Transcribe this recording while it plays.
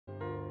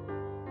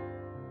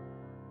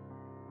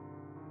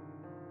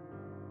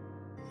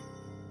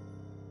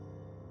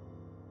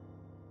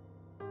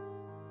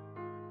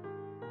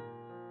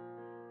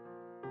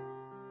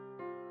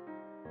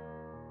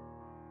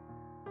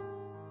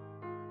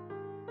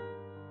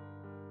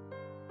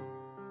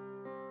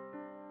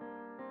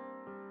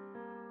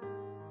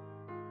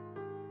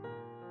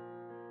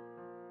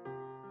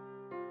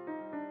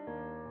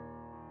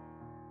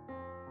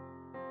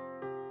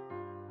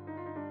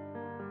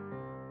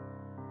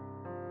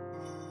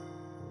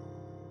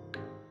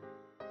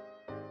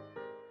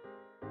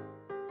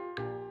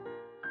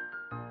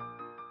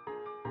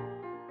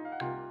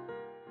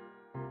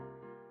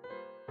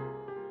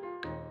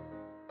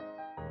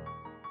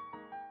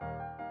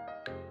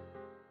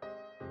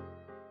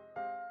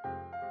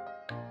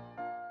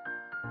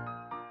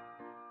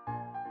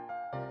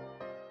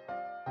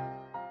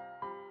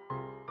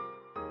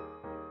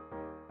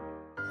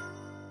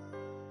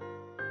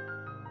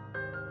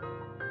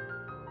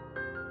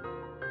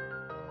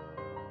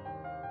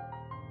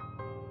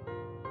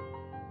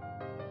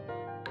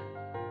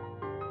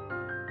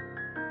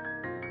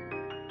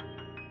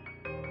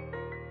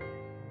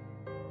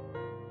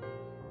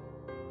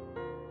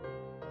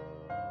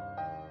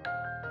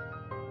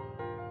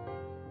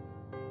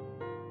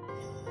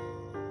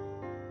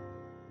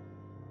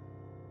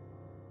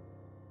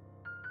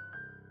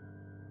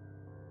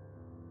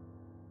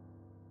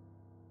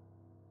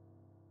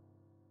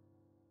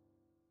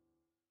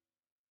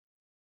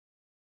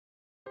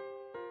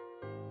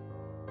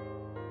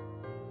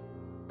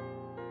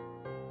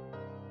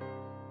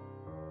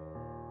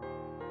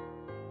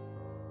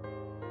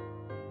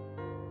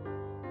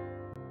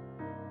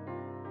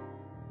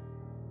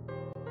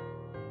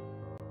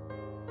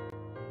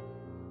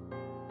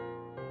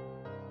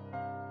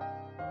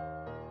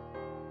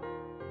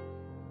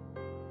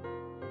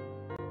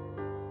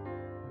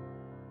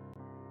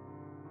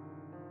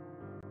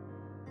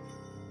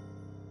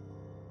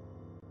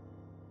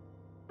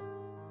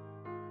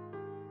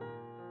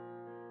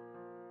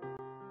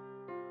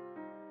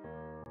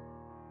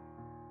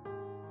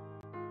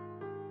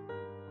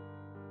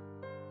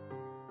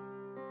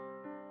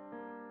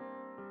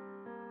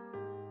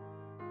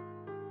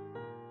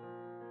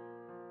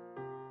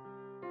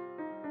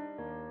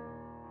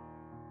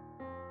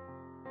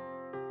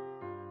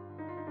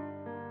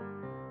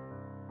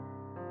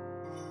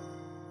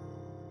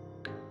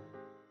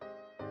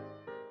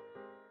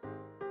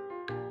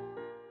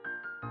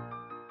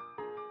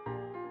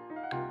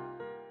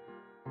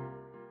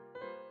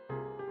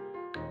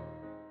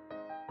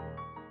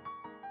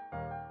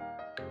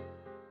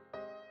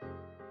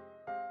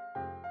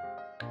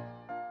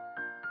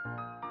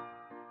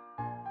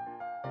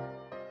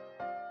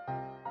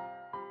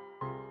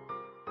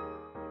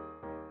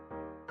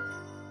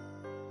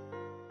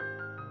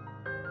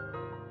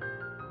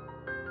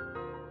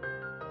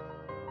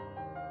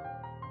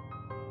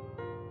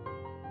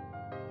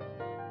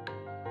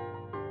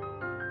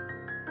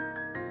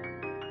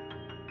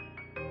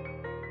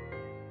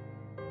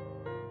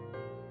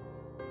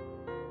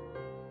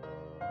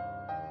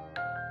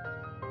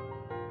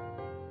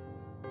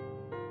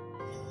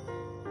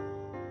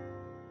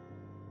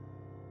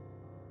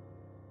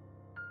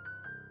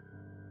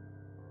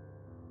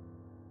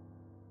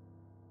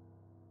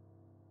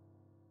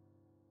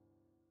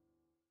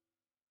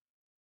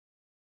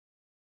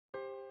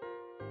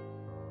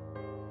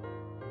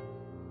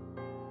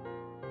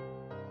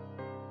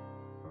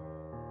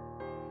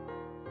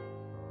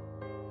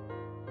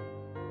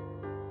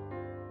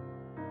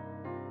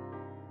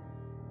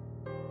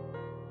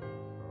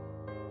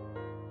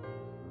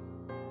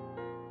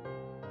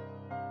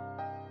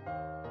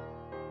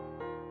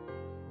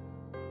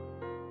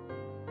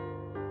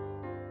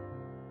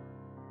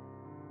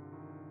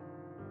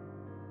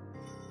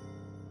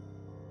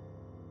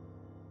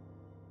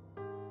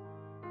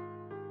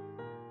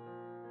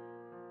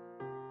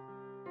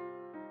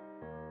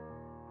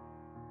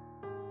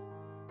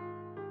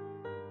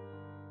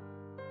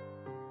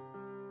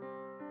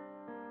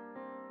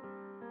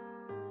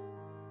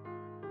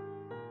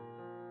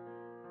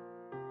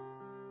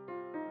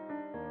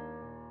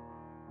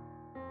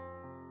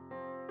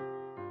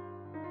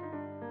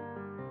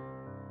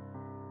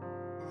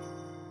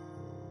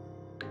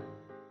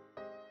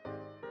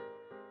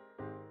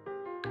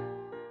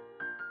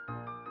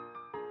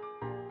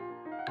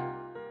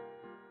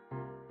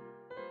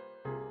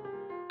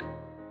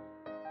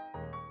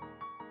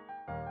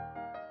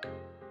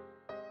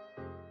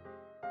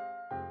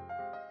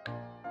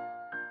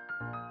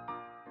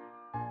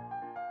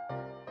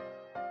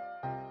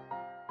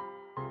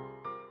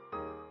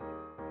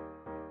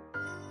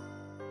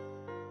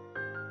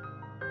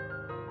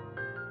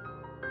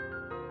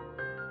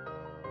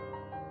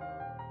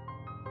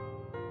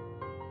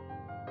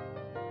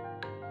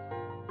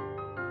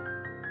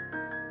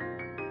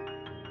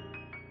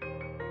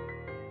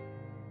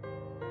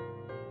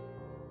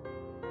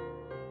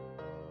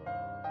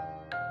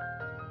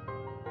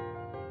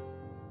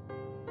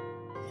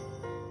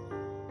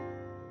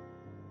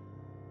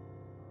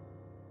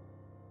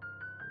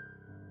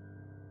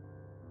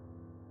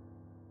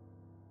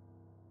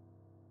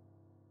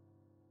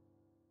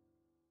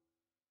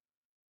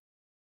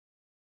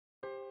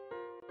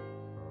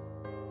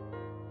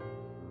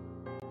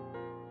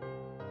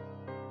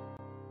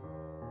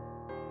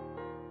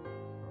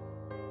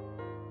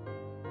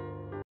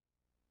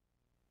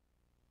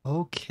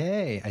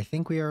Okay, I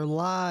think we are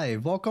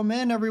live. Welcome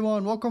in,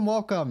 everyone.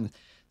 Welcome.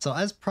 So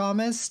as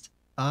promised,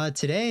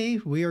 today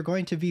we are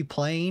going to be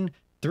playing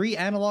 3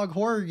 analog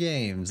horror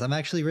games. I'm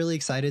actually really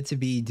excited to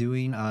be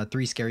doing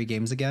 3 scary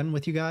games again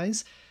with you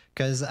guys,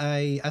 because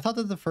I thought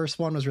that the first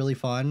one was really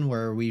fun,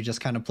 where we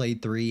just kind of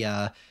played three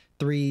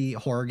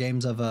horror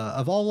games of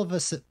all of a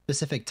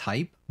specific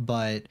type.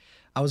 But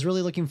I was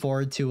really looking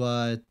forward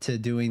to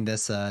doing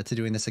this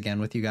again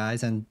with you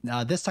guys, and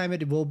this time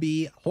it will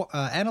be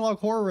analog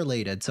horror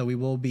related. So we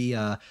will be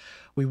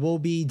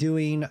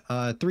doing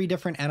 3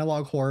 different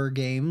analog horror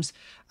games.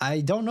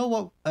 I don't know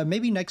what,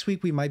 maybe next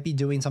week we might be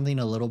doing something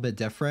a little bit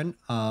different.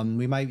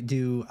 We might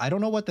do, I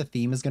don't know what the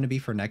theme is going to be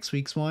for next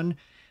week's one.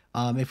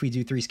 If we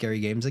do 3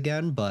 scary games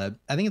again, but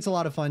I think it's a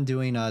lot of fun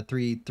doing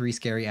three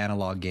scary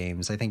analog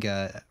games. I think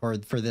or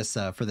for this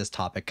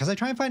topic, because I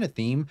try and find a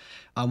theme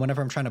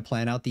whenever I'm trying to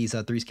plan out these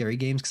 3 scary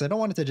games, because I don't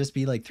want it to just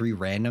be like 3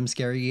 random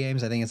scary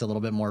games. I think it's a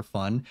little bit more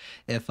fun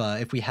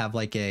if we have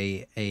like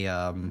a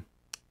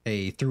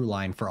through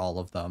line for all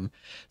of them.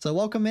 So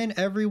welcome in,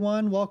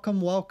 everyone.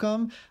 Welcome.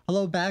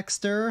 Hello,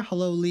 Baxter.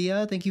 Hello,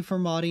 Leah. Thank you for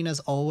modding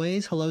as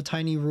always. Hello,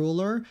 Tiny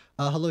Ruler.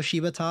 Hello,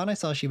 Shibatan. I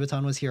saw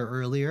Shibatan was here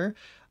earlier.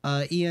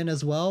 Ian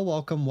as well.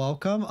 Welcome.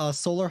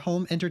 Solar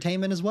Home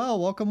Entertainment as well.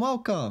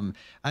 Welcome.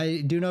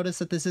 I do notice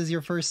that this is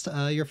your first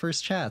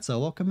chat, so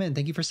welcome in.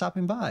 Thank you for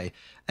stopping by.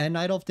 And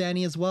Night Elf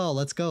Danny as well.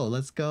 Let's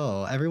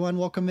go. Everyone,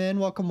 welcome in.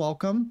 Welcome.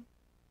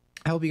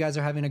 I hope you guys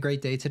are having a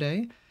great day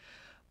today.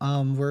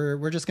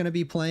 We're just gonna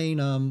be playing.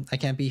 I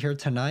can't be here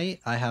tonight.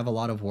 I have a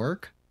lot of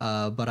work.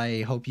 But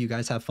I hope you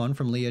guys have fun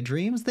from Leah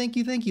Dreams. Thank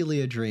you,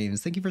 Leah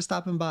Dreams. Thank you for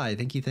stopping by.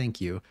 Thank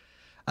you.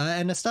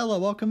 And Estella,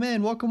 welcome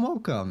in.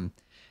 Welcome.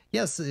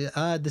 Yes,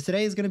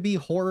 today is going to be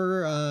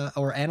horror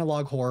or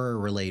analog horror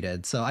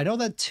related. So I know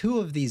that 2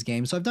 of these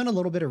games, so I've done a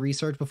little bit of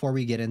research before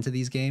we get into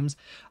these games.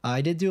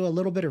 I did do a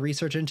little bit of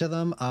research into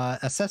them.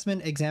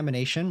 Assessment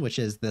Examination, which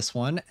is this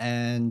one,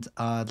 and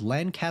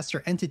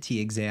Lancaster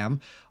Entity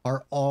Exam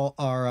are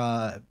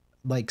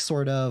like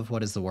sort of,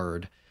 what is the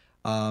word?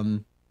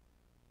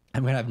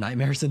 I'm gonna have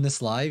nightmares in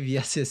this live.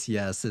 Yes. It's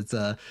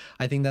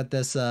I think that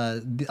this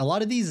a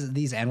lot of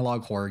these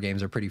analog horror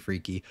games are pretty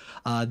freaky.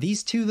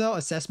 These 2 though,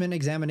 Assessment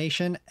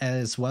Examination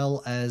as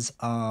well as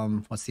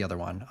what's the other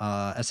one?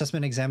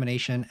 Assessment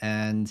Examination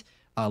and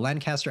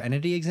Lancaster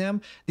Entity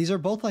Exam. These are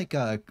both like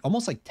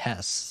almost like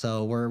tests.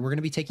 So we're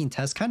gonna be taking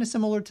tests, kind of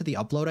similar to the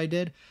upload I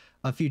did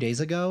a few days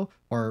ago,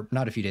 or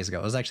not a few days ago.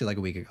 It was actually like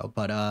a week ago,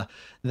 but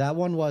that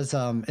one was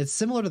it's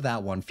similar to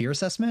that one, Fear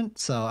Assessment.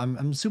 So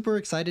I'm super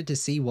excited to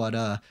see what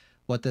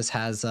this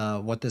has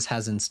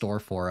in store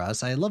for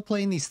us. I love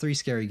playing these 3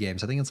 scary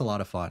games. I think it's a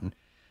lot of fun.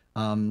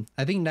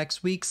 I think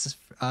next week's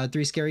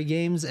 3 scary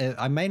games,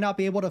 I might not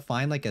be able to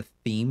find like a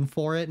theme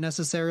for it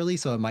necessarily,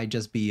 so it might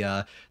just be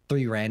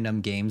 3 random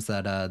games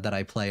that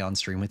I play on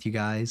stream with you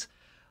guys.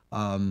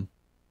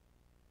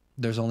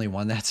 There's only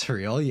one that's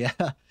real. Yeah.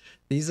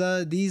 These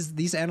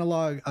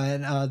analog,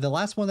 and the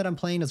last one that I'm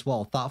playing as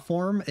well,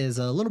 Thoughtform, is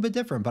a little bit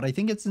different, but I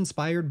think it's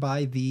inspired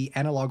by the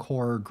analog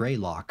horror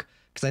Greylock,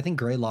 because I think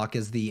Greylock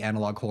is the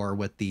analog horror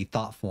with the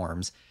thought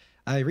forms.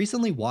 I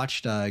recently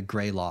watched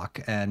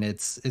Greylock, and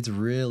it's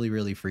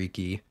really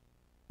freaky.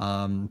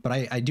 But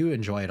I do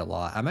enjoy it a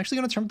lot. I'm actually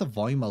going to turn up the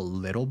volume a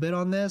little bit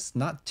on this,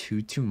 not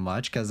too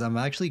much, because I'm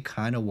actually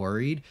kind of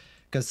worried,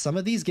 because some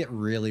of these get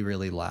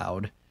really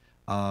loud.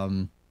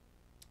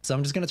 So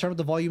I'm just going to turn up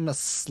the volume a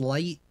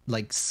slight,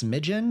 like,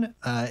 smidgen.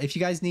 If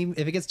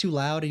it gets too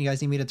loud and you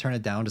guys need me to turn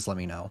it down, just let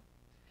me know.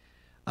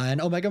 And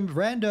Omega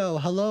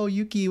Rando, hello,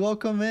 Yuki,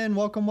 welcome in,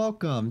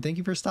 welcome. Thank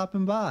you for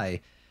stopping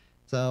by.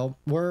 So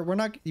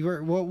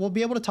we'll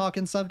be able to talk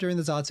and stuff during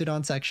the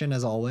Zatsudan section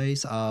as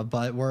always.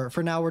 But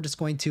for now, we're just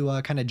going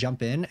to kind of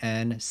jump in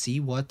and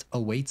see what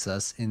awaits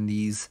us in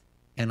these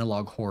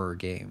analog horror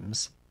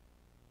games.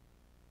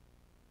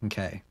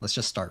 Okay, let's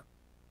just start.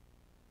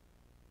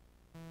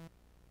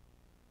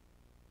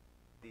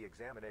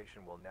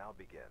 Examination will now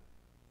begin.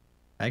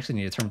 I actually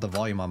need to turn up the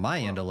volume on my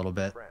end a little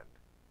bit. Friend,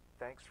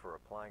 thanks for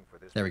applying for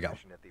this there we go.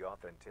 position at the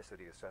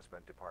Authenticity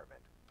Assessment Department.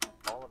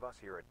 All of us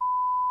here at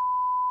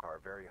are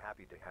very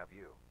happy to have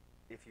you.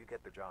 If you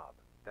get the job,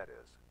 that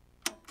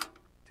is.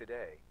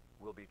 Today,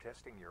 we'll be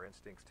testing your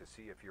instincts to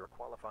see if you're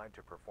qualified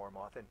to perform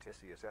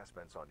authenticity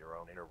assessments on your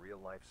own in a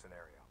real-life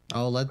scenario.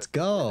 Oh, let's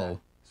go.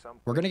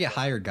 We're gonna get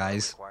hired,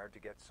 guys. Required to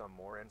get some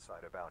more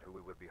insight about who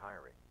we would be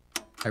hiring.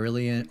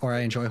 I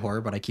enjoy horror,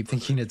 but I keep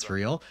thinking it's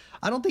real.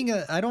 I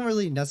don't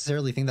really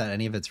necessarily think that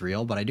any of it's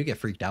real, but I do get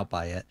freaked out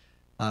by it.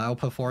 I'll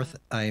put forth,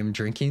 I am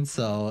drinking,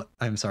 so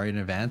I'm sorry in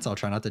advance. I'll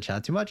try not to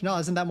chat too much. No,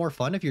 isn't that more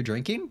fun if you're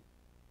drinking?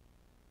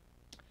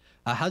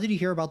 How did you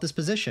hear about this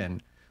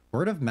position?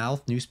 Word of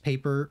mouth,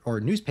 newspapers,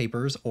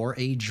 or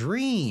a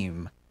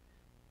dream?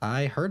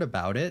 I heard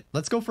about it.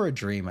 Let's go for a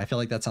dream. I feel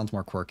like that sounds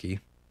more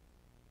quirky.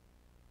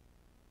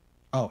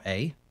 Oh,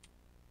 A?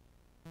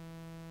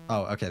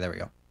 Oh, okay, there we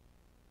go.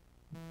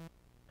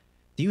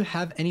 Do you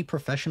have any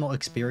professional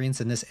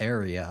experience in this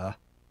area?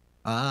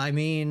 I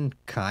mean,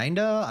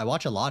 kinda. I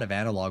watch a lot of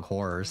analog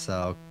horror,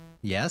 so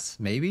yes,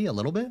 maybe a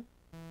little bit.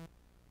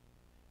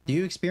 Do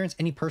you experience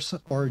any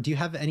do you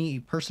have any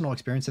personal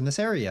experience in this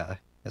area?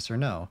 Yes or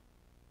no?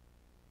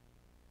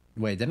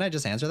 Wait, didn't I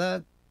just answer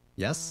that?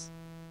 Yes.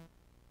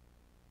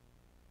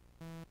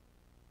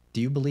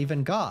 Do you believe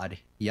in God?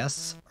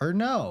 Yes or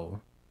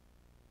no?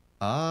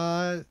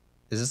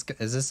 Is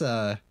this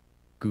a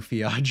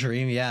goofy odd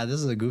dream? Yeah,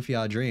 this is a goofy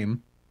odd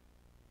dream.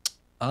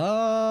 Do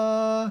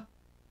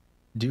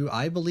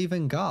I believe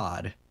in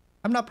God?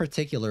 I'm not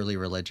particularly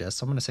religious,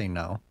 so I'm gonna say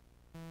no.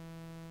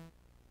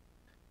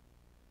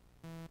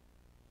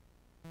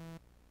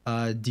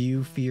 Do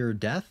you fear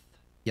death?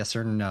 Yes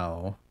or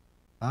no?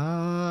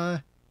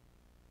 I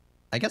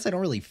guess I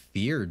don't really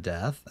fear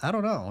death. I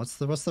don't know.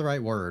 What's the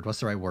right word? What's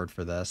the right word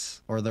for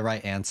this? Or the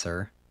right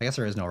answer? I guess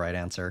there is no right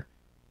answer.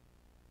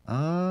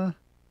 I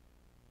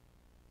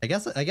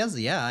guess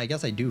yeah, I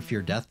guess I do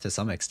fear death to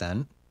some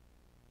extent.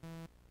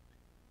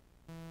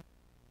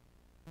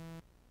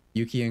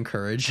 Yuki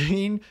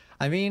encouraging.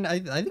 I mean, I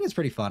think it's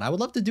pretty fun. I would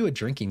love to do a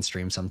drinking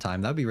stream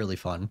sometime. That'd be really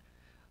fun.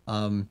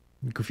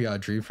 Goofy odd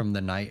dream from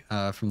the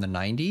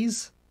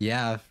 90s.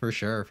 Yeah, for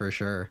sure, for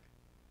sure.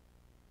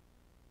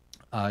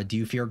 Do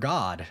you fear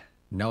God?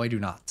 No, I do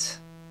not.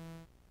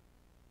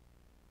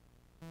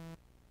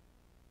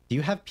 Do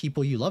you have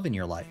people you love in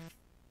your life?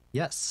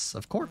 Yes,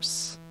 of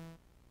course.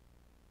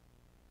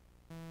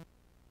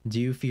 Do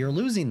you fear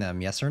losing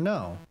them? Yes or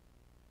no?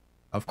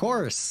 Of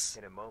course.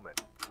 In a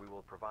moment, we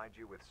will provide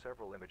you with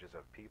several images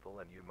of people,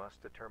 and you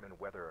must determine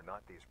whether or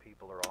not these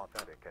people are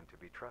authentic and to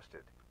be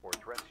trusted, or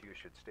threats you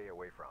should stay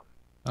away from.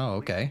 Oh,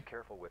 okay. Please be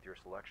careful with your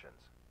selections.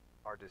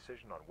 Our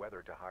decision on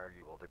whether to hire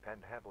you will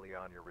depend heavily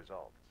on your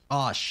results.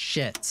 Oh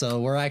shit.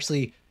 So we're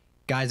actually,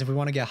 guys, if we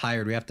want to get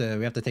hired, we have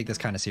to take this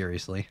kind of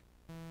seriously.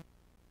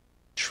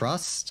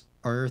 Trust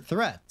or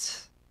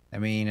threat? I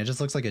mean, it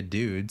just looks like a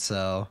dude,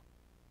 so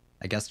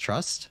I guess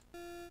trust.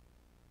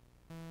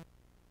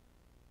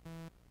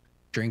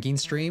 Drinking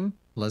stream?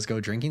 Let's go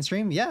drinking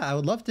stream? Yeah, I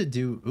would love to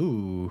do...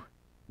 Ooh,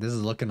 this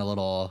is looking a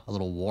little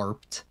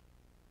warped.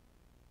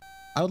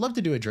 I would love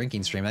to do a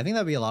drinking stream. I think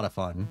that'd be a lot of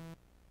fun.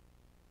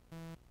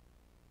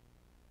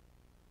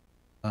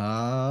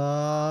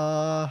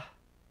 I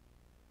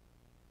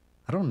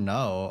don't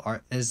know.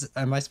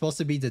 Am I supposed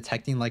to be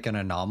detecting like an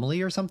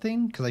anomaly or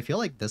something? Because I feel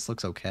like this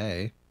looks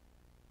okay.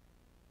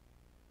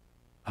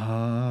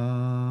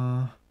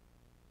 I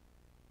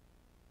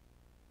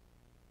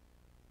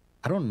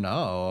don't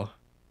know.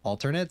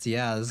 Alternates?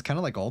 Yeah, this is kind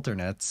of like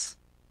alternates.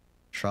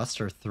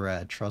 Trust or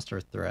threat? Trust or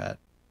threat?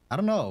 I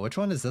don't know. Which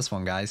one is this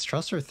one, guys?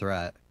 Trust or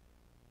threat?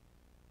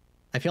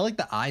 I feel like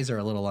the eyes are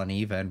a little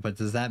uneven, but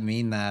does that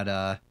mean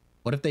that,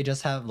 what if they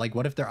just have, like,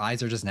 what if their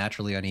eyes are just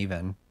naturally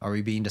uneven? Are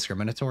we being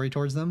discriminatory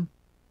towards them?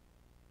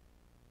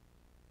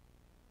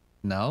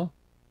 No?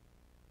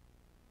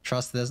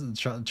 Trust this,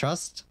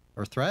 trust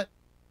or threat?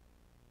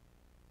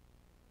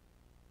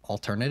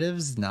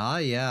 Alternatives? Nah,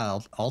 yeah,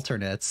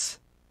 alternates.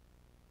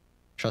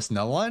 Trust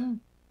no one?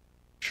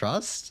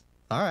 Trust?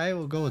 Alright,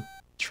 we'll go with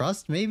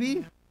trust,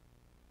 maybe?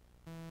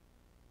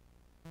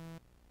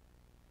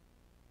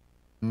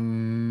 I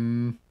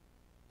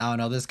don't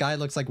know, this guy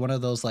looks like one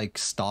of those, like,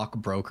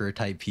 stockbroker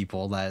type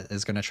people that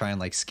is gonna try and,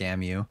 like,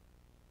 scam you.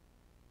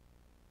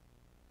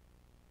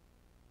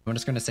 I'm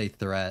just gonna say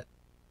threat.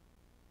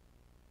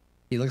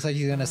 He looks like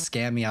he's gonna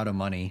scam me out of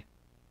money.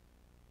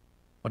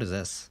 What is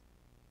this?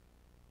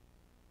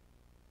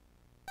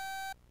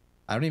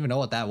 I don't even know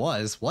what that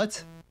was.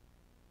 What?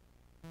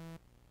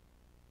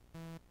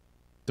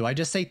 Do I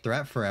just say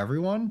threat for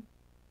everyone?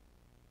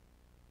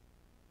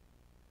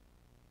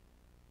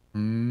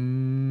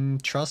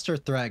 Trust or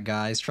threat,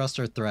 guys? Trust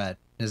or threat?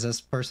 Does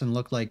this person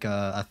look like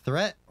a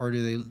threat, or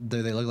do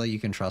they look like you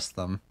can trust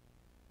them?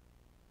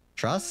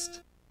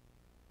 Trust?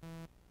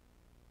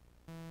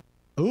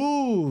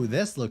 Ooh,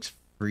 this looks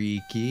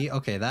freaky.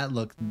 Okay,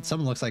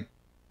 someone looks like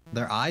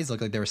their eyes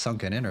look like they were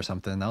sunken in or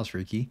something. That was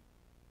freaky.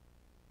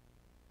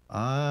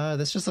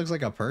 This just looks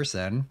like a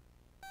person.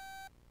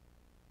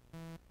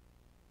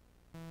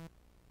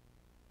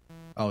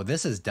 Oh,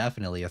 this is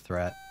definitely a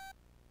threat.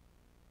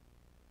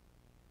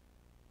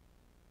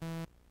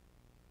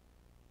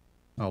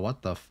 Oh,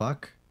 what the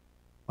fuck?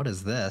 What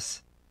is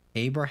this?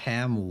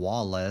 Abraham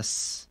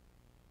Wallace.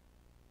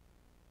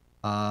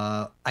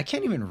 I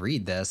can't even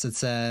read this. It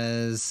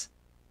says,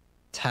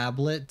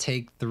 tablet,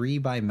 take 3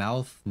 by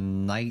mouth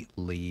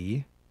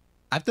nightly.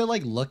 I have to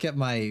like look at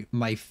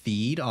my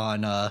feed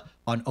on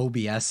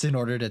OBS in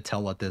order to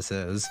tell what this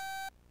is.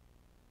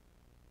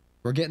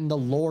 We're getting the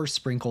lore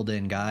sprinkled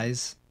in,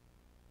 guys.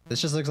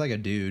 This just looks like a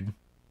dude.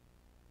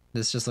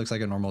 This just looks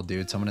like a normal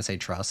dude, so I'm gonna say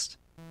trust.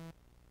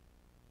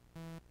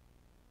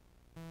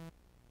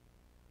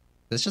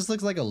 This just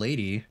looks like a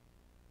lady.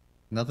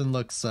 Nothing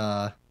looks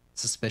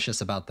suspicious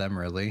about them,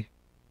 really.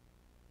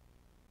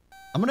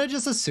 I'm gonna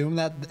just assume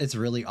that it's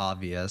really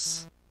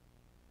obvious.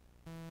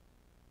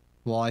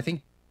 Well, I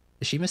think...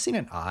 Is she missing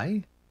an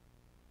eye?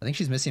 I think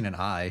she's missing an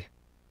eye.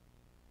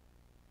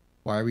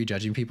 Why are we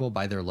judging people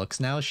by their looks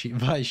now?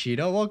 By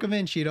Shido? Welcome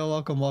in, Shido.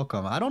 Welcome,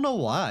 welcome. I don't know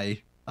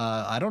why.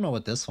 I don't know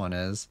what this one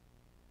is.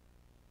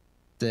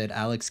 Did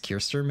Alex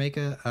Kirster make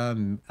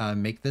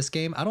make this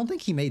game? I don't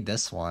think he made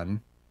this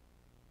one.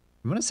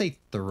 I'm gonna say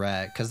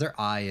Threat because their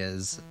eye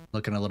is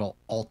looking a little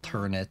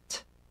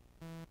alternate.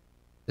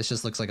 This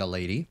just looks like a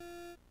lady.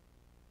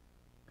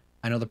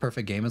 I know the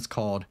perfect game is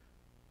called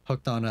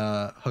Hooked on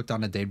a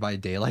Day by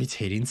Daylight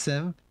dating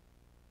sim.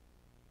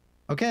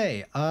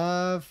 Okay,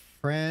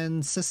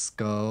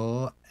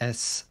 Francisco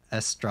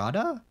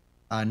Estrada,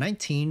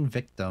 19,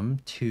 victim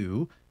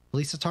 2,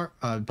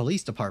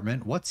 police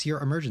department. What's your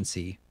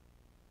emergency?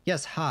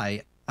 Yes,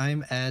 hi.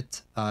 I'm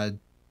at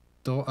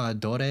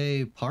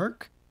Dore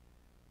Park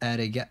at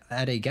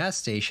a gas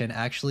station,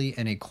 actually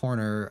in a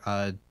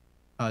corner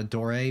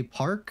Dore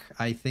Park,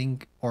 I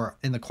think, or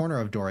in the corner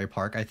of Dore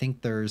Park. I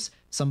think there's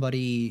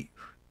somebody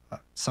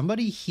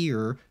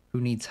here who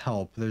needs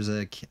help. There's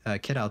a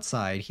kid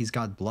outside. He's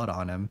got blood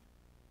on him.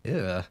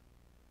 Ew.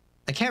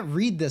 I can't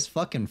read this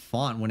fucking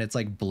font when it's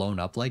like blown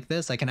up like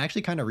this. I can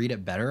actually kind of read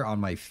it better on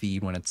my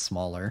feed when it's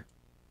smaller.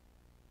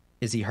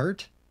 Is he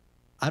hurt?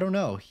 I don't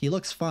know. He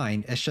looks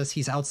fine. It's just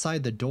he's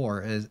outside the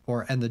door he's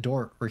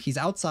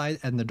outside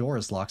and the door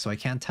is locked, so I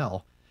can't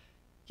tell.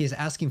 He's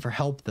asking for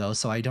help though,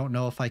 so I don't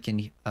know if I can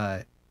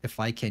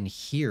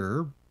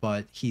hear,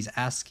 but he's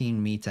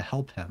asking me to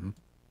help him.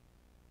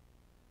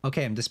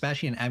 Okay, I'm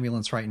dispatching an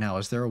ambulance right now.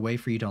 Is there a way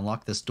for you to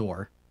unlock this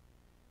door?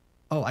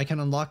 Oh, I can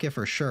unlock it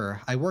for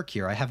sure. I work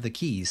here. I have the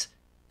keys.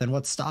 Then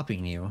what's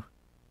stopping you?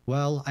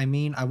 Well, I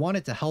mean, I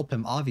wanted to help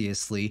him,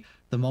 obviously,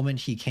 the moment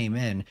he came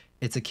in.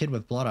 It's a kid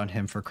with blood on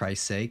him, for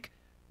Christ's sake.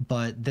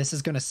 But this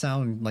is gonna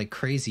sound like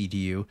crazy to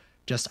you.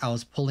 Just I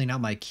was pulling out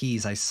my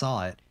keys. I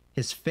saw it.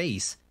 His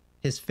face,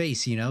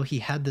 you know, he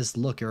had this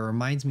look. It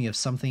reminds me of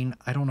something,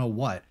 I don't know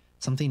what.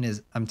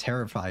 I'm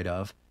terrified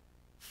of.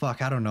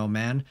 Fuck, I don't know,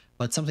 man.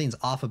 But something's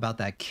off about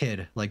that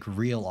kid, like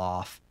real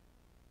off.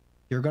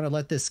 You're gonna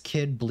let this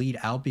kid bleed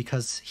out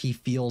because he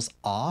feels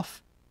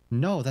off?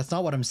 No, that's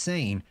not what I'm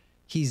saying.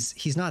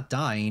 He's not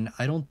dying.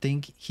 I don't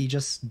think, he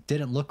just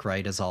didn't look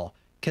right is all.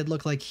 Kid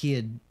looked like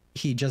he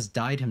just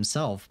died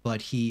himself,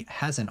 but he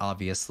hasn't,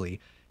 obviously.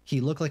 He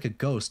looked like a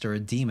ghost or a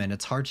demon.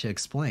 It's hard to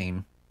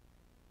explain.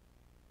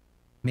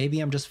 Maybe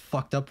I'm just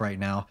fucked up right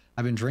now.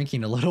 I've been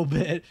drinking a little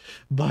bit,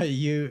 but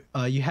you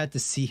had to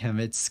see him.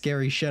 It's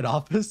scary shit,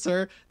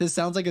 officer. This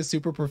sounds like a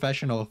super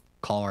professional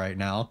call right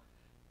now.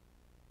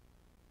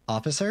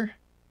 Officer?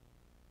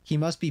 He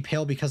must be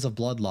pale because of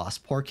blood loss.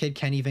 Poor kid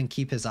can't even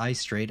keep his eyes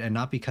straight, and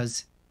not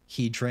because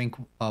he drank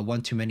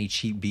one too many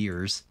cheap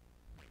beers.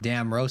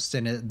 Damn,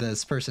 roasting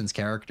this person's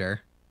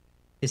character.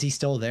 Is he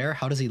still there?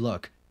 How does he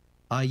look?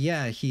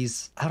 Yeah, I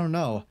don't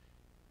know.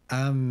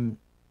 I'm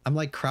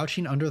like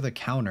crouching under the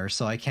counter,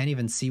 so I can't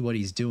even see what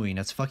he's doing.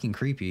 It's fucking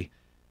creepy.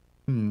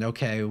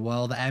 Okay,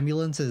 well, the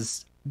ambulance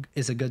is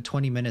a good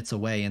 20 minutes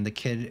away, and the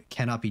kid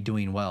cannot be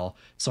doing well,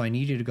 so I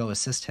need you to go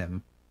assist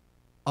him.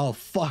 Oh,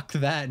 fuck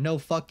that. No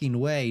fucking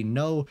way.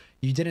 No,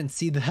 you didn't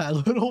see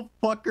that little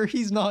fucker.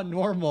 He's not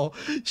normal.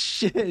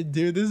 Shit,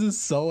 dude, this is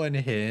so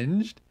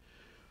unhinged.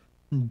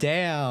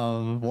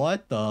 Damn,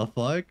 what the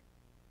fuck?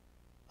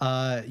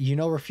 You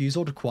know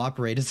refusal to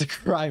cooperate is a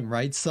crime,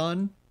 right,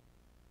 son?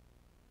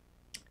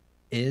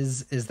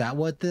 Is that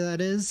what that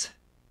is?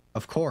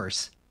 Of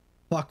course.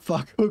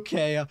 Fuck,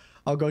 okay,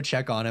 I'll go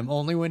check on him,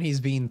 only when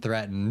he's being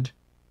threatened.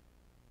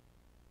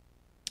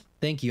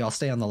 Thank you, I'll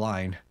stay on the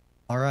line.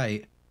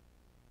 Alright.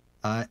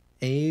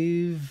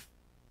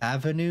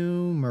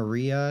 Avenue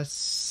Maria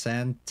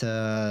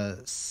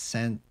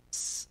Santissima?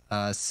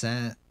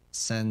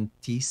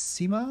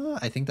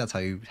 I think that's how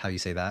you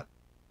say that.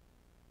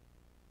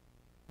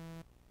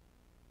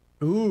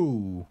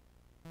 Ooh.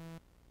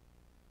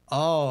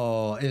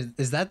 Oh,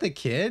 is that the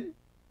kid?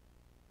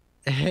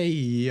 Hey,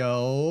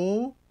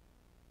 yo.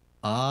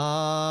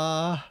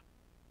 I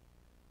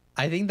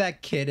think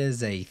that kid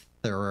is a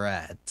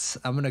threat.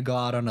 I'm gonna go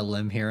out on a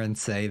limb here and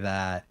say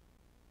that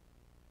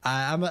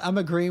I'm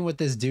agreeing with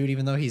this dude,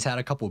 even though he's had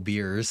a couple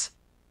beers.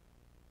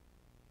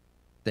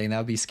 Dang, that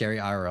would be scary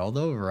IRL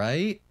though,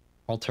 right?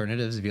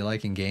 Alternatives be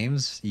like in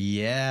games.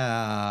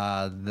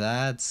 Yeah,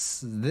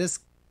 that's this.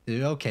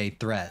 Okay,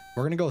 threat.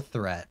 We're gonna go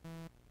threat.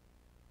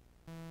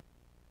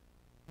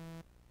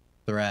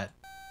 Threat.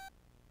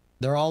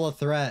 They're all a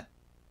threat.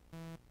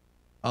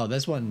 Oh,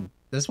 this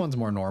one's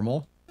more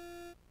normal.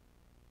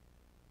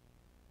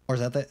 Or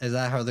is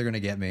that how they're gonna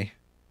get me?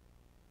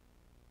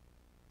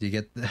 Do you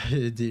get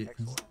do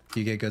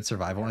you get good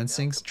survival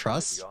instincts?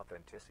 Trust?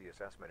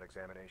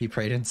 He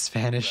prayed in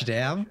Spanish,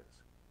 damn.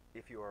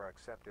 If you are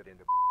accepted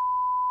into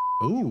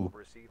Ooh.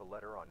 receive a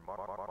letter on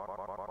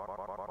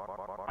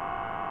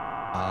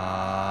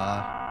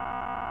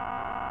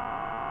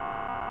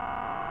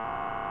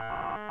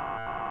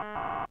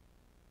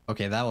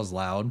Okay, that was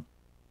loud.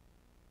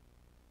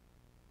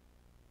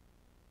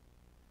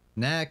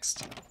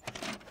 Next.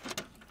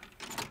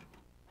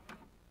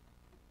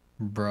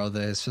 Bro,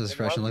 this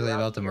expression looks like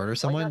about to murder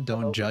someone.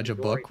 Don't judge a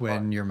book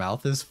when your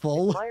mouth is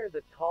full. Admire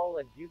the tall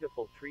and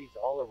beautiful trees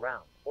all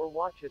around, or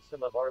watch as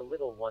some of our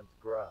little ones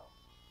grow.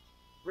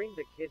 Bring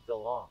the kids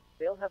along.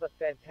 They'll have a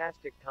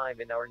fantastic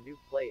time in our new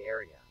play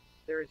area.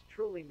 There is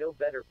truly no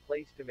better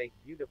place to make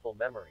beautiful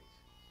memories.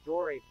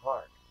 Dore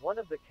Park, one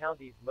of the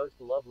county's most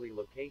lovely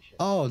locations.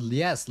 Oh,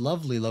 yes,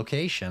 lovely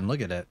location.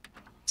 Look at it.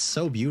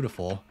 So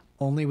beautiful.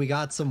 Only we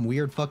got some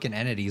weird fucking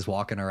entities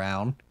walking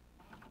around.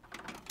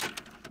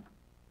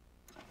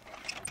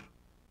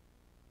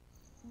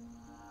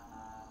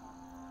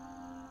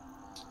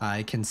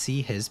 I can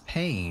see his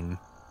pain.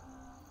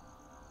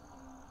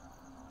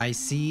 I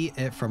see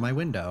it from my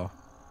window.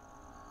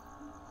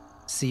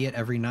 See it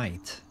every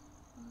night.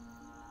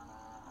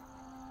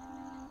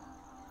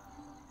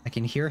 I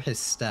can hear his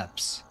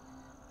steps.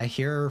 I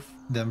hear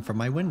them from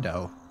my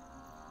window.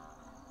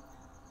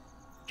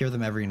 Hear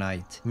them every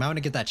night. You might want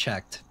to get that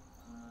checked.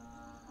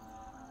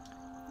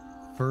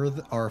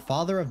 Our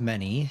father of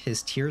many,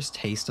 his tears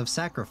taste of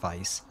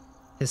sacrifice.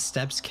 His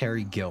steps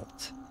carry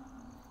guilt.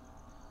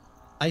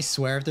 I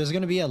swear, if there's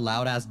gonna be a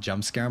loud ass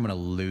jump scare, I'm gonna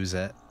lose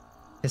it.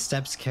 His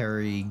steps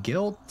carry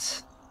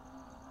guilt.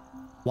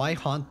 Why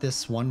haunt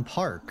this one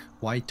park?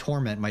 Why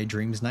torment my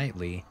dreams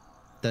nightly?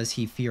 Does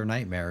he fear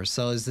nightmares?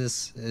 So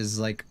is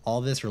like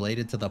all this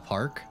related to the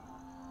park?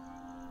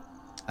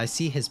 I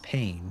see his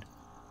pain.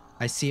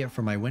 I see it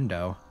from my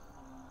window.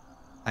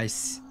 I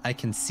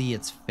can see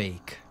it's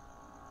fake.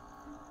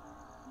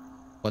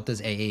 What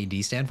does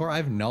AAD stand for? I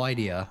have no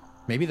idea.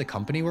 Maybe the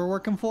company we're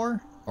working for?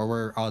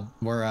 Or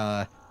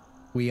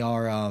we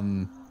are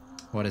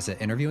what is it,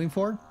 interviewing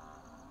for?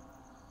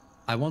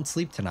 I won't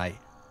sleep tonight.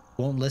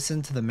 Won't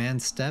listen to the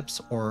man's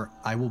steps, or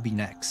I will be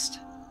next.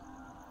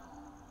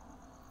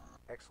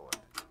 Excellent.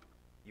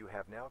 You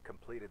have now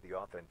completed the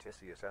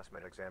authenticity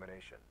assessment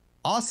examination.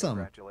 Awesome.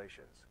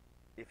 Congratulations.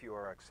 If you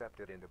are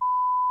accepted into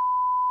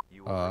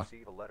you will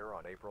receive a letter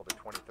on April the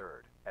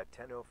 23rd at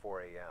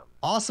 10:04 a.m.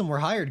 Awesome, we're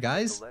hired,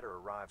 guys. If the letter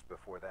arrives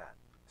before that,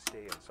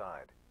 stay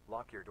inside,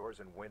 lock your doors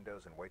and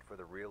windows, and wait for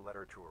the real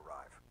letter to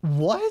arrive.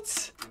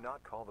 What? Do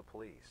not call the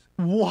police.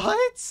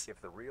 What?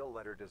 If the real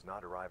letter does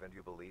not arrive and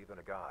you believe in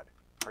a God,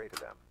 pray to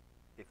them.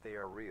 If they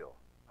are real,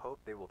 hope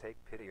they will take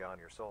pity on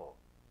your soul.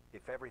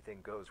 If everything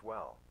goes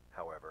well,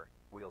 however,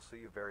 we'll see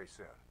you very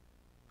soon.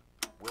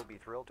 We'll be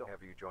thrilled to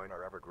have you join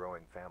our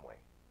ever-growing family.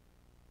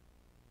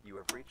 You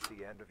have reached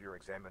the end of your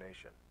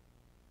examination.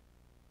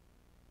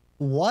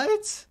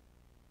 What?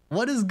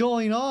 What is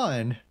going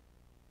on?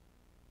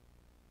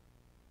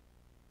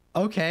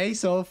 Okay,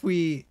 so if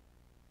we...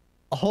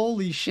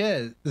 Holy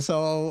shit.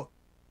 So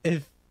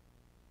if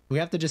we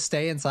have to just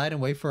stay inside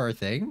and wait for our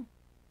thing?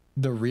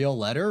 The real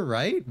letter,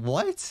 right?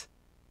 What?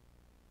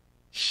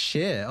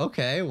 Shit.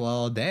 Okay,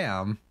 well,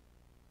 damn.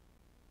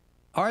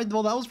 All right,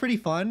 well, that was pretty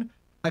fun.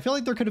 I feel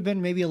like there could have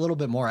been maybe a little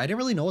bit more. I didn't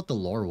really know what the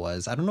lore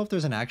was. I don't know if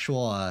there's an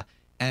actual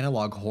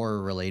analog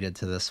horror related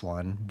to this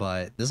one,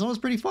 but this one was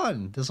pretty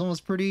fun. This one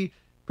was pretty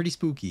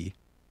spooky.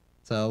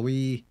 So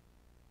we...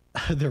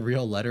 the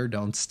real letter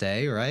don't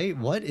stay, right?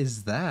 What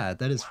is that?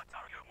 That is... What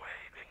are you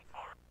waiting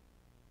for?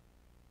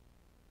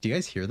 Do you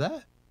guys hear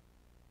that?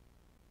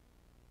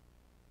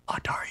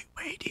 What are you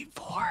waiting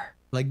for?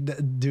 Like,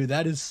 dude,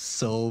 that is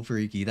so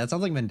freaky. That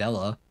sounds like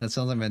Mandela. That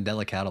sounds like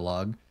Mandela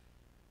catalog.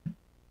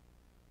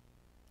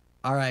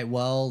 All right,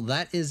 well,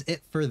 that is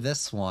it for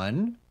this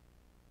one.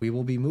 We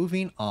will be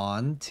moving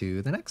on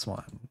to the next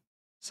one.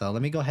 So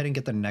let me go ahead and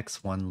get the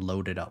next one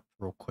loaded up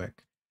real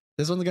quick.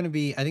 This one's going to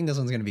be, I think this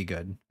one's going to be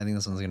good. I think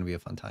this one's going to be a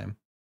fun time.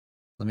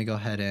 Let me go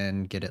ahead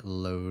and get it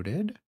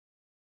loaded.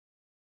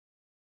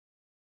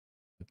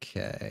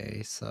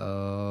 Okay,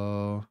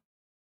 so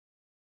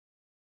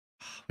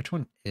which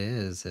one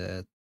is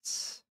it?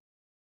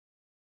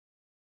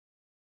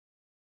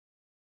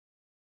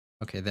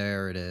 Okay,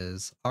 there it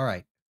is. All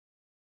right.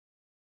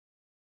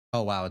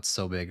 Oh, wow, it's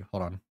so big.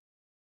 Hold on.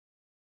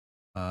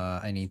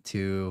 I need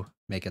to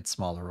make it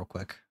smaller real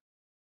quick.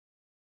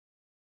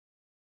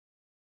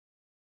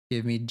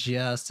 Give me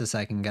just a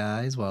second,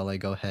 guys, while I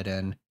go ahead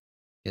and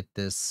get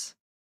this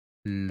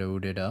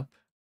loaded up.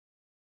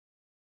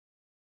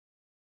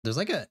 There's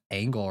like an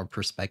angle or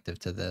perspective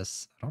to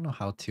this. I don't know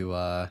how to,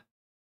 there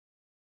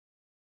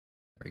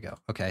we go.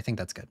 Okay, I think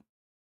that's good.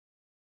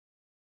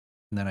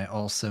 And then I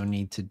also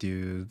need to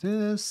do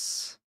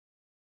this.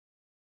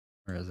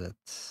 Where is it?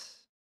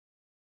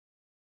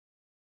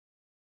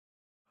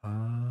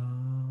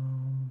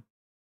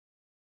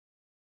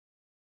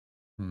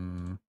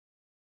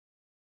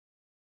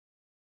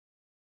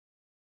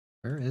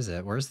 Where is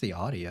it? Where's the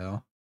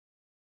audio?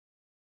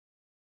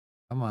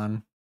 Come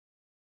on.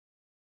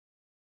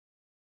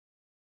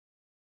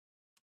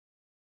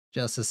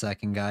 Just a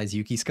second, guys.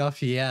 Yuki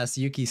scuff? Yes,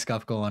 Yuki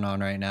scuff going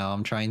on right now.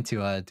 I'm trying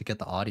to get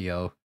the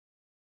audio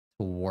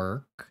to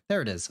work.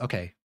 There it is.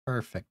 Okay,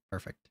 perfect,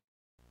 perfect.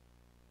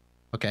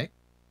 Okay.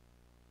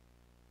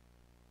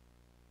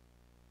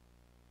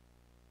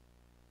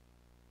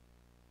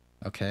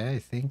 Okay, I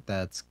think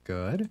that's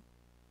good.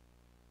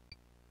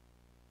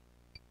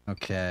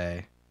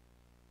 Okay.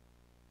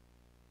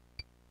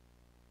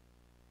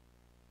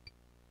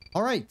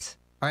 All right.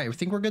 All right, I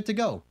think we're good to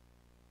go.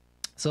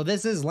 So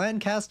this is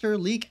Lancaster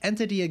Leak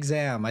Entity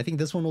Exam. I think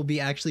this one will be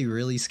actually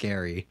really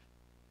scary.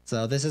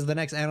 So this is the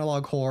next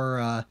analog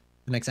horror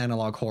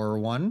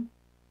one.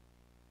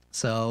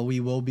 So we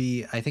will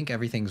be, I think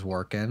everything's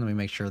working. Let me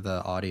make sure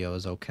the audio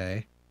is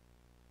okay.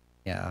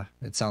 Yeah,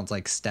 it sounds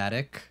like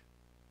static.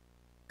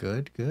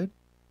 Good, good.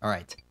 All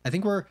right. I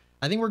think we're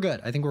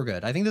good. I think we're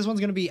good. I think this one's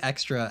going to be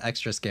extra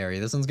scary.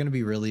 This one's going to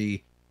be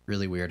really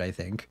weird, I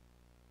think.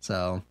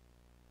 So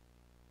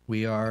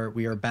we are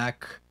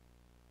back.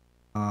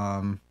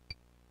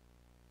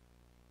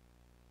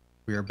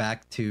 We are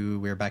back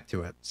to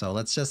it. So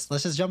let's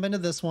just jump into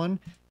this one.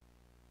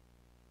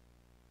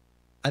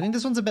 I think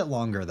this one's a bit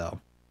longer though.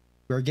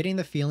 We're getting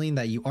the feeling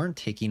that you aren't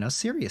taking us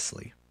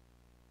seriously.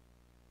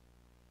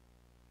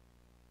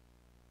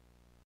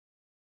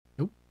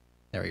 Oop,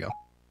 there we go.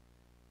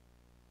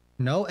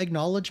 No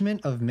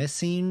acknowledgement of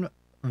missing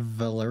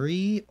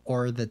Valerie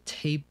or the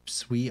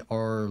tapes we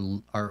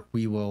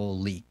will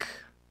leak.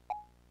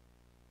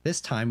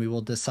 This time we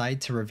will decide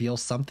to reveal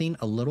something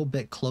a little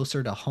bit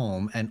closer to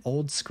home, an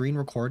old screen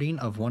recording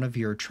of one of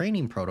your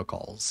training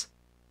protocols.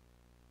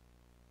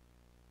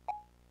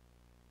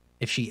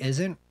 If she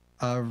isn't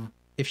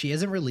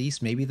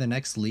released, maybe the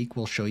next leak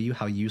will show you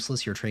how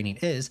useless your training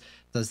is.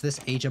 Does this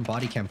agent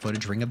body cam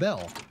footage ring a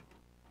bell?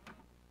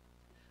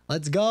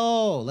 Let's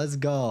go! Let's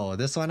go!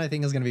 This one I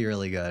think is gonna be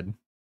really good.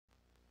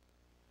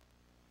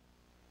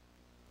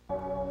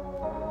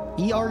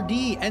 ERD,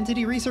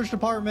 Entity Research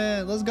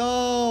Department. Let's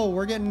go.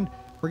 We're getting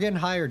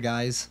hired,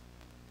 guys.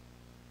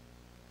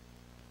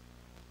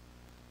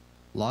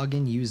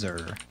 Login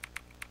user.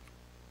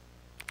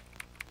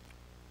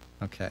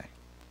 Okay.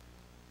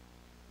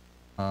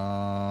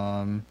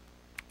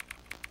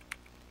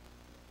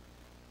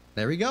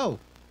 There we go.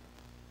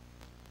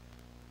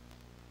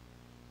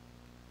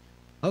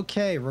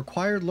 Okay,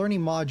 required learning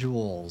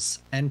modules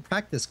and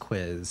practice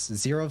quiz.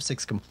 0 of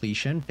 6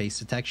 completion, face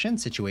detection,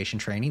 situation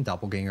training,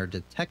 doppelganger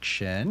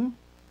detection,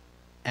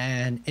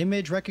 and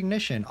image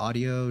recognition,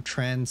 audio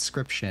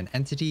transcription,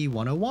 entity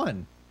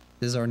 101.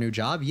 This is our new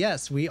job.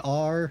 Yes, we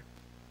are.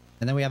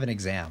 And then we have an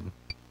exam.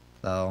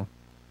 So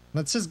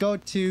let's just go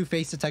to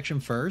face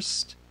detection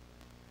first.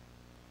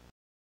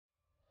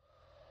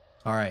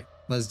 All right,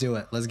 let's do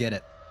it. Let's get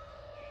it.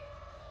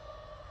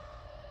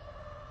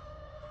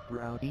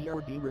 Throughout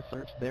ERD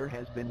research, there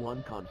has been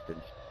one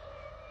constant.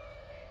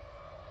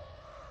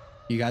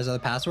 You guys are the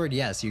password?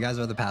 Yes, you guys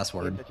are the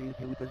password. Entities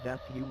who possess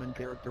human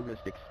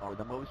characteristics are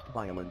the most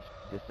violent,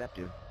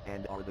 deceptive,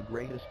 and are the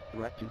greatest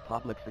threat to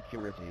public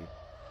security.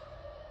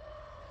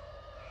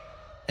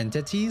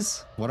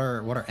 Entities? What are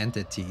It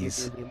entities?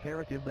 is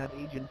imperative that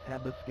agents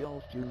have the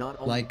skills to not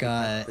only Like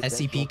detect potential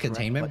SCP threats,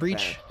 containment but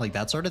breach? fast. Like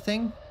that sort of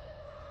thing?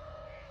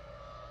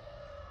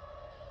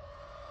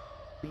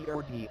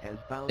 ERD has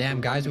found Damn,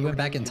 the guys, we went ERD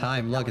back in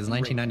time. Look, it's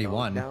fatality rate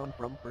 1991. Down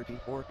from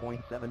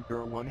 34.7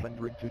 per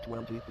 100 to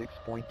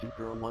 26.2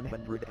 per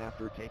 100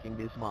 after taking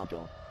this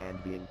module,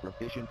 and being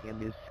proficient in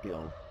this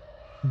skill.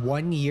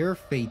 1 year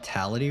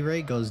fatality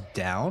rate goes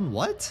down?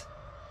 What?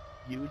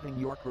 Using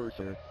your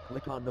cursor,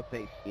 click on the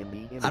face in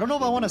the image. I don't know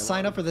if I want to in the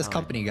sign up for this time.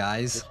 company,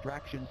 guys.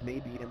 Distractions may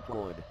be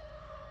employed.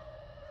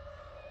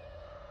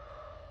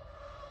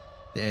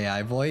 The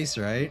AI voice,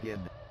 right? Begin.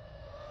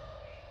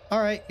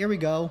 Alright, here we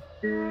go.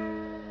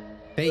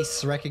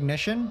 Face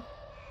recognition.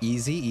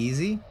 Easy,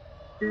 easy.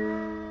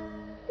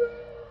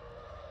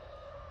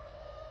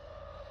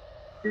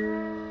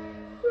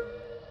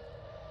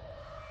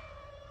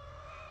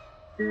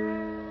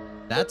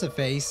 That's a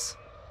face.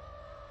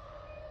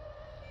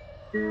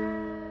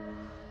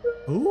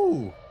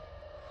 Ooh.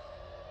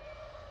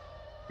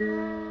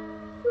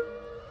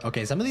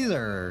 Okay, some of these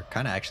are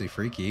kind of actually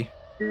freaky.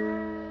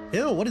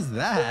 Ew, what is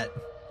that?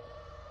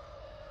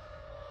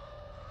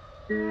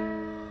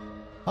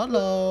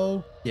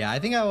 Hello. Yeah, I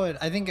think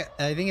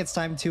it's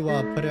time to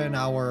put in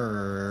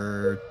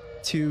our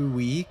 2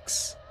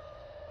 weeks.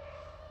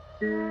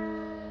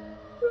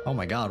 Oh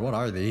my god, what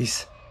are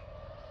these?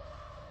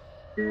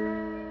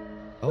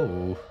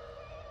 Oh.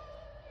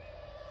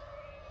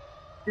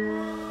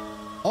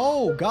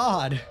 Oh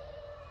god.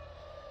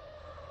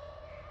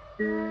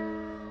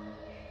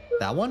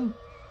 That one?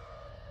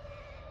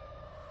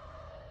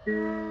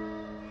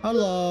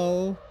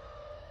 Hello.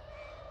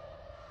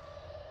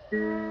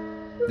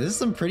 This is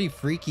some pretty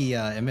freaky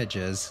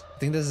images. I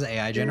think this is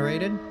AI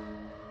generated.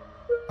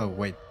 Oh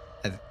wait,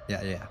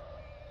 yeah.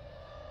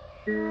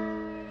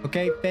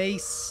 Okay,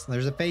 face.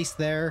 There's a face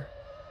there.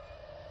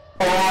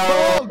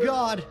 Oh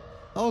god.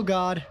 Oh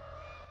god.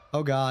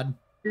 Oh god.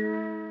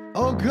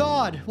 Oh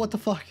god. What the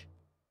fuck?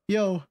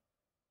 Yo.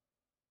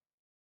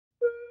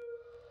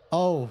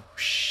 Oh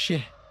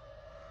shit.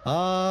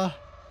 Yeah,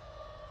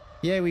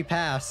 we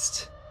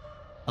passed.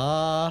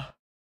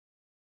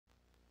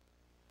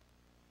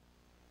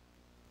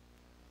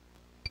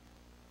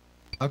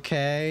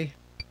 Okay.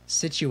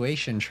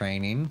 Situation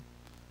training.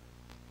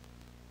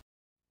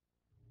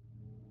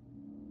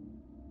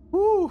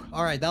 Woo!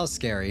 Alright, that was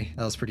scary.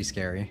 That was pretty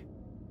scary.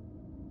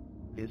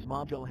 This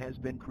module has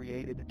been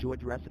created to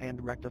address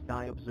and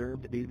rectify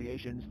observed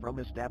deviations from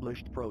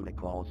established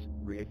protocols,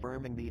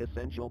 reaffirming the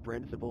essential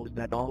principles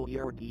that all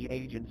ERD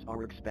agents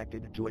are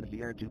expected to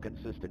adhere to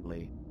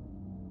consistently.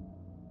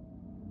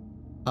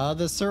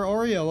 The Sir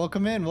Oreo,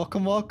 welcome in,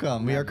 welcome,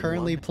 welcome. We are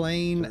currently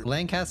playing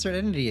Lancaster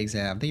Entity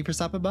Exam. Thank you for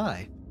stopping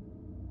by.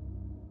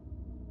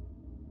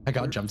 I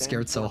got jump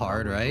scared so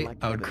hard, right?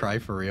 I would cry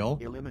for real.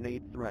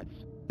 Eliminate threats.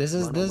 This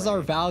is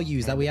our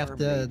values that we have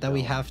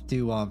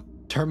to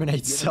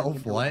terminate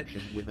self. What?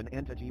 With an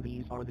entity,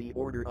 these are the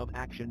order of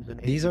actions and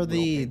these are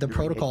the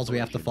protocols we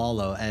have to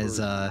follow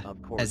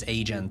as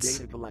agents.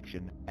 Data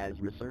collection, as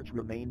research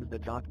remains the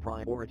top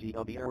priority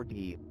of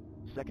ERD.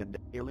 Second,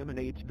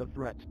 eliminate the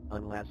threat,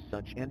 unless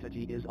such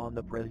entity is on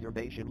the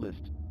preservation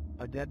list.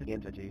 A dead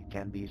entity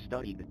can be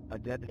studied, a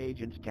dead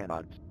agent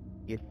cannot.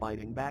 If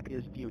fighting back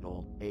is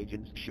futile,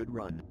 agents should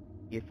run.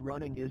 If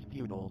running is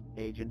futile,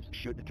 agents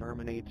should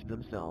terminate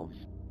themselves.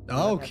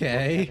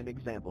 Okay. An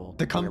example,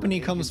 the company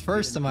comes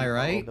first, am I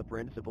right? The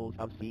principles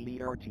of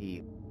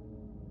CERT.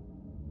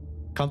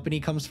 Company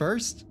comes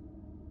first?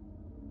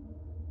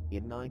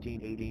 In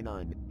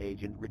 1989,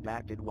 Agent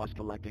Redacted was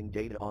collecting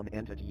data on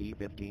Entity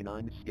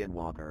E59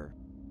 Skinwalker.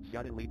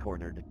 Suddenly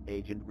cornered,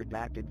 Agent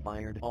Redacted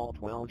fired all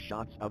 12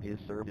 shots of his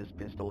service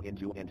pistol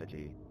into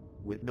Entity.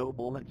 With no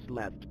bullets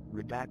left,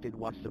 Redacted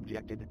was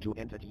subjected to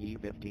Entity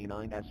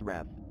E59's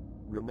ref.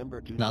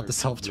 Remember to not the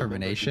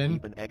self-termination.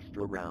 Keep an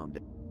extra round.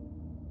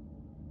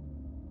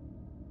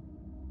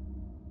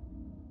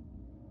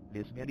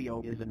 This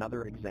video is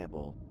another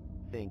example.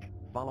 Think,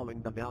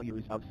 following the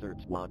values of search,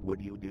 what would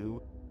you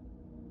do?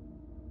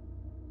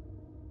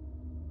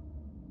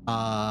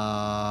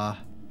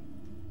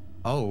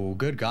 Oh,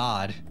 good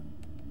God.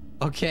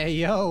 Okay,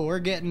 yo, we're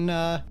getting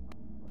the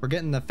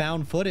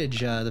found footage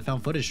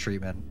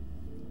treatment.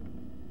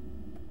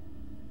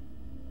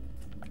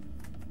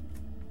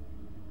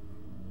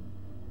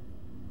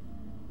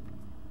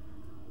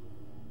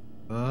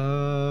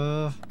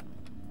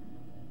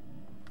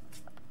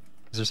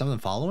 Is there something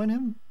following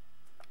him?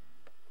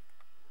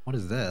 What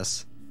is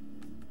this?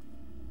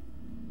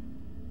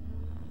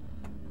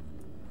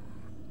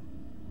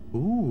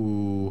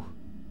 Ooh.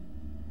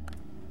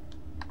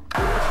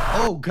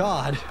 Oh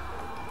God.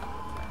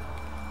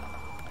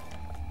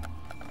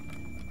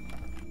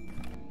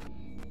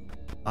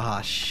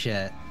 Ah,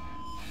 shit.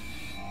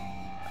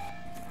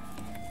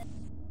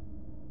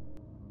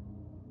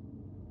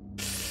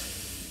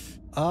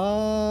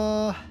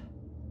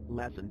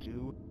 Lesson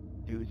 2.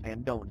 Do's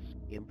and don'ts.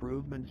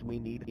 Improvements we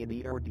need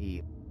in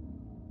ERD.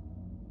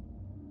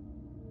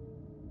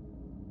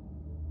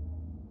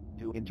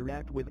 To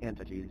interact with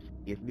entities,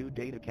 if new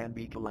data can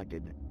be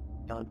collected,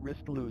 don't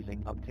risk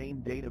losing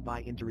obtained data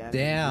by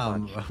interacting.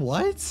 Damn,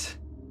 what?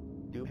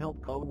 To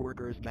help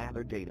co-workers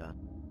gather data,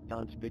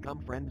 don't become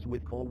friends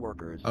with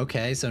co-workers.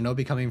 Okay, so no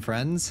becoming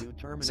friends?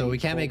 So we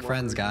can't make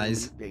friends,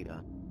 guys.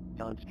 Data.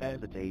 Don't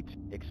hesitate,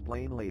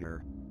 explain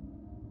later.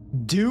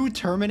 Do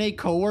terminate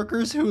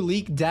coworkers who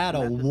leak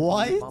data.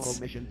 What?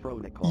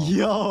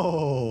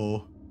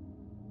 Yo,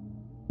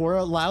 we're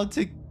allowed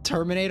to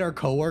terminate our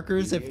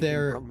coworkers if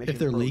they're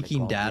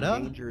leaking data?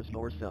 Endangers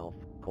yourself,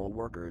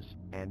 co-workers,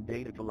 and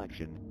data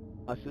collection.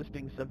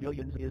 Assisting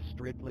civilians is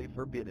strictly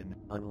forbidden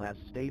unless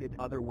stated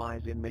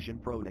otherwise in mission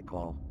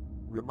protocol.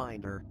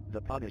 Reminder,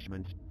 the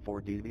punishment for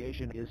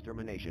deviation is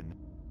termination.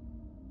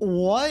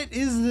 What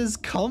is this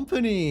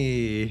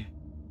company?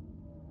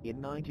 In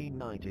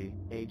 1990,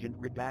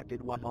 Agent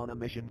Redacted was on a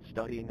mission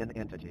studying an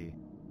entity.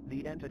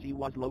 The entity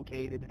was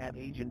located at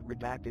Agent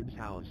Redacted's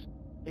house.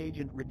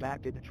 Agent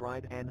Redacted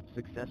tried and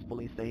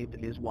successfully saved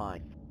his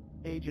wife.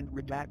 Agent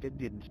Redacted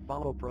didn't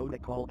follow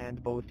protocol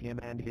and both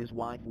him and his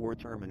wife were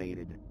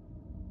terminated.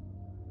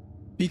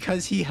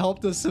 Because he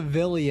helped a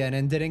civilian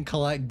and didn't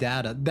collect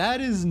data.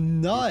 That is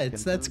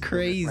nuts. That's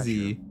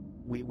crazy.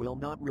 We will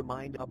not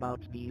remind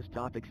about these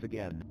topics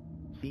again.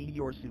 See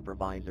your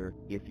supervisor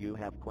if you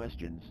have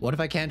questions. What if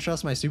I can't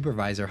trust my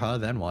supervisor, huh?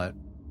 Then what?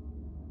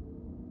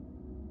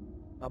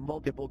 A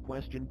multiple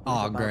question.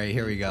 Oh, great.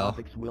 Here we go.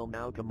 Topics will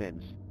now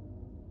commence.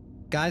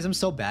 Guys, I'm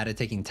so bad at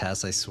taking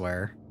tests, I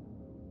swear.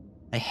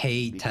 I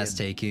hate test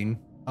taking.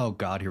 Oh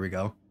God, here we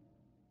go.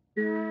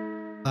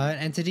 An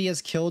entity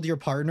has killed your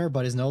partner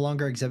but is no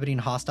longer exhibiting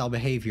hostile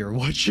behavior.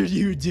 What should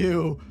you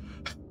do?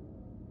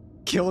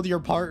 Killed your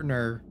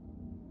partner.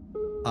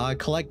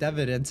 Collect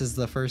evidence is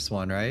the first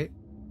one, right?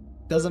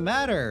 Doesn't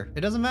matter.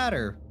 It doesn't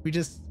matter. We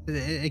just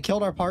it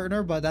killed our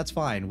partner, but that's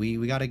fine.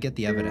 We got to get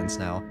the evidence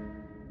now.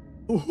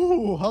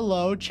 Ooh,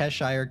 hello,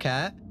 Cheshire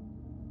Cat.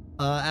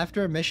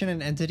 After a mission,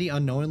 an entity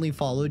unknowingly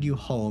followed you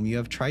home. You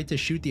have tried to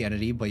shoot the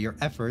entity, but your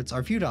efforts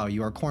are futile.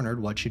 You are cornered.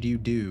 What should you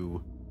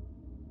do?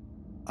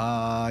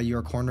 You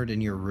are cornered in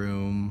your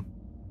room.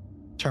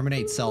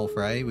 Terminate self,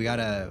 right? We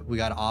gotta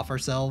off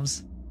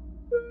ourselves.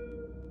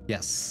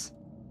 Yes.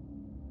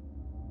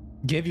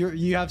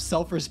 You have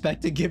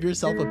self-respect to give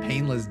yourself a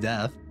painless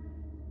death.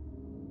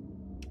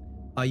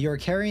 You're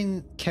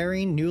carrying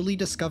newly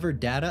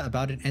discovered data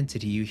about an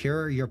entity. You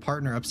hear your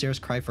partner upstairs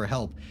cry for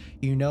help.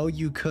 You know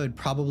you could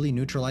probably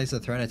neutralize the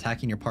threat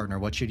attacking your partner.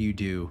 What should you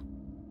do?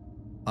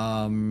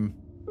 Run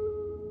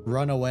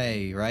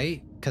away,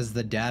 right? Because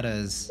the data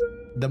is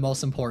the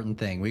most important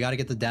thing. We got to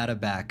get the data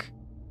back.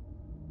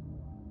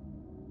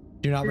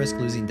 Do not risk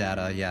losing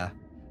data. Yeah.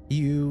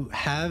 You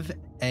have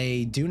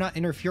a do not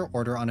interfere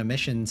order on a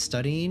mission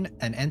studying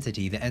an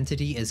entity. The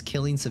entity is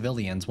killing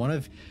civilians, one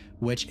of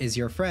which is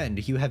your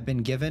friend. You have been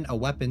given a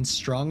weapon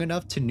strong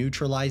enough to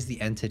neutralize the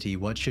entity.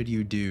 What should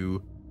you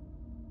do?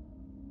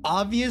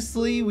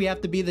 Obviously, we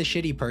have to be the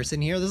shitty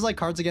person here. This is like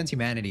Cards Against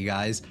Humanity,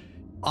 guys.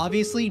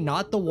 Obviously,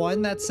 not the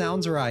one that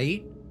sounds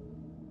right.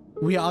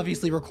 We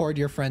obviously record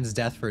your friend's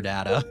death for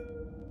data.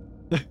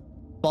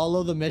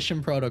 Follow the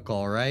mission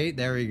protocol, right?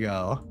 There we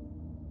go.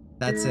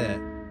 That's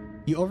it.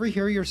 You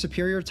overhear your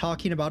superior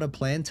talking about a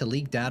plan to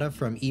leak data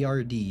from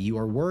ERD. You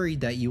are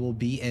worried that you will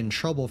be in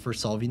trouble for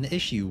solving the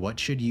issue. What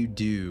should you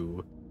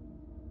do?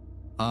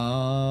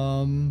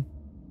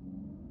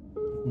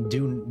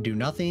 Do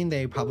nothing.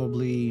 They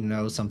probably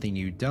know something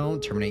you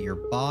don't. Terminate your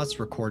boss,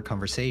 record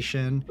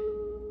conversation,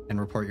 and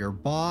report your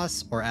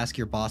boss, or ask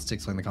your boss to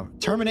explain the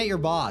terminate your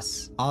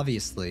boss,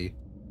 obviously.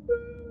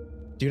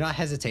 Do not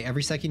hesitate.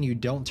 Every second you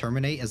don't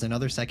terminate is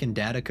another second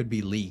data could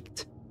be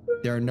leaked.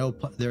 There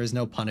is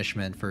no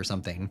punishment for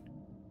something.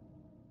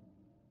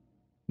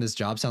 This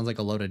job sounds like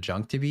a load of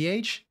junk to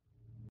BH.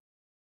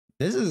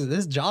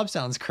 This job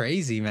sounds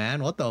crazy,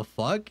 man. What the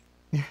fuck?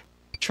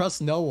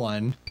 Trust no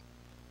one.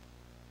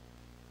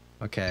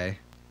 Okay.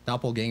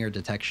 Doppelganger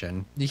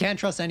detection. You can't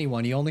trust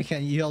anyone. You only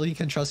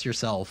can trust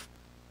yourself.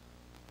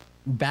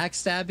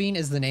 Backstabbing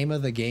is the name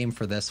of the game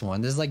for this one.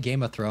 This is like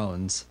Game of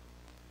Thrones.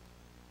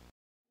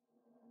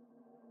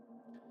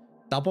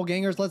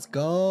 Doppelgangers, let's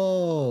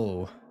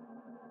go.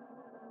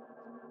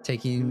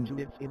 Taking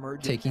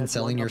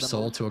selling your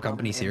soul to a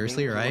company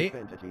seriously, right?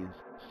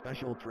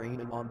 Special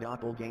training on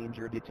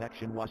doppelganger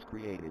detection was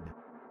created.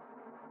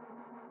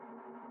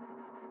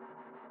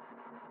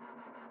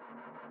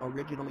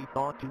 Originally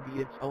thought to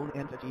be its own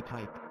entity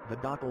type, the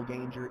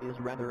doppelganger is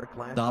rather a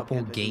class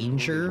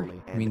doppelganger?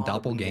 You mean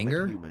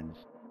doppelganger?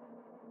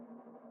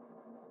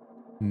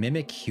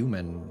 Mimic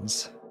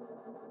humans.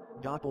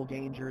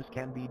 Doppelgangers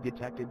can be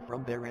detected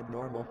from their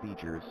abnormal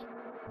features.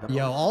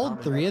 Yo, all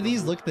three of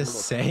these look the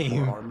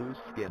same.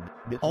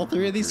 All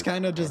three of these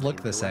kind of just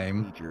look the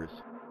same.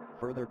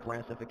 Further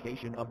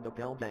classification of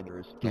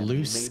doppelgangers.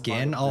 Loose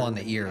skin? Oh, on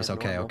the ears.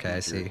 Okay, I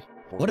see.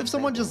 What if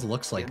someone just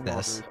looks like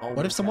this?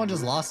 What if someone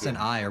just lost an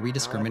eye? Are we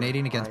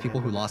discriminating against people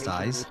who lost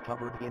eyes?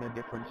 Covered in a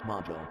difference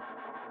module.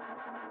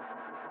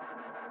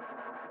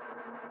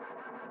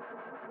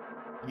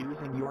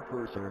 Using your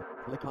cursor,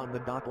 click on the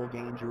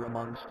doppelganger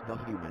amongst the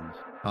humans.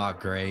 Oh,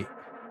 great.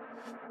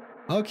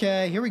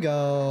 Okay, here we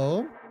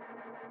go.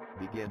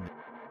 Begin.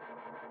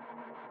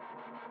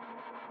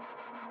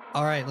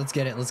 All right, let's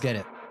get it. Let's get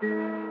it.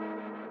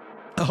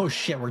 Oh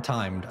shit, we're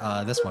timed.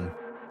 This one.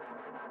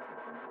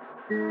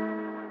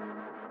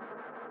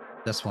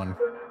 This one.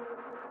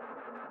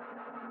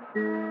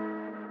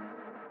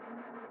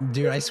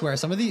 Dude, I swear,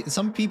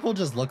 some people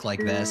just look like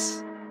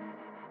this.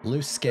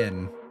 Loose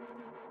skin.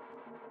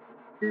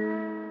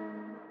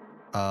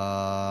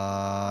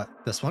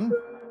 This one?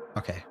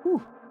 Okay.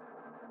 Whew.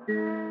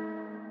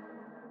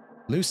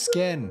 Loose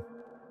skin.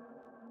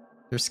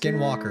 They're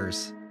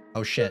skinwalkers.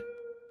 Oh shit.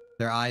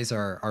 Their eyes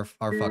are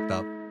fucked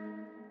up.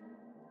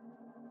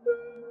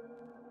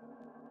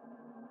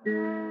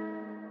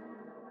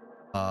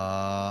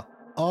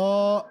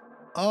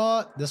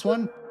 This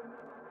one?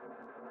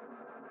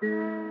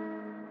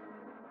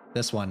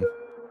 This one.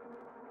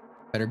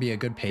 Better be a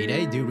good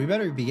payday? Dude, we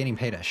better be getting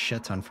paid a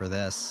shit ton for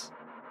this.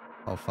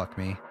 Oh, fuck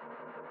me.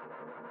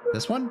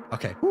 This one?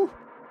 Okay. Whew.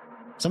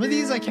 Some of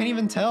these I can't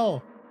even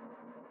tell.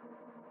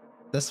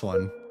 This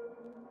one.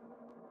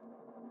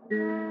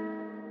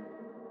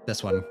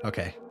 This one.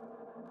 Okay.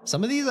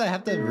 Some of these I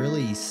have to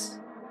really...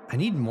 I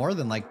need more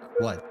than like,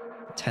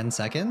 what, 10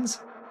 seconds?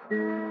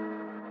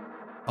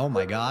 Oh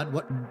my god.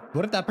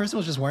 What if that person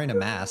was just wearing a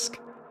mask?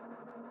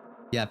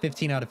 Yeah,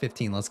 15 out of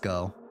 15. Let's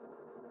go.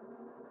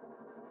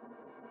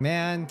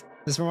 Man,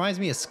 this reminds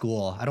me of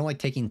school. I don't like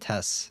taking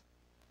tests.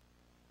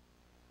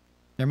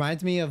 It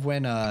reminds me of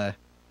when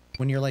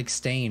you're like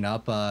staying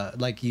up,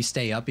 like you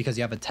stay up because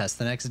you have a test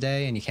the next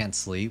day and you can't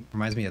sleep.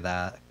 Reminds me of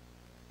that.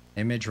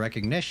 Image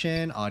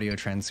recognition, audio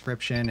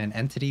transcription, and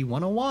entity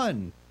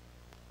 101.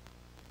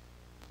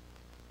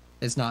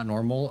 It's not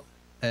normal.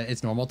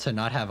 It's normal to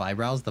not have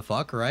eyebrows. The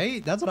fuck,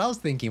 right? That's what I was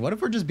thinking. What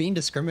if we're just being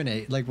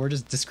like we're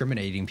just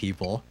discriminating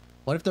people?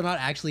 What if they're not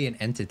actually an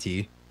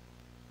entity?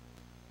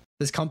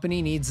 This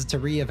company needs to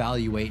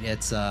reevaluate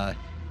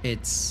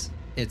its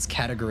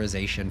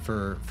categorization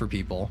for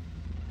people.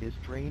 His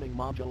training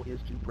module is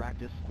to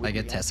practice. I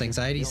get test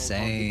anxiety.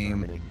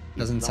 Same.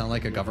 Doesn't sound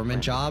like a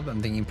government job.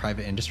 I'm thinking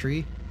private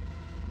industry.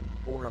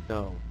 Or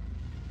no.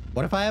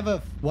 What if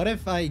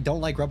I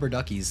don't like rubber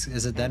duckies?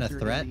 Is it then a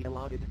threat? The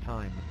allotted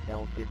time,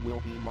 else it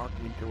will be marked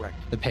incorrect.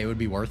 The pay would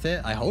be worth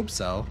it? I hope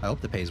so. I hope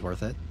the pay's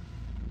worth it.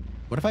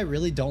 What if I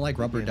really don't like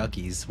rubber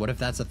duckies? What if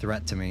that's a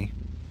threat to me?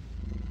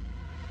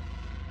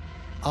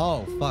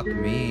 Oh, fuck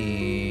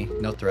me.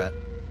 No threat.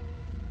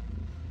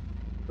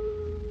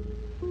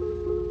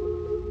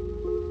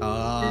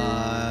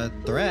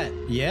 Threat.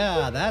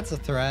 Yeah, that's a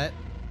threat.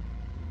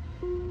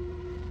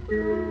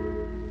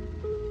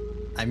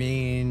 I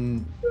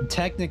mean,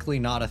 technically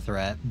not a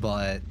threat,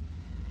 but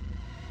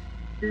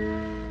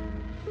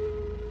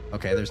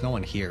Okay, there's no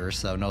one here,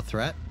 so no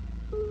threat.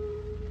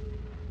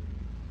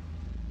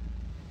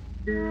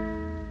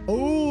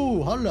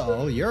 Oh,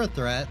 hello. You're a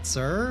threat,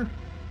 sir.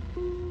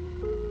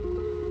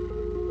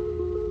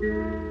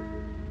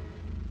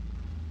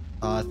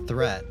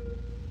 Threat.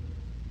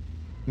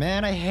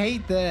 Man, I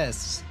hate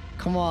this.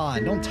 Come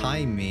on, don't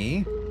time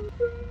me.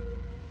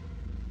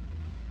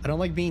 I don't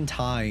like being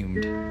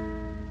timed.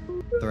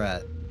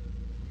 Threat.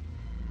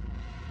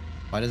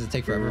 Why does it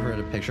take forever for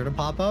the picture to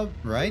pop up?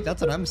 Right?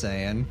 That's what I'm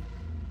saying.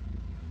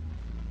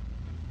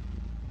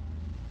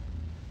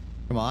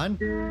 Come on.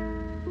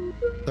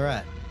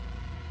 Threat.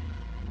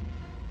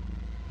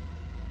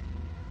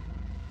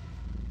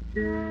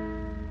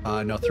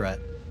 No threat.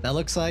 That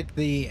looks like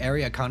the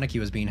area Kaneki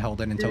was being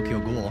held in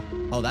Tokyo Ghoul.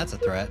 Oh, that's a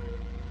threat.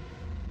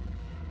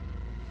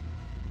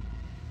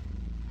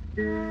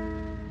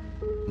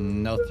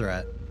 No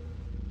threat.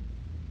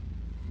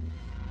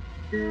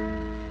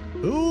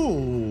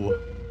 Ooh!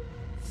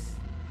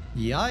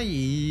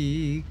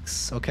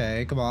 Yikes.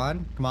 Okay, come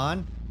on. Come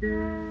on.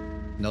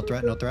 No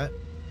threat, no threat.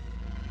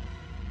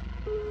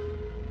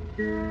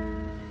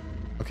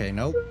 Okay,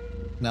 nope.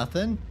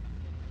 Nothing.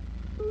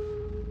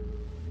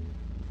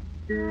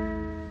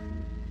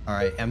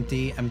 Alright,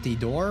 empty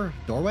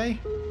doorway.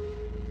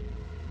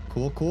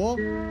 Cool, cool.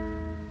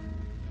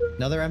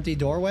 Another empty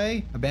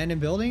doorway,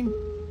 abandoned building.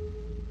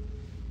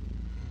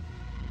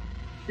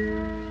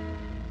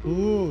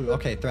 Ooh,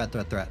 okay, threat.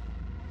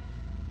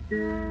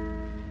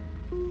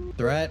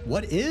 Threat,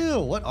 what? Ew,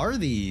 what are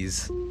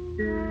these?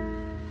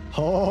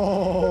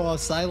 Oh,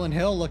 Silent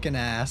Hill looking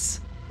ass.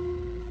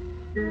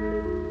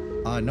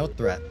 No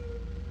threat.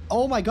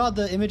 Oh my god,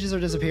 the images are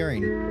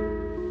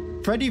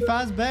disappearing. Freddy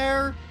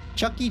Fazbear,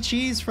 Chuck E.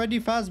 Cheese, Freddy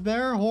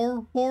Fazbear,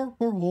 whore.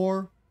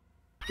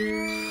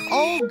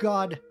 Oh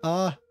god,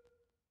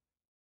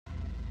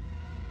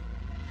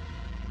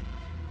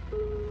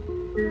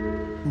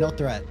 no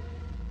threat.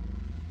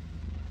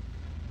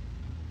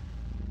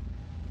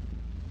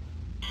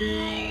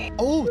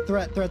 Oh,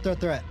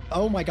 threat.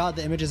 Oh my god,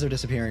 the images are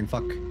disappearing,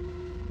 fuck.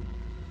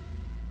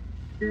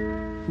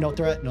 No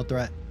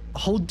threat.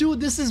 Oh dude,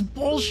 this is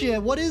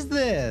bullshit, what is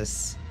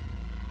this?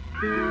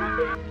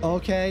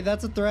 Okay,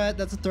 that's a threat.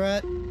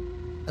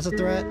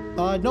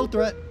 No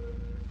threat.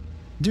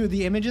 Dude,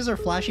 the images are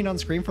flashing on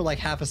screen for like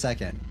half a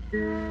second.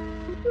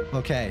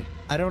 Okay,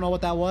 I don't know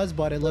what that was,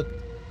 but it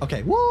looked...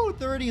 Okay, woo,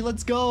 30,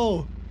 let's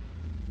go.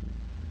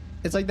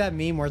 It's like that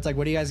meme where it's like,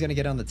 what are you guys gonna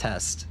get on the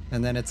test?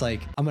 And then it's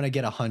like, I'm gonna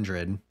get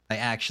 100. I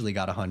actually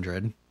got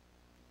 100.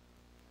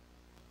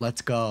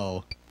 Let's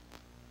go.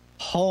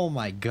 Oh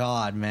my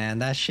god, man,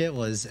 that shit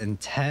was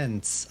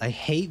intense. I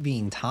hate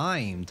being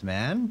timed,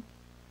 man.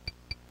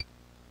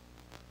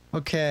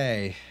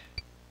 Okay.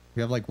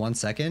 You have like 1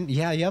 second?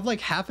 Yeah, you have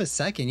like half a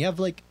second. You have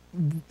like,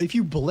 if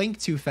you blink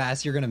too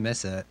fast, you're gonna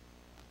miss it.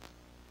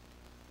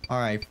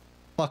 Alright,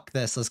 fuck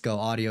this. Let's go.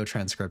 Audio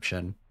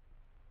transcription.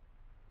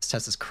 This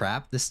test is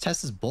crap. This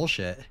test is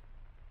bullshit.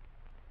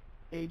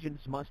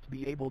 Agents must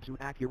be able to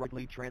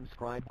accurately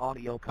transcribe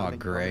audio coming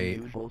from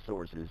unusual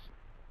sources.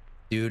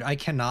 Dude, I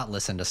cannot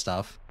listen to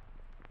stuff.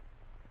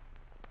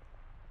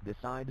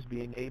 Besides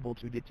being able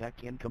to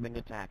detect incoming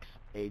attacks,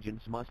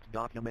 agents must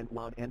document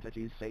what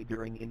entities say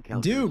during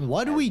encounters. Dude,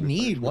 what do we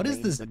need? What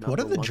is this? What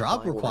are the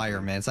job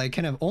requirements? I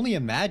can only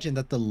imagine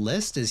that the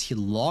list is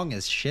long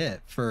as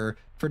shit for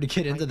to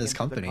get into this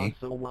company.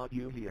 So while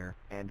you hear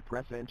and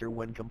press enter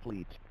when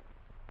complete.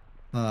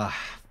 Fuck.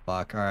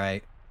 All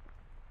right.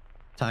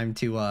 Time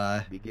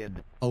to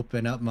begin.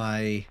 Open up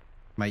my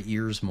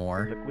ears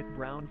more. The quick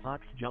brown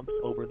fox jumps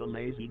over the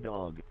lazy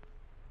dog.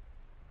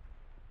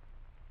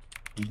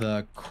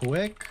 The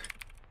quick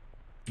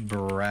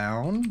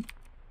brown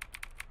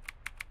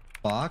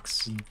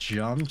fox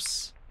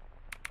jumps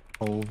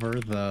over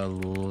the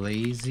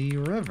lazy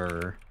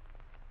river.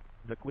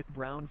 The quick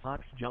brown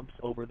fox jumps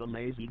over the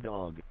lazy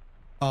dog.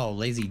 Oh,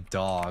 lazy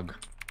dog.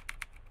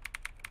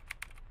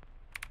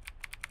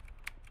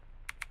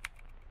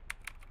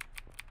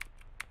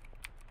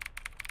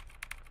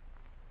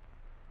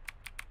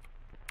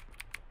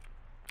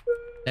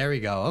 There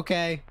we go.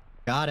 Okay.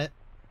 Got it.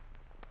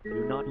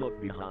 Do not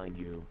look behind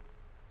you.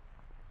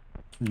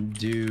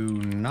 Do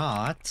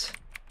not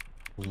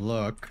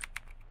look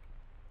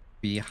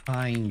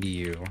behind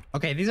you.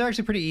 Okay, these are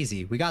actually pretty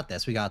easy. We got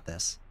this.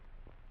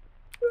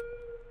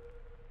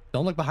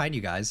 Don't look behind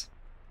you guys.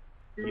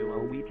 You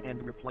are weak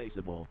and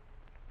replaceable.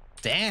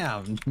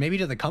 Damn, maybe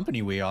to the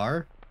company we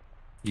are.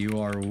 You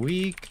are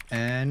weak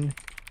and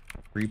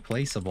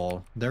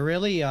replaceable. They're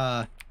really,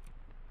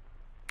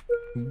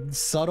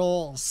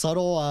 subtle,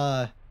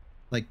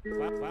 like...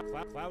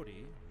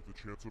 Cloudy with a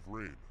chance of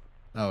rain.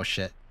 Oh,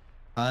 shit.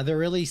 They're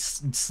really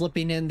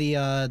slipping in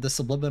the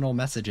subliminal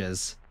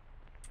messages.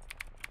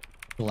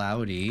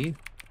 Cloudy.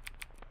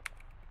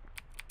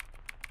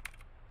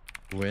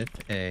 With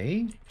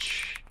a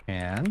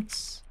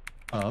chance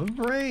of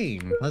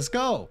rain. Let's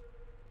go.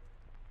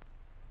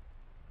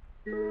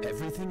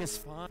 Everything is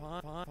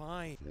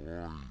fine.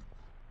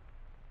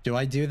 Do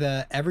I do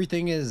the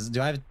everything is?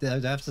 Do I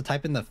have to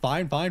type in the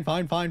fine?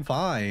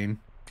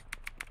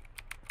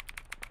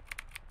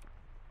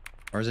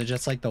 Or is it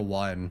just like the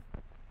one?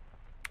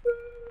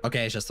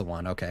 Okay, it's just the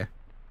one. Okay.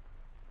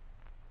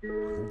 I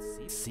don't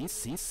see the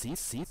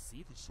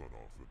sun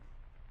often.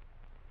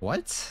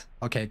 What?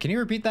 Okay, can you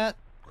repeat that?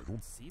 I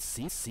don't see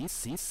the sun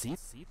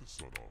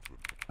often.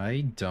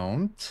 I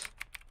don't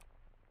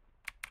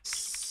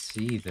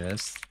see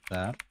this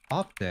that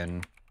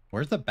often.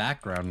 Where's the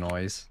background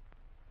noise?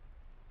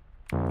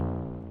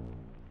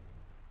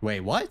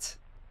 Wait, what?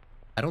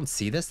 I don't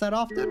see this that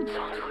often?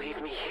 Don't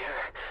leave me here.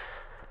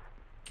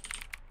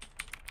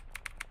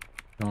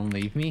 Don't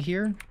leave me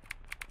here?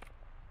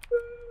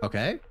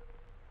 Okay.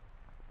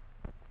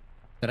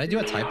 Did I do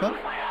a typo? Get out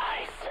of my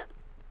eyes.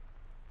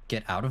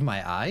 Get out of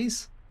my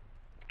eyes?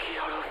 Get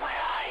out of my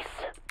eyes.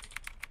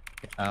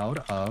 Get out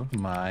of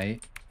my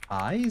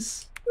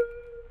eyes?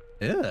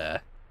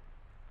 Ugh.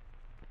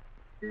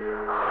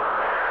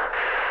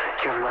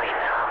 You're mine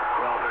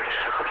now. Robert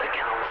shook up the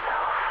council.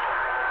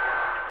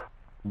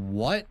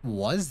 What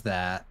was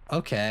that?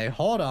 Okay,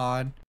 hold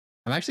on.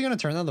 I'm actually going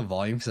to turn down the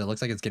volume because it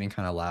looks like it's getting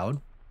kind of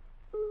loud.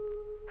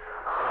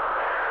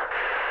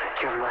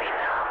 You're mine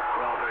now.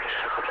 Robert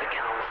shook up the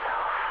council.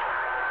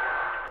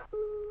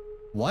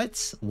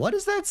 What? What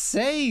is that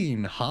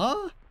saying,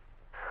 huh?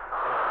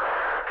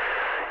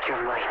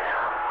 You're mine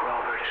now.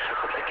 Robert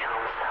shook up the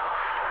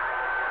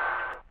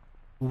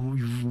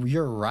council.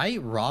 You're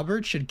right,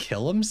 Robert should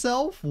kill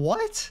himself?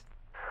 What?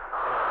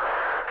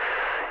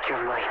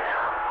 You're mine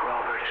now.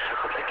 Robert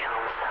shook up the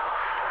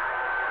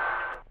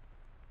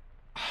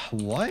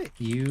council. What?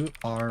 You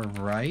are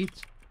right.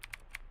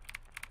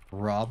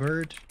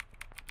 Robert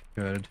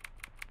could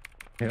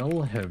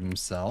kill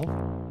himself.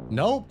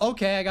 Nope.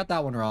 Okay, I got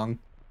that one wrong.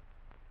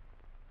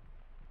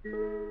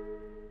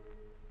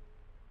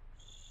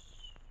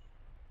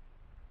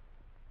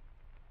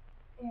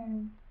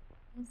 They're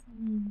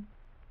listening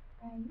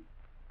right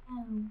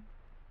now.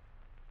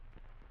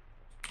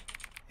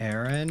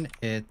 Aaron,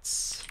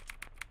 it's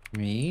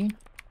me.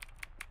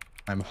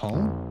 I'm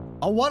home.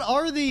 Oh, what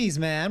are these,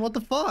 man? What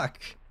the fuck?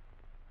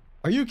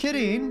 Are you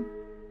kidding?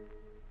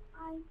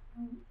 I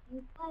want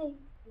to play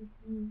with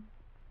me.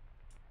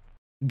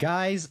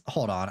 Guys,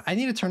 hold on. I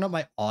need to turn up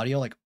my audio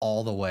like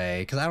all the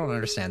way because I don't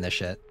understand this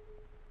shit.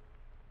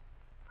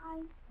 I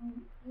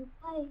want to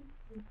play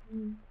with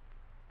me.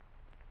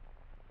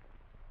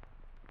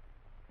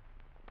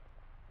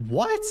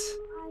 What?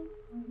 I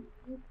want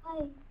to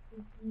play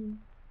with me.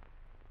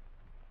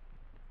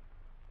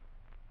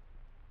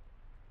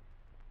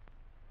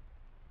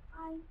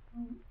 I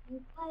want to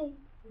play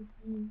with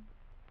me.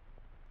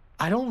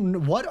 I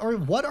don't.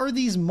 What are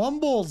these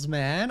mumbles,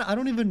 man? I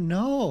don't even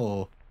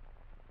know.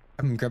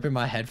 I'm gripping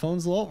my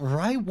headphones low.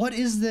 Right? What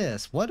is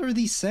this? What are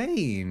these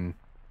saying?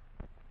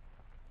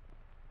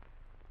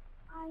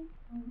 I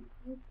want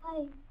to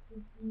play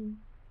with me.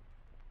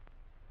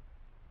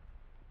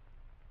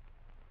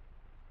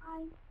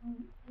 I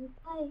want to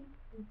play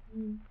with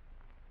me.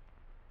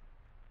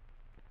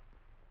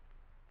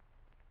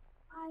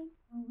 I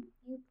want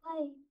to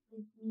play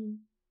with me.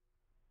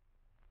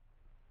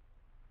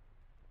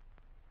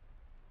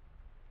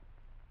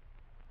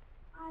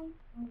 I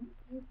want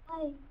to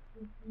play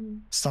with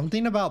me.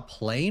 Something about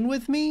playing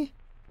with me?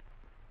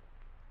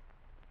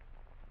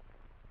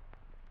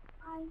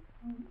 I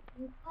want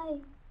to play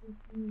with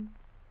me.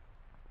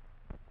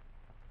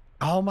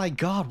 Oh my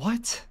god,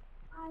 what?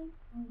 I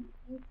want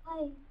to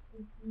play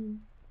with me.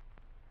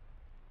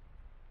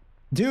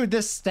 Dude,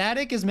 this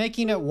static is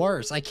making it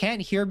worse. I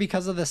can't hear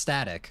because of the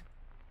static.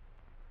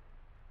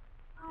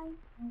 I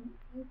want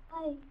to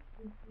play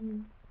with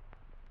me.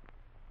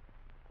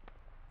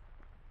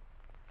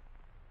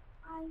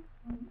 I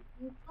want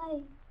to play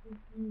with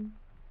me.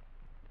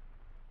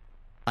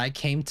 I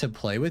came to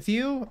play with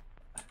you?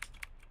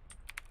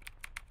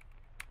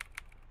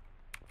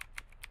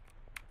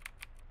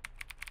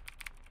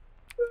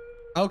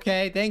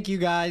 Okay, thank you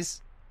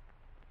guys.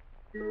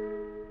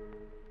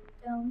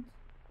 Don't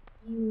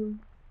you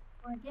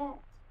forget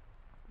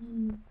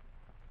me.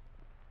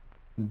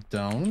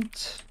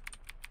 Don't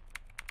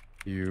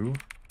you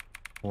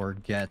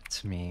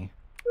forget me.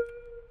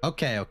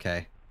 Okay,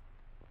 okay.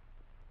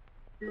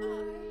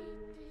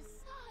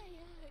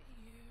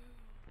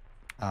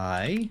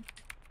 I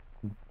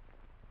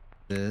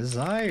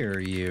desire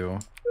you.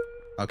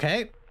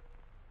 Okay.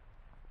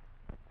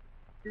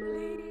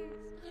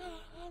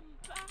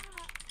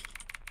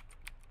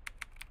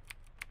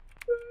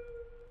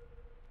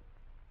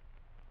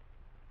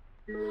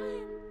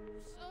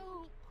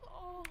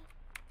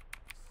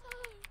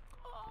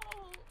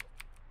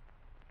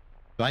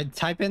 Do I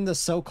type in the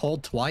so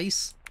cold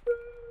twice?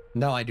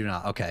 No, I do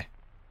not. Okay.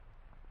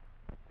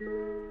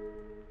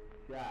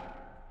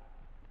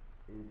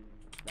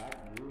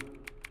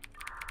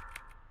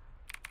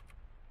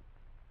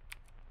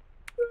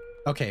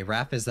 Okay,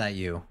 Raph, is that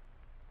you?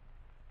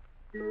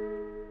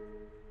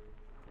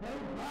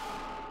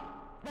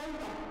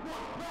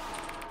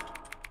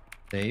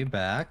 Stay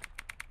back.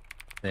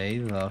 Stay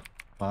the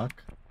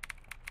fuck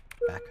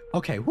back.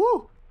 Okay,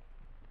 woo!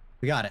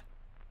 We got it.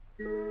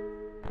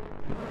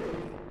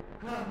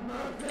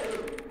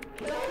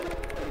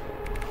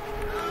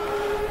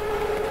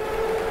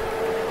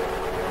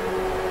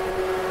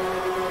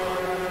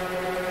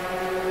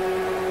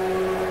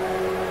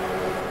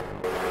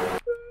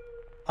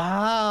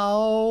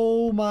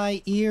 Ow,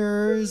 my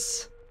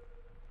ears.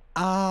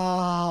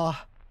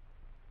 Ah.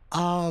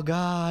 Oh,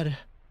 God.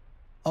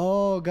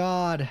 Oh,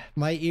 God.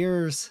 My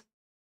ears.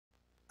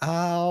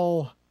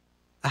 Ow.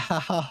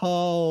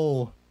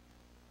 Ow.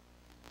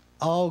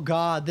 Oh,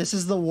 God. This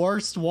is the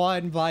worst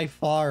one by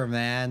far,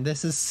 man.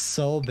 This is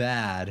so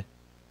bad.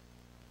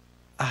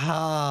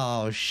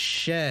 Oh,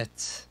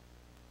 shit.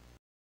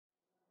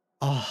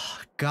 Oh,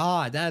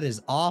 God. That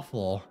is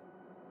awful.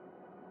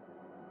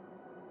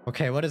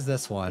 Okay, what is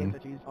this one?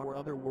 Entities are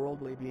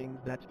otherworldly beings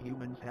that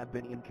humans have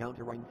been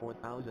encountering for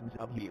thousands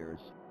of years.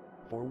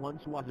 For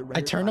once was a rare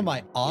I turned on my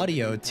item,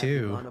 audio entities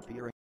have been too.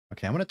 appearing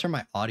Okay, I'm gonna turn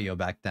my audio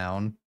back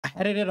down. I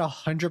had it at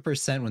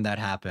 100% when that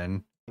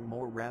happened.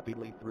 more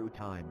rapidly through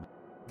time.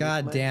 This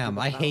God led to damn,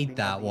 the I founding hate of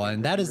that the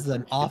one. That Entity is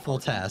an Research awful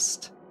Department.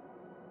 test.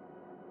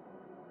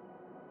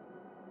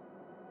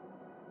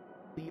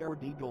 The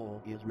RD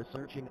goal is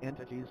researching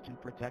entities to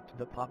protect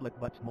the public,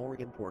 but more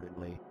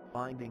importantly,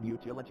 finding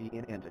utility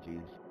in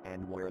entities,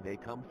 and where they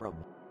come from.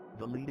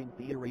 The leading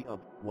theory of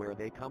where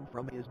they come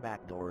from is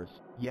backdoors,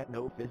 yet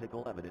no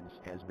physical evidence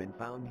has been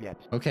found yet.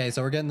 Okay,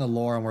 so we're getting the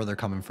lore on where they're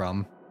coming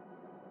from.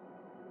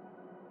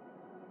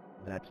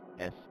 That's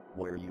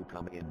where you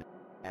come in.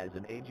 As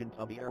an agent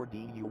of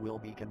ERD, you will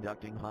be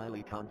conducting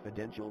highly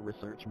confidential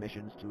research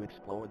missions to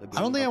explore the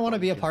I don't think I want to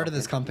be a part of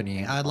this company.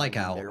 company. I'd like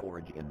out. Their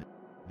origin.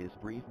 This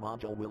brief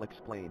module will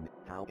explain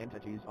how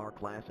entities are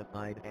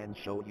classified and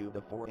show you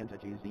the 4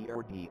 entities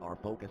ERD are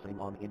focusing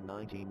on in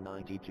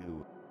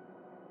 1992.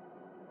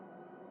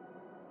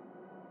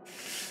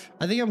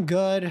 I think I'm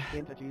good.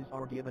 Entities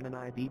are given an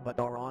ID but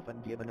are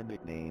often given a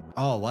nickname.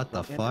 Oh, what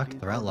the Some fuck?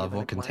 entities Threat are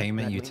level, given a class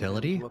containment, that links them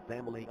utility? to a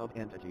family of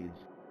entities.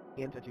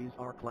 Entities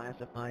are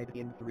classified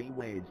in 3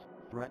 ways: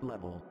 threat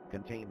level,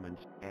 containment,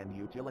 and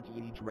utility,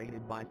 each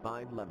rated by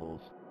 5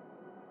 levels.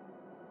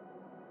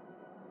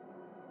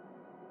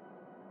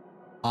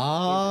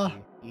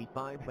 Entity,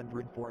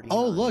 E549.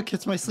 Oh, look,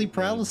 it's my sleep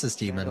Nickname, paralysis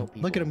demon. Shadow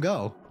Look at him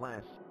People. go.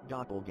 Class,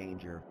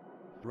 Doppelganger.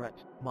 Threat,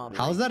 moderate.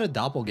 How is that a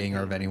doppelganger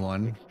of Containment,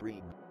 anyone?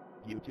 Extreme.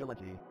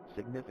 Utility,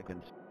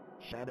 significant.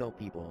 Shadow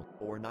people,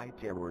 or night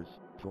terrors,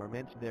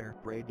 torment their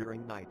prey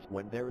during night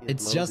when there is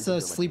It's low just a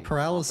visibility, sleep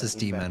paralysis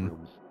often in demon.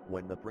 bedrooms,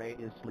 when the prey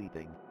is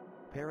sleeping.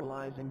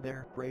 Paralyzing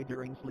their prey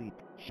during sleep.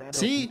 Shadow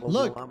See, people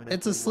look, will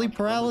it's a ominously sleep watch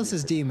from a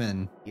paralysis distance.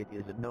 demon. It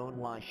isn't known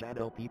why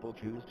shadow people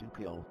choose to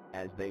kill,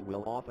 as they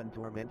will often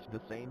torment the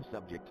same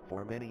subject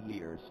for many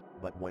years,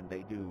 but when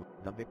they do,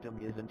 the victim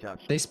isn't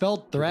touched. They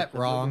spelled To the threat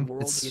familiar wrong.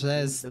 world, It seems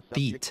says the subject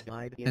feet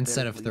died in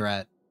instead their of sleep.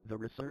 threat. The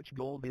research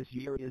goal this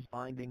year is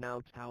finding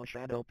out how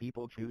shadow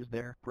people choose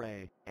their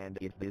prey, and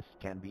if this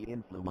can be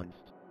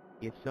influenced.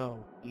 If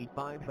so,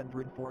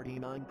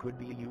 E549 could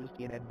be used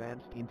in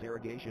advanced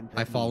interrogation techniques.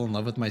 I fall in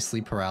love with my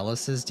sleep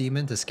paralysis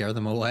demon to scare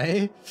them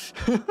away?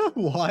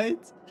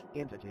 What?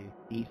 Entity,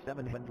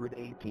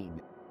 E718.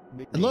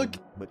 And look,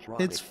 Nickname, it's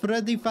Matronic.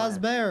 Freddy Class,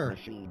 Fazbear.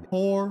 Machine.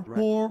 Whore, Threat,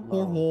 whore,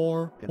 low. whore,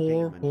 whore, whore,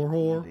 Containment,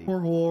 whore, easy.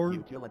 whore, whore,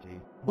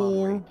 Utility,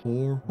 whore, moderate.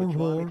 whore, whore,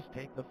 whore. Matronics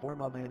take the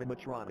form of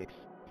animatronics,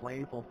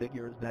 playful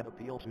figures that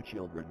appeal to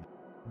children.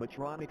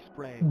 Matronics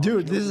prey on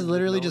Dude, this is children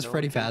literally with no just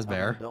Freddy known fate of an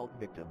Fazbear. adult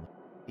victim.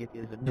 It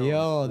isn't known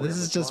Yo, where this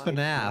is just Matronics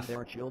FNAF. and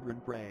their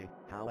children prey,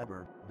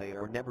 however, they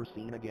are never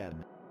seen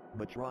again.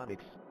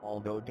 Matronics,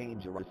 although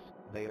dangerous,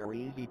 they are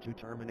easy to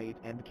terminate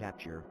and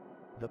capture.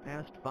 The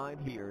past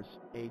 5 years,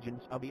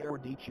 agents of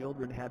ERD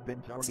children have been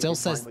targeted Still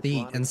says by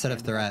feet Matronics instead of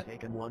and have threat.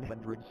 taken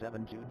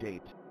 107 to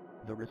date.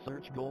 The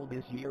research goal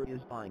this year is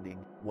finding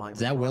why Is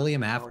that Matronics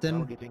William are Afton?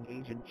 targeting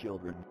agent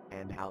children,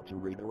 and how to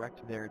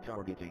redirect their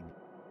targeting.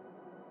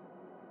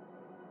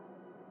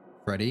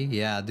 Freddy?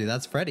 Yeah, dude,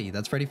 that's Freddy.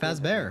 That's Freddy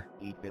Fazbear.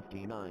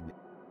 E59.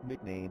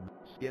 Nickname,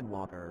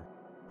 Skinwalker.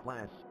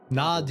 Class,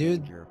 Nah,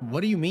 dude. Doppelganger.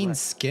 What do you mean Threat,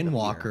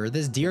 Skinwalker?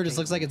 This deer just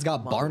looks like it's got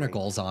Containment, moderate.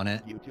 barnacles on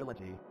it.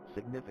 Utility,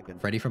 significant.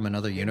 Freddy from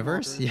another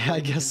universe? Skinwalkers Yeah, are I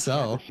guess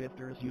so.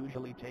 shifters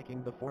usually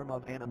taking the form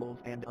of animals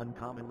and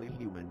uncommonly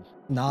humans.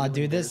 Nah, stealing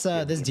dude, their this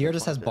skin this in deer the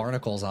just has process.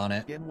 barnacles on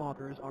it.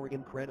 Skinwalkers are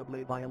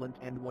incredibly violent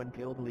and when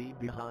killed leave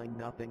behind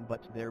nothing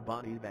but their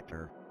body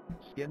vector.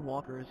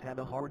 Skinwalkers have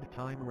a hard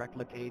time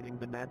replicating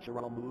the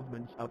natural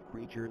movements of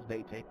creatures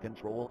they take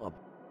control of.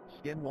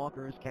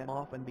 Skinwalkers can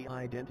often be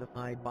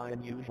identified by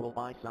unusual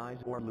eye size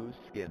or loose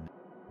skin.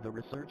 The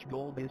research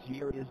goal this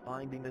year is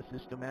finding a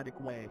systematic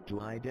way to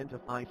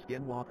identify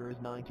skinwalkers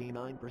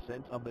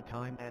 99% of the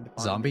time and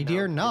finding Zombie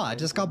deer? out Nah, if it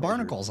just there got are measures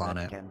barnacles on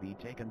that it. can be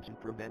taken to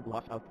prevent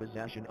loss of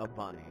possession of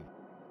body.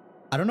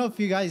 I don't know if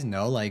you guys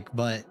know, like,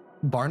 but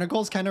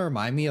barnacles kind of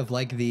remind me of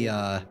like the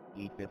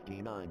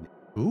E59.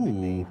 Ooh.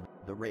 Nickname,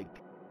 the Rake.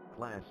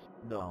 Class,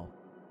 null.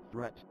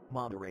 Threat,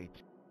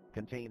 moderate.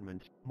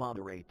 Containment,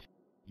 moderate.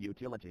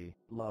 Utility,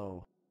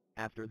 low.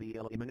 After the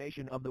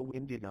elimination of the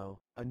Wendigo,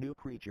 a new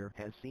creature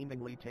has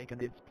seemingly taken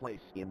its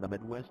place in the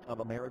Midwest of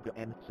America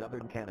and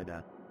southern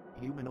Canada.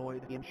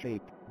 humanoid in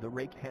shape. The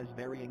rake has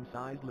varying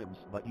sized limbs,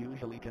 but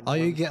usually can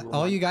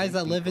All you guys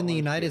that live in the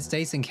United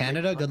States and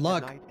Canada, good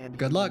luck.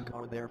 Good luck.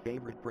 Are their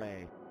favorite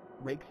prey.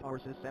 Rakes are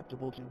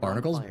susceptible to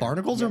Barnacles. gunfire,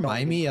 Barnacles yet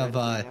remind me of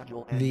incredibly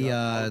agile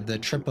and the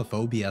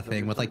trypophobia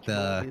thing with like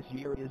the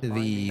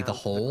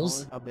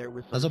holes.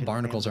 That's what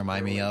barnacles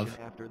remind me of.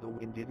 After the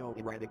Wendigo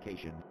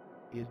eradication.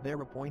 Is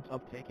there a point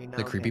of taking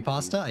The out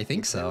creepypasta? I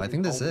think so. I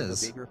think this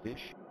is. bigger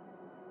fish?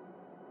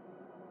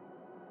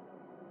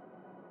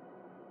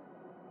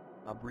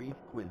 A brief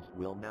quiz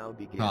will now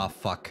begin. Oh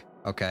fuck.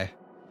 Okay.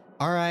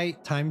 All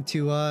right, time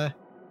to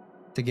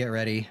get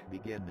ready.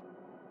 Begin.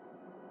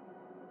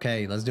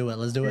 Okay, let's do it.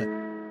 Let's do it.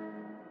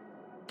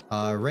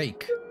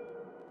 Rake.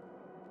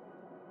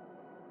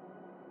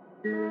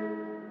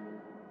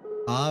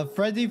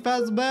 Freddy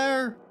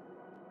Fazbear.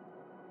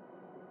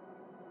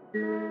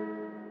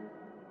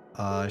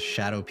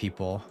 Shadow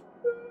people.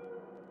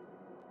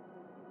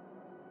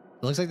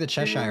 It looks like the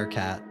Cheshire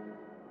Cat.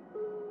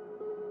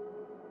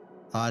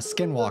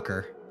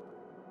 Skinwalker.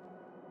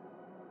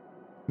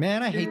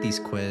 Man, I hate these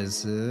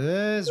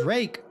quizzes.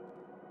 Rake.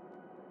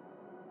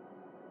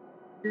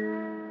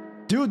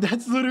 Dude,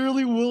 that's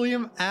literally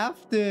William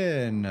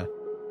Afton.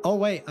 Oh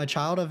wait, a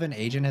child of an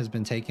agent has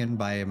been taken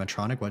by a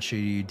Matronic. What should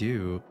you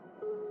do?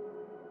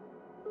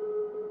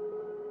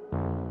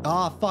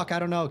 Oh fuck, I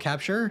don't know.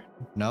 Capture?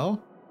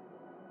 No?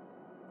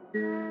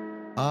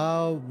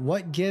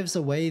 What gives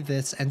away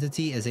this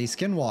entity is a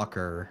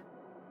skinwalker?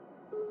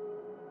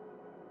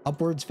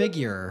 Upwards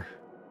figure.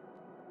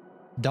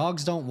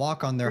 Dogs don't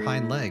walk on their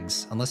hind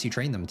legs unless you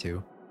train them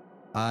to.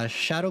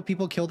 Shadow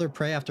people kill their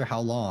prey after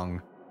how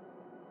long?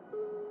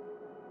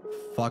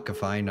 Fuck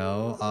if I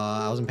know.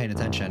 I wasn't paying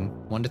attention.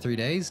 1 to 3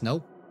 days?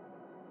 Nope.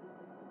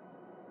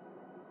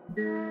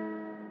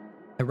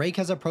 A rake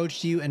has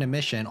approached you in a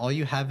mission. All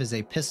you have is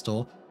a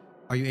pistol.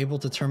 Are you able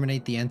to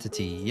terminate the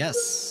entity?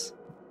 Yes.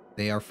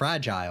 They are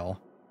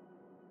fragile.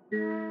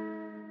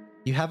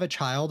 You have a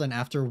child, and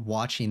after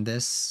watching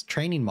this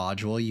training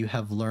module, you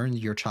have learned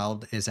your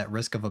child is at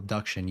risk of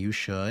abduction. You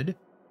should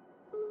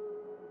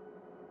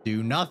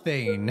do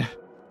nothing.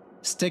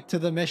 Stick to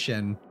the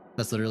mission.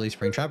 That's literally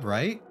Springtrap,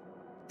 right?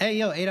 Hey,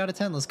 yo, 8 out of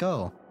 10. Let's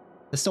go.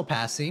 It's still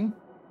passing.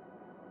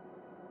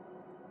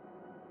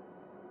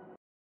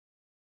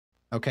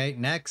 Okay,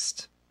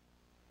 next.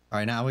 All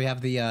right, now we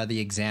have the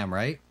exam,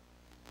 right?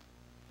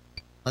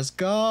 Let's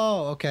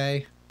go.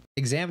 Okay,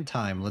 exam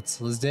time. Let's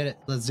do it.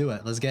 Let's do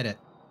it. Let's get it.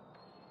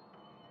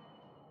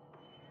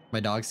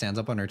 My dog stands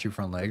up on her 2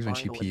 front legs when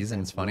she pees,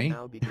 and it's funny.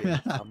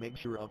 A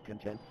mixture of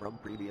content from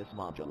previous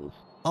modules.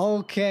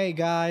 Okay,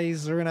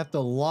 guys, we're gonna have to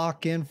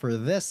lock in for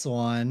this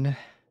one.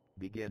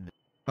 Begin.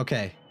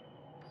 Okay.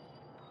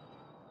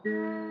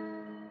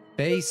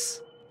 Base.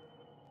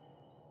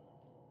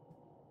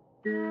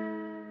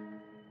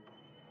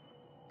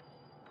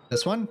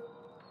 This one?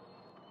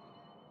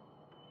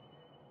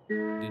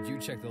 Did you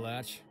check the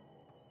latch?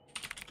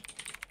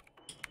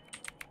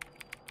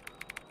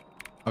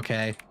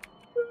 Okay.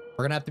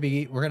 We're gonna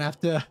have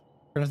to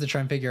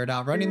try and figure it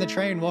out. Running the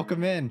train,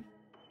 welcome in.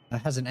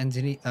 Has an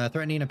entity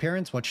threatening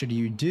appearance. What should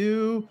you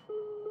do?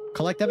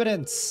 Collect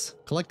evidence.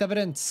 Collect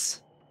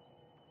evidence.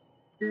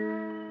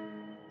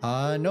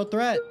 No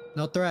threat.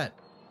 No threat.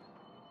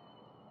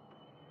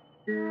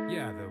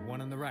 Yeah, the one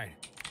on the right,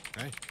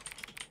 right?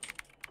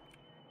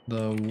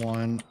 The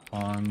one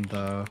on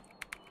the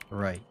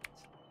right.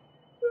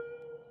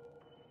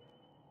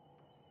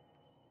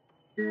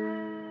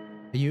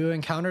 You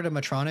encountered a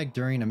Matronic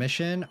during a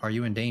mission. Are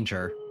you in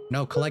danger?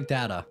 No, collect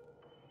data.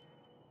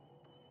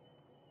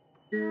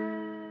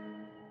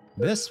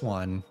 This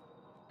one.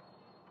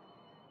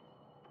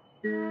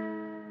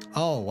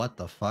 Oh, what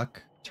the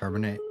fuck?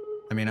 Terminate.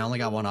 I mean, I only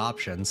got one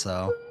option,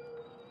 so.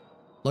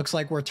 Looks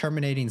like we're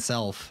terminating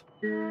self.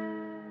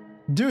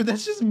 Dude,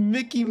 that's just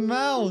Mickey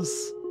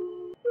Mouse.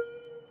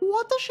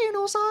 Watashi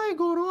no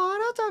saigo no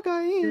anata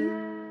ga ii.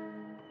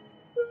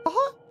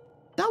 Uh-huh.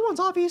 That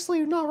one's obviously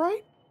not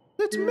right.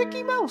 It's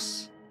Mickey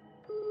Mouse.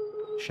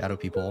 Shadow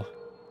people.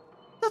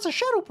 That's a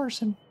shadow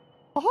person.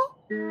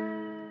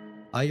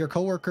 Uh-huh. Your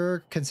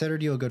coworker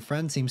considered you a good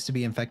friend, seems to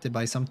be infected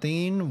by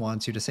something,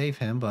 wants you to save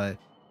him, but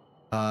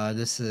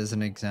this is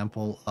an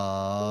example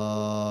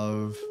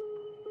of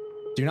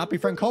do not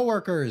befriend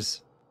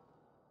coworkers.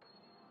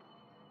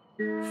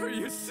 Are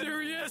you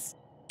serious?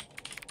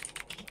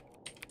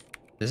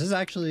 This is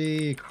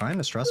actually kind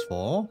of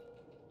stressful.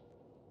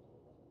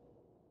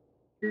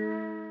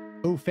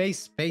 Oh,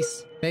 face,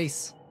 face,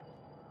 face.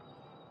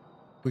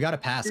 We gotta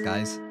pass,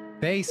 guys.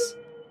 Face.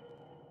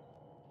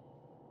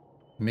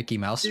 Mickey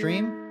Mouse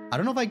stream. I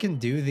don't know if I can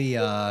do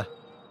the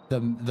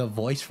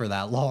voice for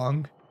that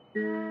long.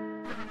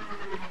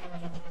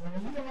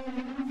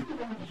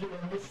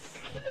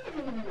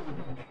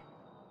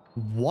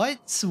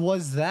 What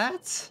was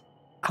that?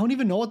 I don't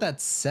even know what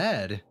that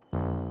said.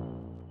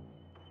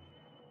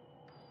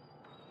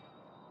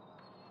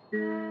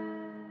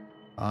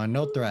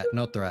 No threat,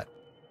 no threat.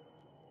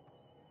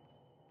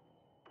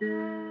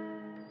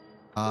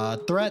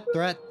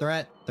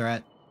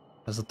 Threat.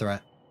 That's a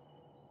threat.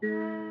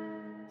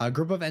 A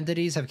group of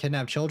entities have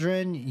kidnapped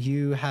children.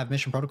 You have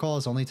mission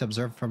protocols only to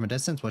observe from a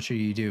distance. What should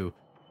you do?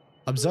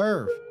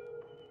 Observe.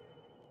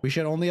 We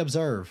should only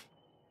observe.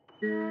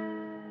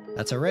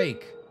 That's a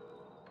rake.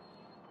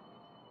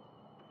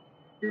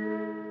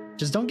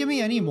 Just don't give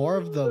me any more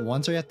of the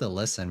ones where you have to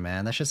listen,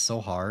 man. That's just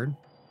so hard.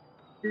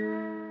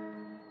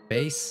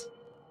 Base.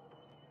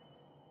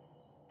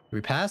 Do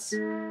we pass?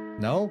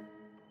 No.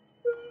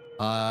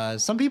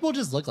 Some people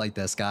just look like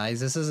this,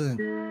 guys. This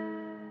isn't...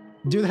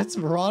 Dude, that's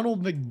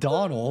Ronald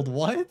McDonald.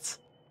 What?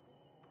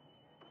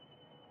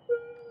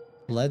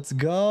 Let's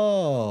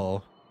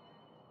go.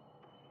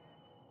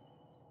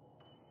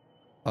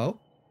 Oh.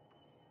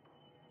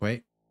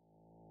 Wait.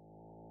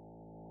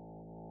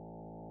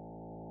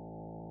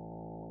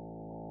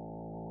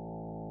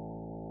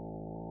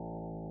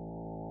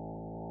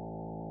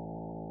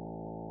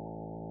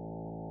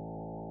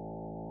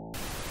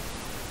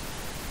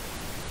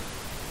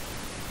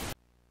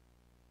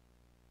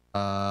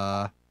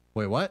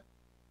 Wait, what?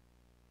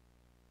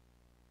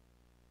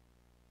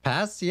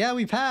 Pass? Yeah,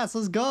 we passed.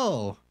 Let's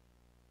go.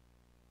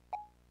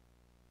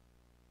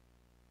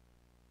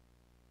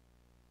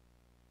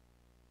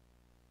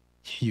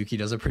 Yuki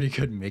does a pretty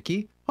good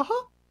Mickey.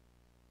 Uh-huh.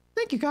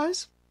 Thank you,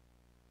 guys.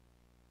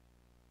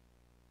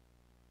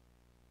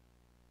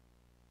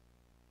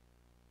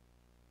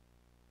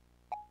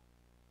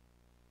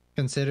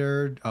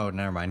 Considered... Oh,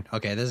 never mind.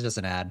 Okay, this is just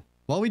an ad.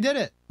 Well, we did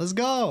it. Let's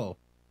go.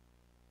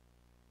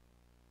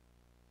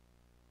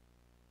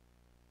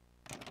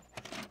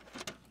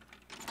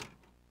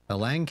 The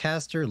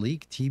Lancaster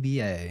Leak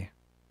TBA.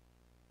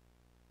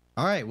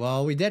 All right,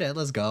 well, we did it.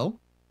 Let's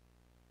go.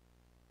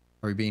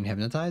 Are we being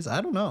hypnotized?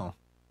 I don't know.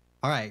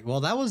 All right,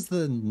 well, that was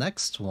the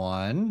next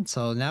one.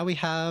 So now we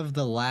have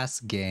the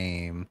last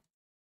game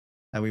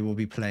that we will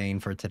be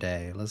playing for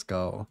today. Let's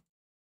go.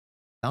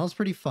 That was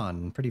pretty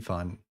fun. Pretty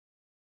fun.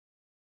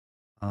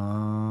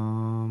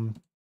 Thoughtform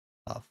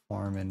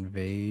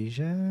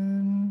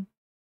Invasion.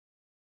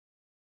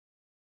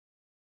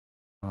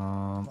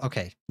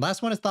 Okay,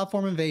 last one is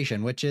Thoughtform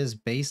Invasion, which is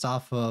based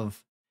off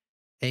of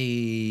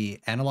a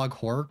analog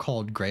horror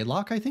called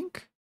Greylock, I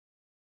think.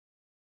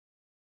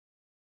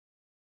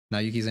 Now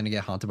Yuki's gonna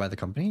get haunted by the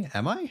company.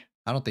 Am I?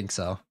 I don't think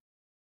so.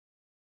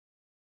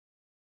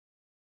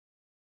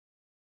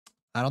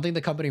 I don't think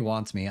the company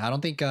wants me. I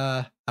don't think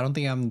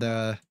I'm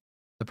the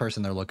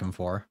person they're looking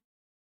for.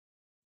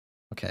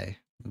 Okay,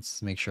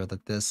 let's make sure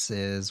that this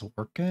is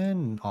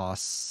working.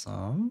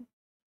 Awesome.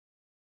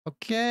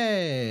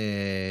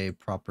 Okay,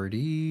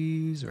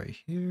 properties right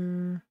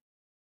here.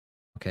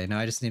 Okay, now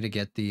I just need to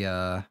get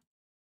the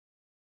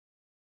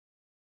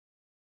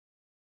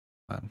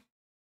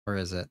where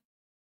is it?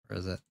 Where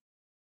is it?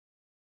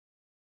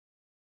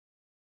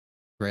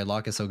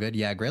 Greylock is so good.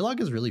 Yeah, Greylock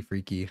is really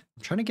freaky.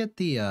 I'm trying to get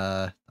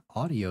the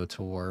audio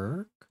to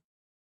work.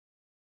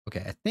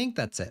 Okay, I think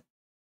that's it.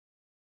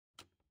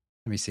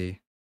 Let me see.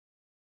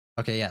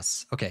 Okay,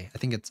 yes. Okay, I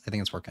think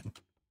it's working.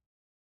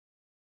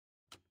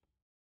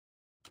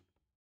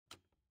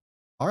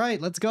 All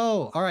right, let's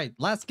go. All right,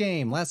 last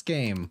game, last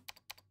game.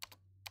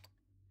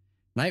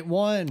 Night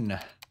 1.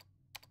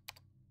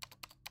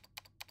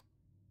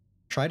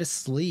 Try to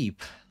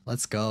sleep.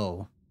 Let's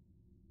go.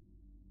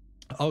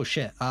 Oh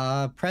shit.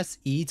 Press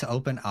E to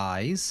open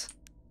eyes.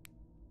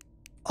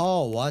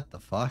 Oh, what the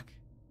fuck?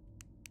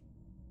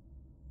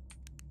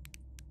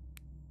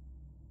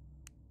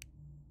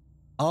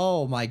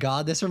 Oh my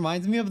god, this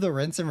reminds me of the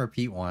rinse and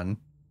repeat one.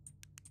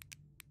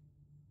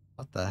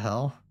 What the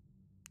hell?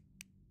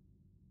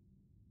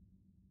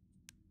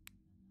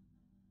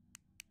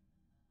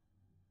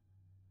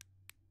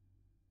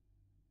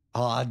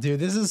 Oh, dude,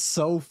 this is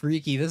so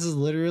freaky. This is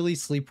literally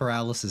sleep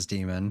paralysis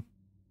demon.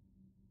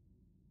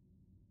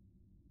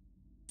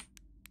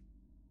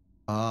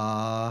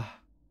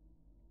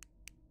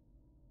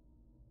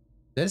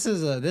 This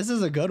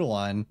is a good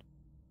one.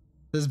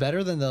 This is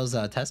better than those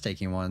test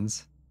taking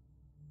ones.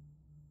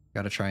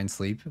 Gotta try and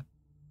sleep.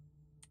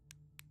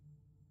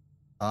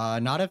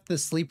 Not if the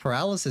sleep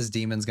paralysis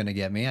demon's gonna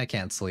get me. I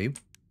can't sleep.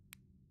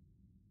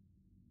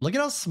 Look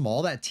at how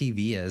small that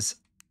TV is.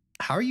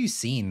 How are you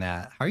seeing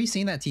that? How are you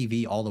seeing that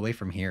TV all the way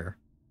from here?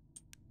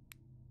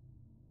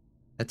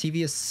 That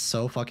TV is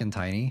so fucking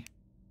tiny.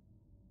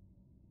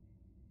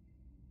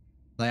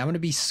 Like, I'm gonna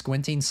be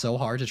squinting so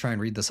hard to try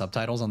and read the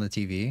subtitles on the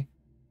TV.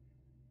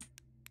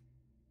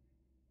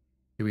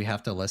 Do we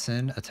have to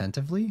listen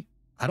attentively?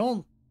 I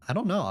don't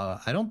know.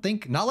 I don't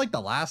think, not like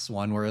the last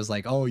one where it was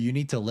like, oh, you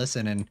need to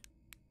listen and...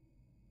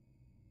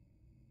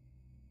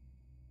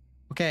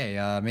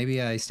 Okay,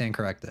 maybe I stand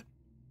corrected.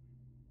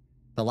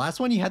 The last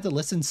one, you had to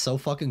listen so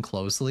fucking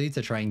closely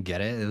to try and get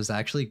it. It was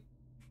actually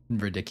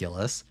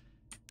ridiculous.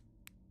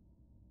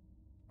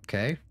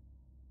 Okay.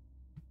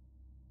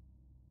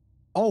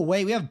 Oh,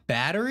 wait, we have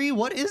battery?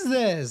 What is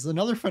this?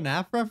 Another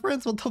FNAF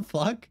reference? What the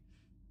fuck?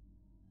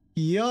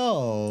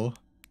 Yo.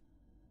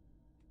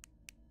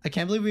 I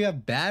can't believe we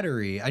have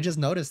battery. I just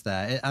noticed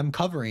that. I'm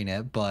covering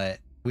it, but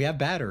we have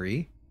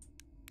battery.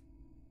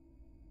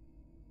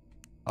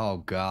 Oh,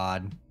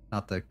 God.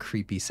 Not the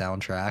creepy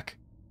soundtrack.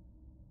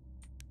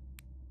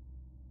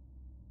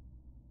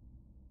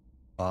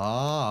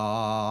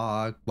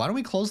 Why don't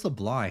we close the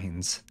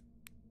blinds?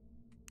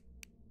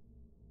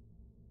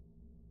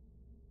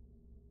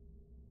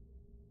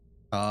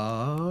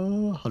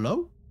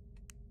 Hello?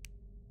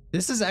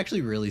 This is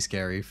actually really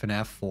scary.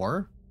 FNAF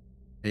 4?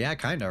 Yeah,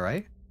 kinda,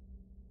 right?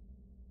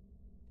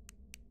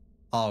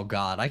 Oh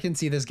god, I can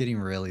see this getting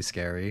really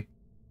scary.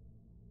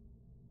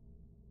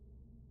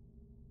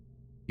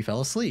 You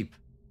fell asleep.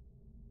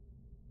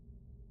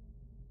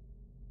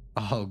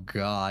 Oh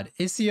god.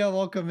 Isia,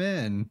 welcome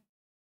in.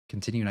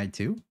 Continue night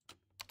 2?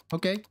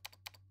 Okay.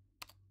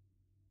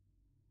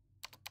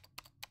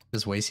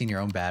 Just wasting your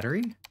own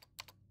battery?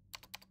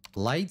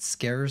 Light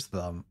scares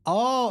them.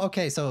 Oh,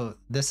 okay, so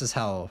this is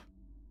how...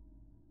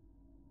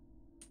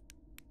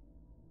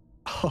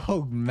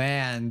 Oh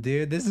man,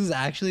 dude, this is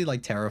actually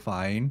like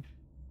terrifying.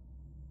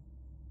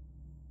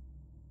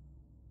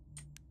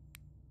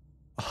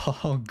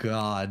 Oh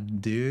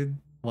god, dude.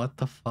 What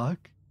the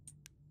fuck?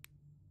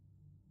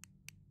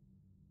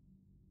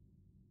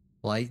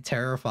 Light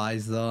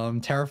terrifies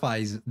them.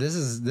 Terrifies. This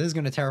is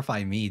gonna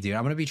terrify me, dude.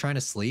 I'm gonna be trying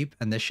to sleep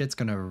and this shit's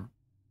gonna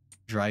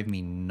drive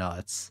me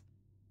nuts.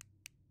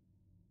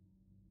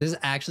 This is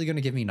actually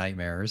gonna give me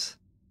nightmares.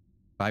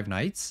 5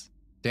 nights?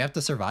 Do you have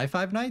to survive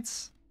 5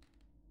 nights?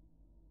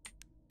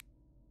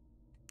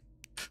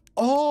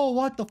 Oh,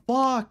 what the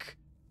fuck?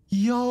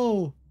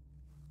 Yo.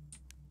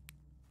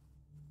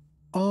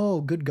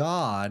 Oh, good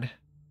god.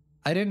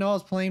 I didn't know I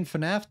was playing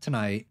FNAF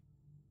tonight.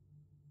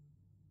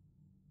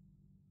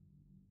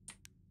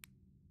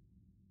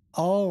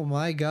 Oh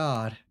my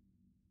god.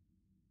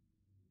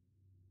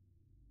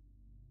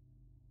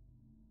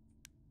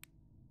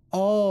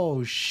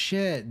 Oh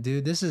shit,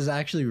 dude, this is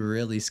actually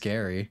really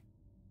scary.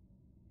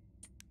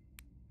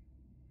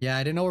 Yeah,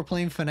 I didn't know we're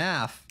playing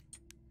FNAF.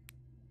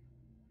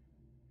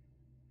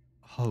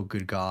 Oh,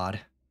 good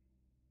god.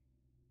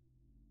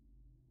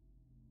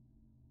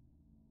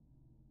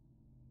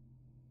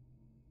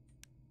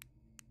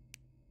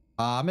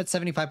 I'm at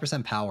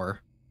 75%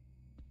 power.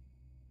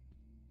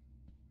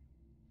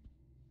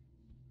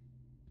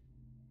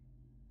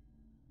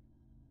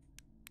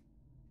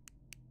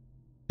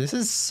 This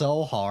is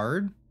so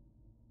hard.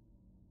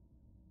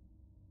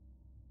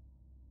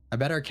 I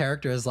bet our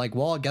character is like,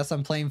 well, I guess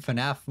I'm playing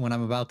FNAF when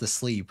I'm about to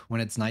sleep,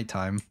 when it's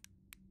nighttime.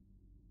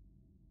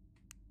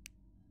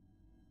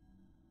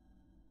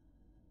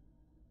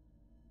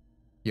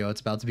 Yo,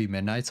 it's about to be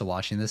midnight, so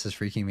watching this is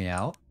freaking me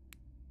out.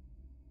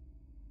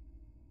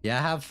 Yeah,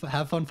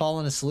 have fun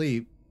falling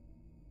asleep.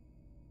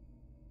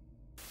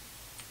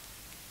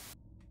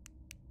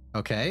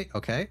 Okay,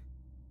 okay.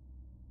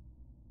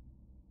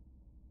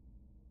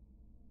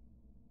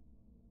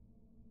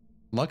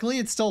 Luckily,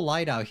 it's still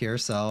light out here,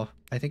 so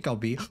I think I'll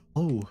be...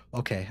 Oh,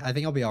 okay. I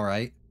think I'll be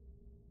alright.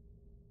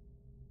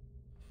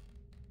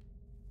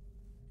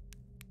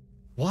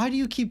 Why do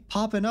you keep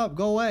popping up?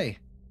 Go away.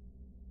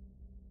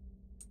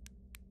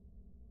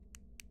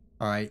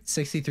 Alright,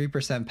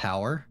 63%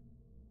 power.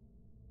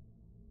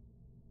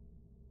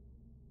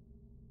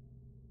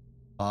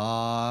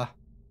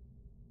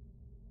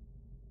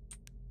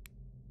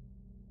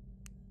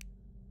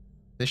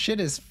 This shit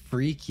is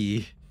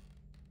freaky.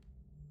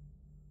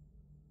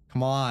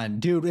 Come on,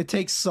 dude, it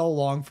takes so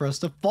long for us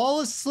to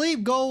fall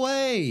asleep. Go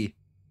away.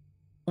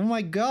 Oh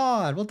my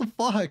god, what the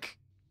fuck?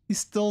 He's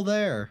still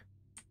there.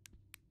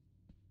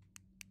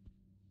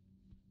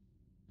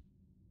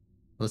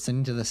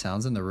 Listening to the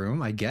sounds in the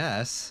room, I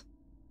guess.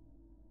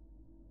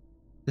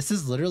 This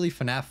is literally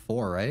FNAF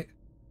 4, right?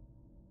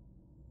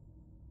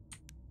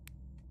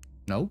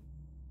 Nope.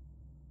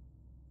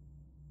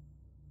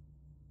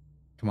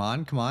 Come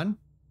on, come on.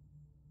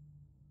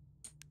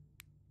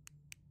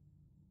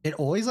 It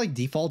always like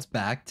defaults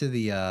back to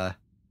the I'm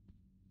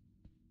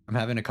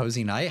having a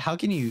cozy night. How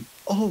can you...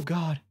 Oh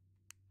god.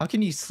 How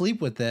can you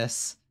sleep with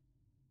this?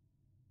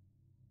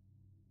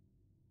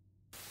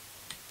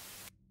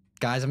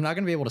 Guys, I'm not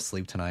gonna be able to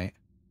sleep tonight.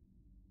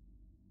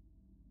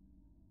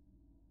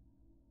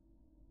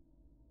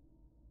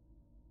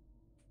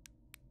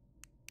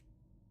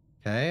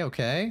 Okay,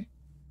 okay.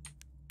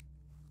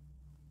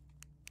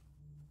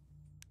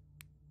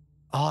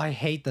 Oh, I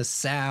hate the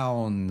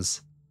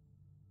sounds.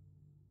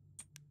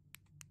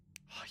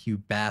 Oh, you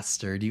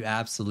bastard. You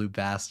absolute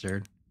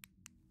bastard.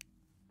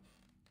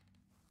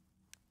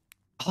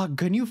 Oh,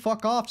 can you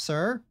fuck off,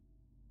 sir?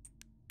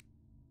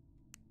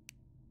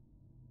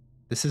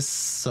 This is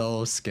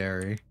so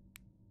scary.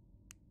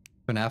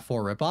 FNAF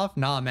 4 ripoff?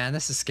 Nah, man,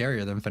 this is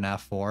scarier than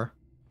FNAF 4.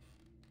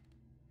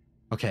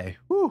 Okay,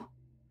 whew.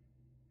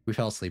 We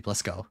fell asleep,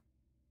 let's go.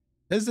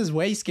 This is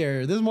way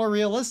scarier. This is more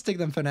realistic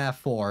than FNAF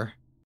 4.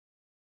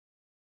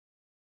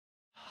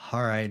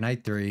 Alright,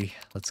 night 3.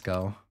 Let's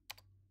go.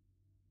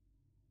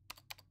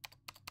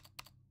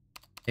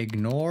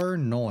 Ignore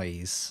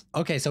noise.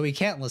 Okay, so we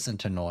can't listen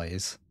to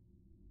noise.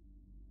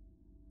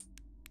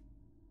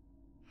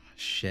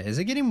 Shit, is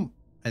it getting...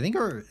 I think,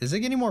 or is it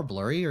getting more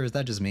blurry, or is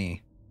that just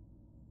me?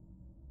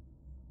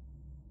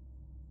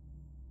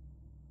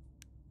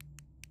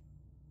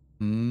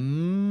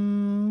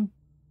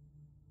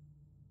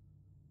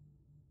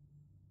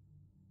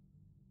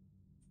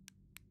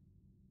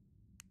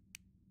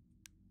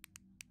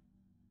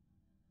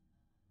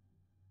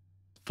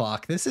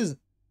 fuck. This is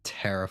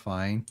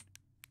terrifying.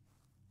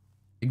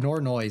 Ignore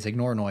noise,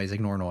 ignore noise,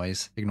 ignore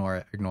noise. Ignore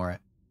it, ignore it.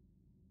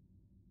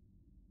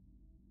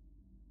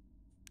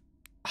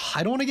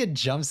 I don't want to get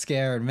jump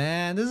scared,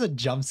 man. This is a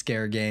jump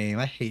scare game.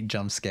 I hate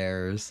jump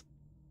scares.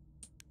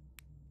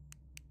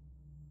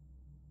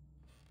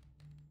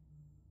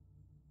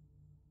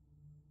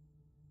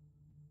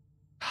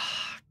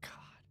 Oh, God.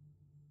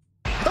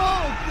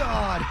 Oh,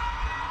 God.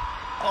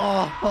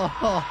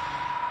 Oh.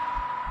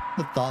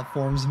 The thought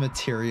forms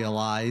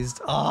materialized.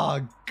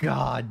 Oh,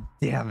 God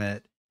damn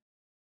it.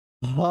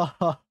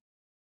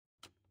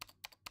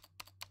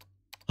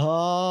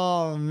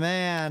 Oh,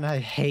 man. I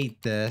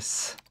hate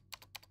this.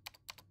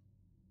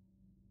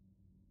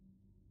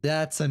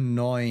 That's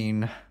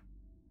annoying.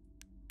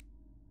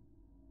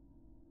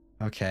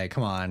 Okay,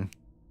 come on.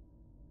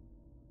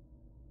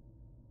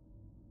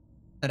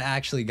 That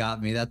actually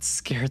got me. That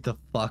scared the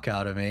fuck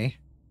out of me.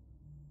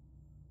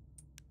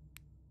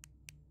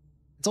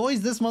 It's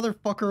always this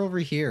motherfucker over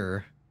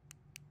here.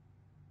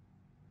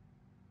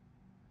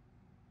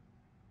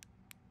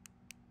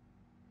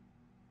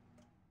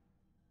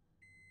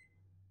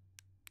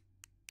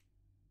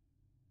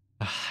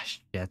 Ah,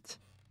 shit.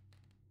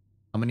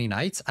 How many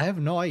nights? I have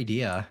no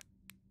idea.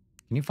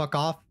 Can you fuck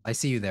off? I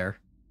see you there.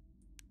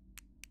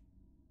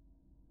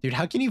 Dude,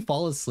 how can you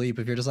fall asleep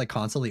if you're just like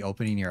constantly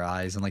opening your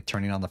eyes and like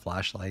turning on the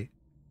flashlight?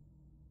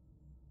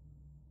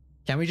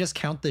 Can't we just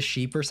count the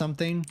sheep or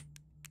something?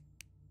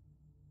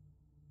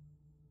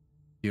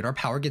 Dude, our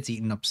power gets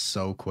eaten up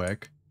so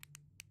quick.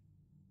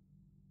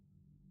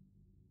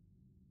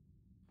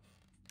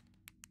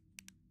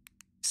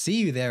 See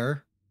you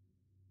there.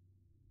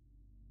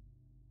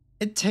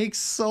 It takes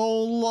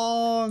so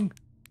long.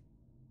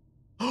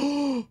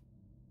 Oh,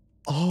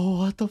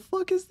 what the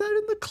fuck is that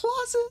in the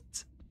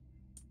closet?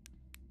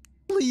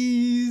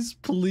 Please,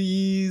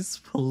 please,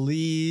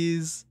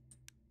 please.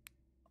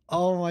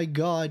 Oh my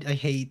God, I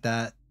hate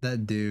that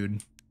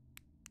dude.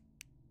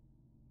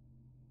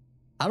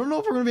 I don't know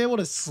if we're gonna be able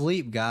to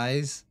sleep,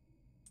 guys.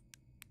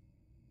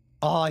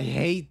 Oh, I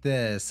hate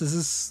this. This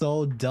is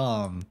so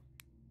dumb.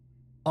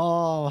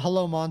 Oh,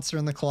 hello, monster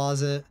in the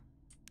closet.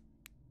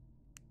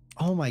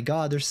 Oh my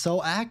God, they're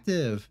so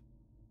active.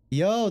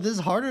 Yo, this is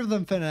harder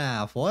than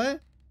FNAF.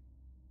 What?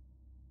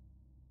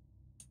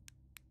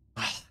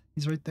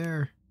 He's right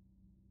there.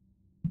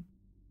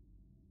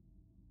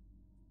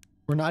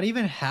 We're not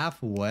even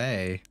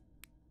halfway.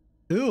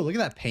 Ooh, look at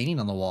that painting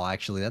on the wall,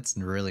 actually. That's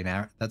really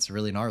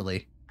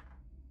gnarly.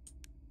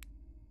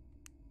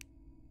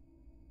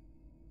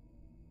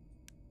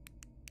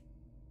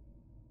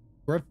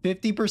 We're at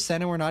 50%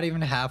 and we're not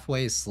even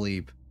halfway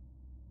asleep.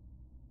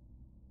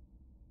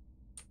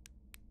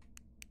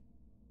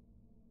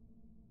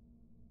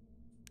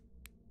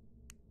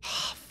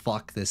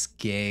 Fuck this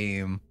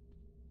game.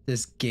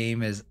 This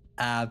game is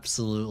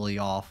absolutely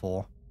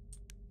awful.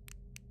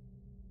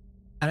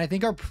 And I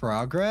think our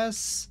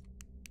progress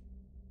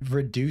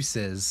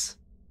reduces.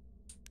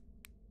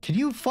 Can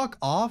you fuck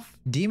off,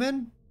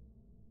 demon?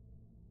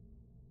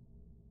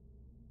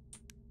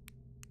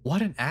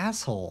 What an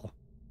asshole.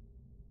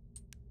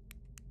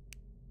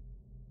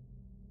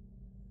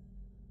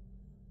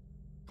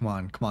 Come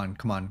on, come on,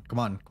 come on, come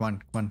on, come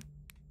on, come on.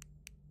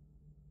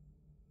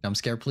 Jump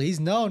scare, please?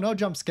 No, no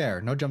jump scare.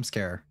 No jump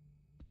scare.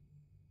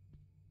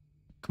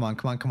 Come on,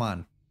 come on, come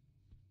on.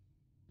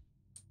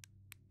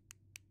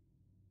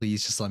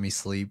 Please just let me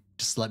sleep.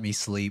 Just let me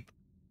sleep.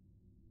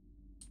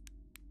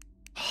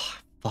 Oh,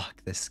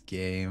 fuck this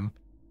game.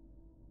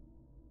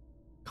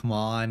 Come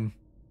on.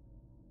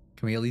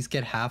 Can we at least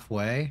get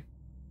halfway?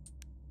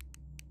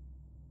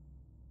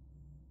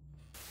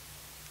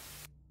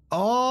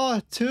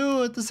 Oh,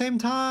 two at the same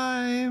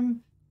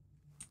time.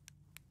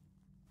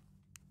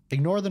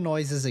 Ignore the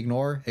noises.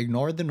 Ignore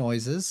the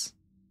noises.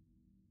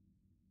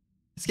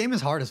 This game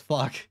is hard as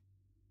fuck.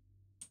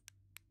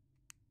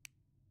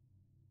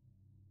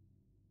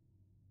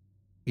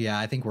 Yeah,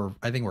 I think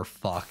we're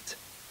fucked.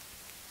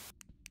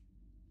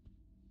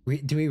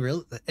 Do we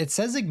really? It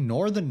says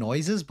ignore the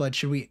noises, but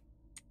should we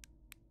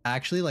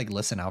actually like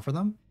listen out for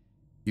them?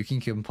 You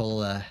can pull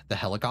the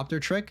helicopter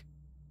trick.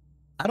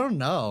 I don't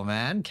know,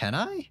 man. Can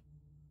I?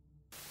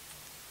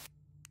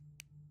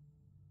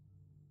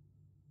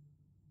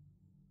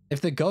 If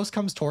the ghost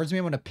comes towards me,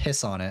 I'm gonna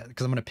piss on it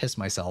because I'm gonna piss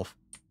myself.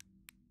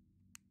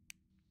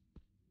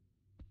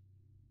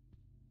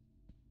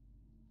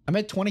 I'm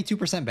at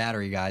 22%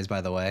 battery, guys,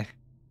 by the way.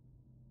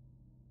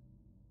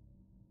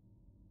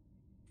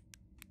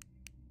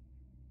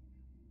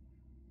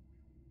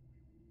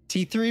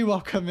 T3,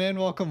 welcome in,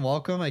 welcome,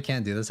 welcome. I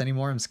can't do this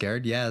anymore. I'm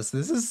scared. Yes,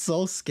 this is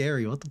so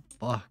scary. What the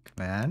fuck,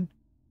 man?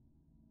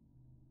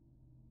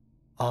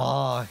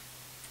 Oh, I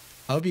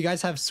hope you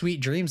guys have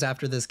sweet dreams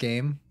after this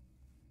game.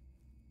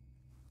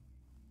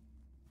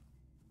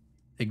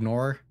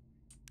 Ignore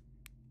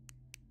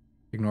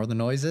the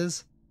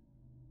noises.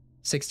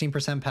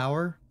 16%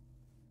 power.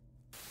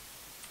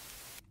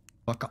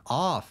 Fuck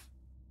off.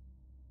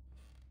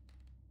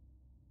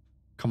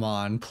 Come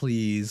on,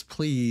 please,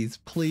 please,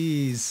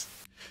 please.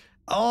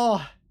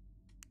 Oh,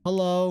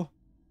 hello.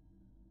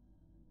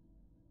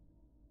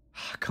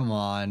 come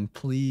on,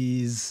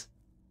 please.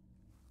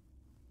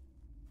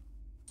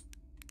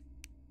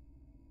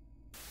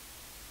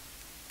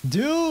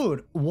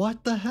 Dude,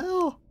 what the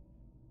hell?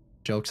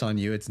 Joke's on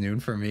you, it's noon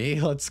for me.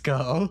 Let's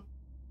go.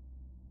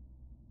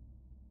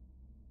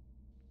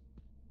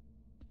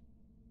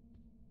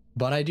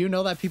 But I do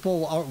know that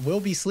people will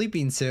be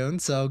sleeping soon,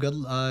 so good,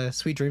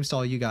 sweet dreams to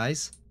all you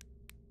guys.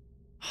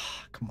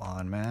 Come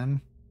on,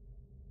 man.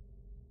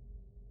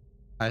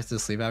 I have to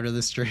sleep after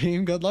the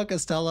stream. Good luck,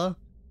 Estella.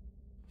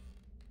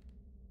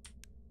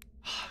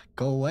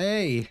 Go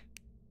away.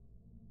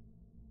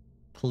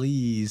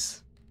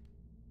 Please.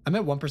 I'm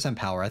at 1%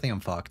 power. I think I'm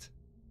fucked.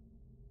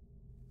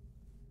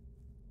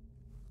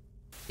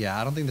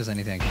 Yeah, I don't think there's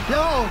anything.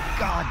 No!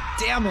 God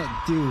damn it,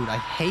 dude. I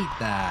hate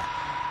that.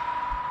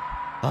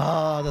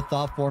 Ah, the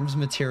thought forms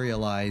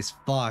materialize.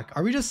 Fuck.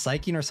 Are we just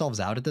psyching ourselves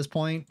out at this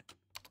point?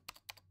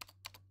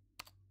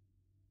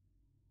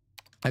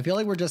 I feel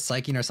like we're just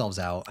psyching ourselves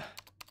out.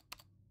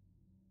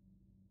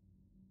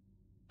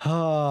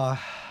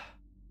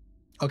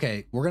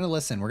 Okay, we're gonna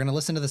listen. We're gonna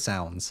listen to the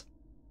sounds.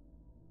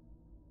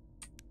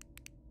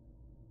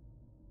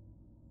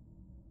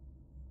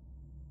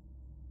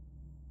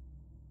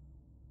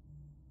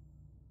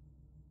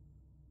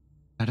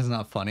 That is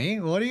not funny.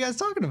 What are you guys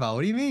talking about?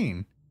 What do you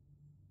mean?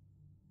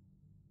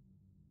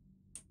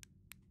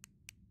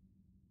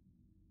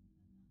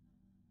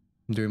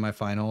 I'm doing my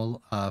final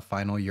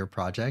year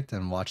project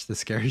and watch the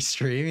scary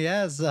stream.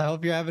 Yes, I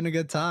hope you're having a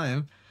good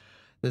time.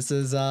 This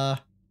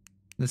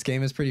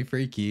game is pretty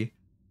freaky.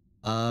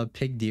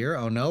 Pig deer.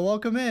 Oh no,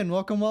 welcome in.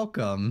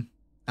 Welcome.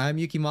 I'm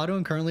Yukimaru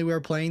and currently we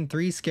are playing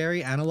 3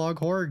 scary analog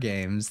horror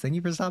games. Thank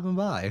you for stopping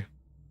by.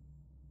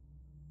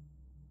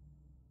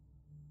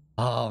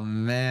 Oh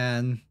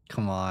man,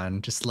 come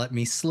on, just let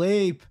me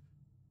sleep.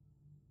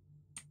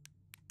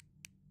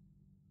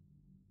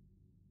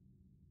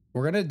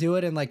 We're gonna do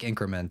it in like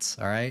increments,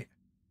 all right?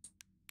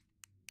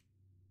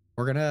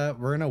 We're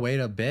gonna wait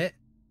a bit.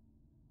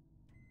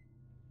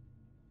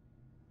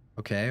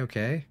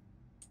 Okay.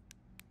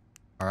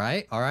 All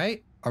right.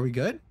 Are we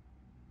good?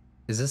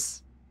 Is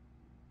this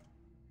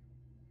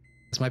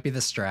might be the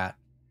strat.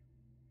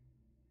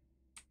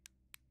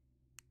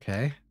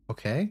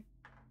 Okay.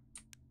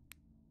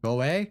 Go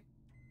away.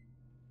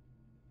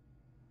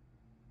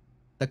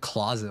 The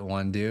closet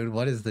one, dude.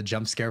 What is the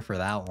jump scare for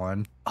that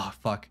one? Oh,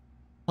 fuck.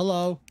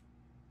 Hello.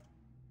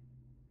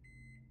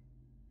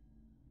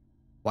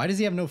 Why does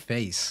he have no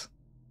face?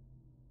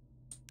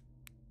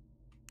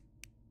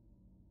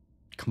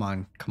 Come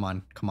on.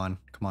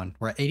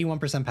 We're at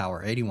 81%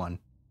 power. 81.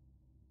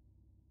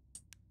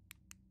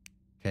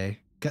 Okay.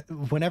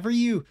 Whenever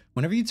you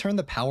turn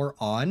the power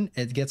on,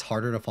 it gets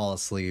harder to fall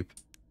asleep.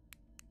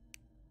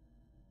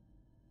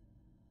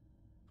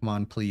 Come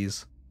on,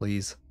 please.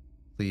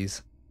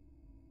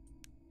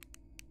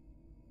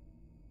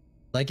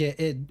 Like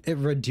it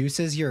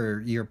reduces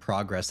your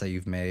progress that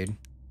you've made.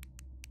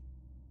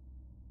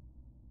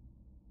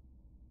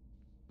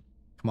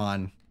 Come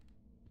on.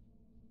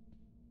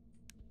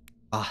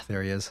 Ah,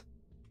 there he is.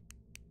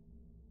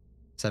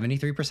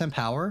 73%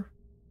 power?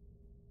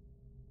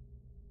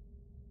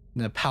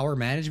 The power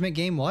management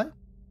game, what?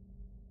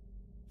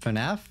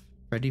 FNAF?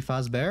 Freddy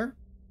Fazbear?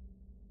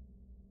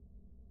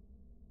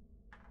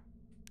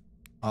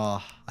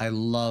 Oh, I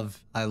love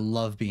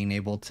being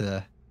able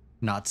to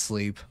not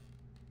sleep.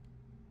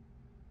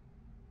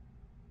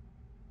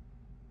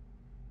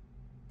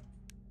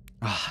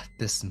 Ah,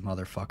 this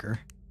motherfucker.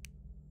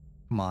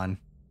 Come on.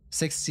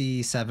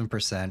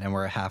 67% and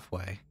we're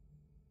halfway.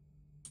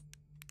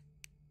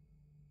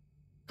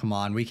 Come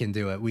on, we can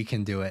do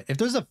it. If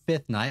there's a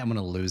 5th night, I'm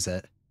gonna lose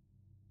it.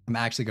 I'm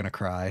actually gonna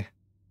cry.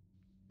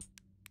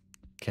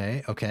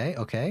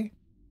 Okay.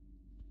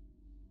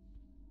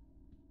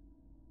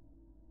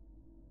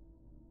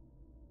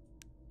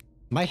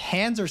 My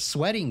hands are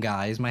sweating,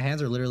 guys. My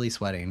hands are literally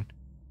sweating.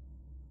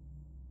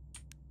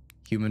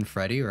 Human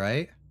Freddy,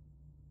 right?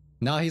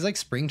 No, he's like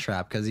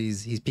Springtrap because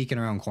he's peeking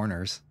around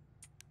corners.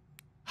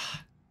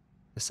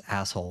 This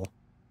asshole.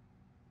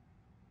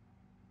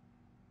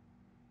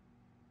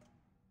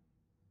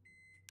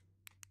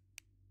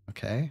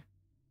 Okay.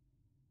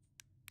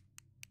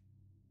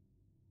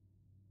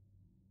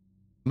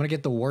 I'm gonna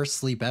get the worst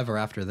sleep ever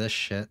after this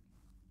shit.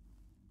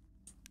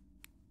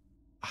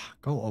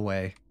 Go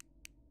away.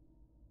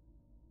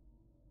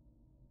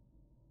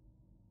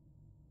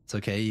 It's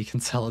okay, you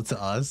can sell it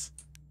to us.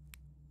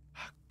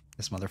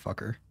 This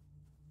motherfucker.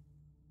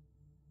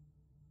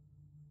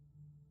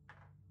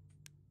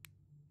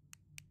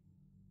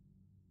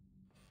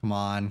 Come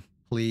on,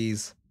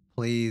 please.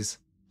 Go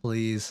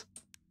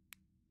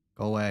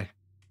away.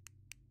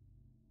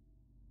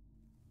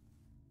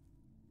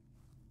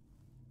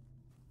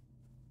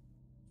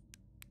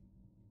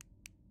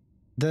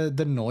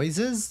 The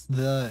noises,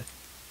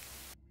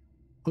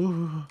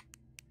 ooh,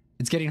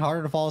 it's getting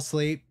harder to fall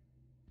asleep.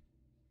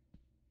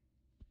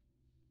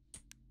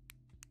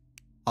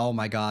 Oh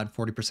my god,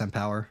 40%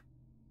 power.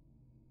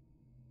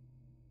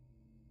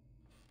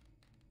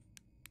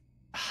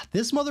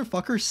 This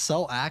motherfucker's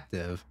so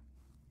active.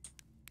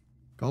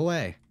 Go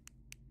away.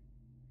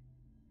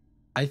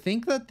 I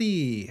think that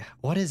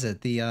what is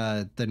it?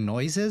 The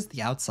noises,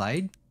 the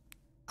outside.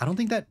 I don't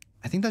think that,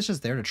 I think that's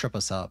just there to trip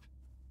us up.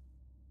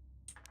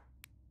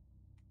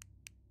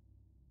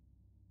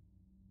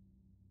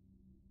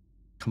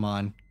 Come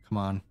on, come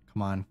on,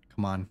 come on,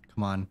 come on,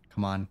 come on,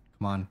 come on,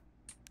 come on.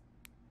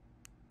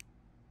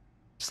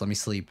 Just let me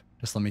sleep.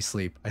 Just let me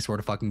sleep. I swear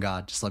to fucking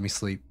God, just let me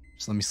sleep.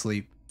 Just let me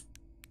sleep.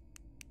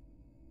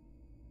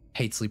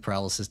 Hate sleep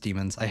paralysis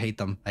demons. I hate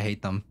them. I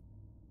hate them.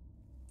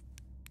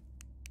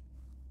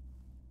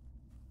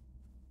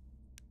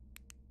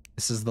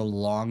 This is the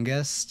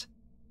longest.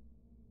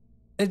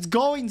 It's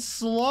going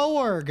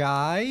slower,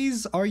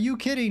 guys. Are you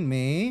kidding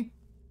me?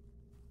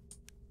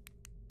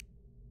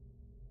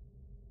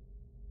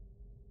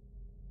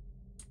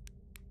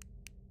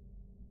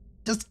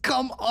 Just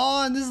come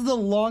on. This is the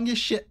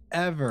longest shit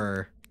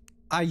ever.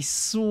 I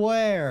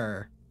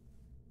swear.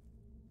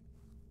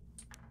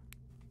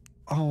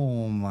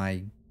 Oh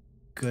my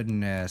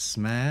goodness,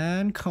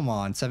 man. Come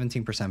on.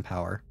 17%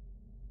 power.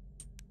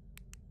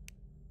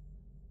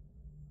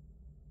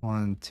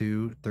 1,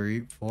 2,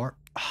 3, 4.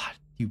 Ah,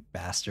 you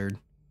bastard.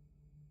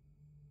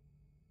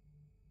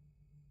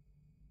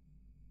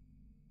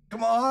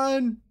 Come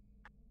on.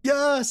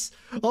 Yes.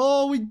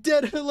 Oh, we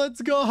did it.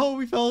 Let's go.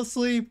 We fell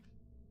asleep.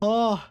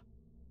 Oh,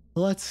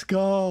 let's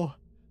go.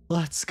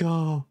 Let's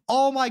go.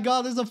 Oh my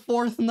God, there's a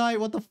fourth night.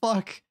 What the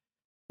fuck?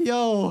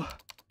 Yo.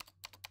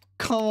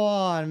 Come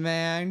on,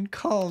 man.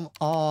 Come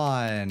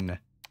on.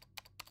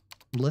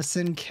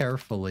 Listen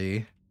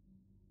carefully.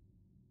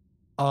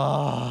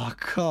 Oh,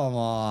 come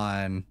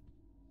on.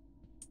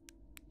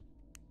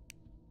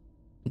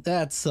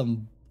 That's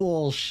some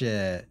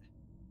bullshit.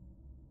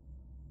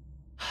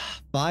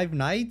 5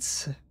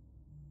 nights?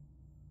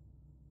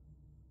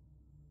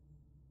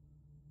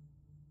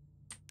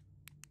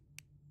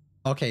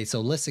 Okay,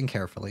 so listen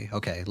carefully.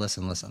 Okay,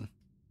 listen.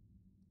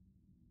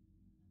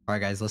 All right,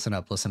 guys, listen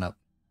up.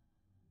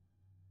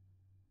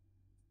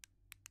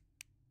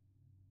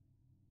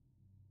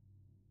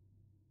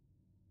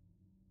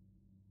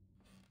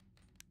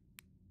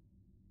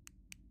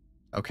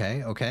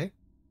 Okay.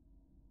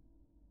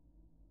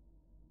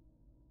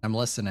 I'm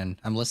listening.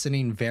 I'm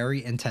listening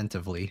very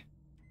attentively.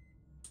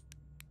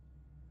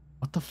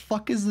 What the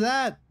fuck is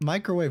that?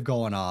 Microwave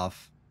going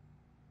off.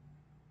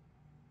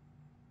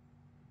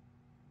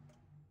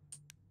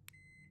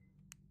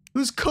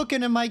 Who's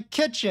cooking in my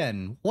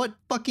kitchen? What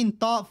fucking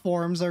thought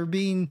forms are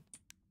being...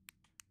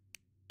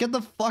 Get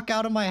the fuck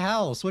out of my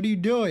house. What are you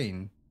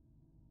doing?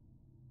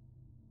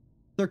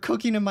 They're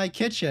cooking in my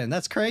kitchen.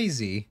 That's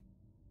crazy.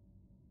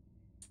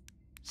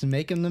 Just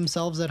making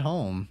themselves at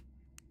home.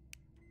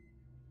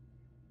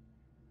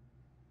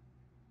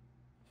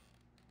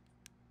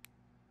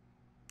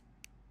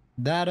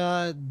 That,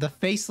 the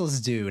faceless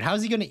dude.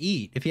 How's he gonna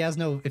eat if he has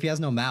no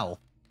mouth?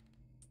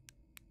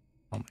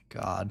 Oh my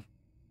God.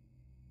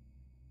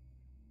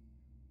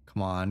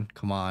 Come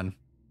on.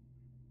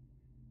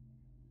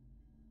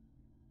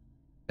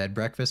 Bed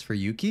breakfast for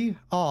Yuki?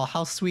 Oh,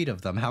 how sweet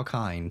of them. How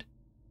kind.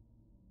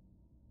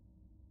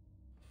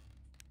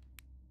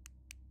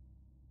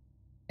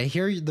 I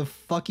hear the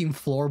fucking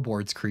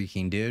floorboards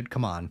creaking, dude.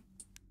 Come on.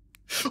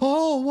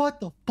 Oh,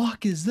 what the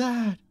fuck is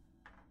that?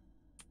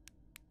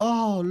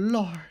 Oh,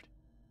 Lord.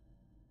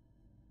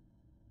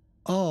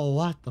 Oh,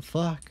 what the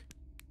fuck?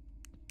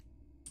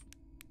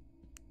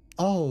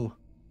 Oh.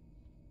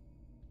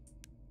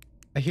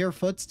 I hear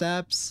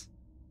footsteps.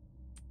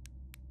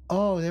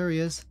 Oh, there he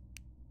is.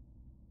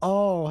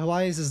 Oh,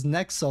 why is his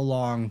neck so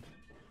long?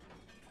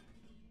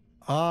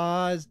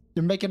 They're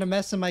making a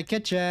mess in my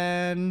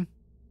kitchen.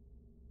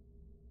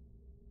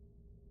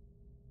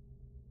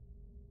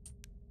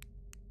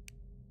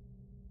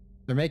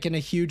 They're making a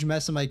huge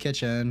mess in my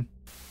kitchen.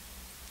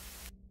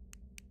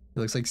 It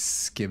looks like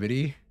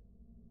Skibbity.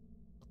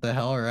 What the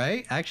hell,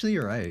 right? Actually,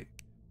 you're right.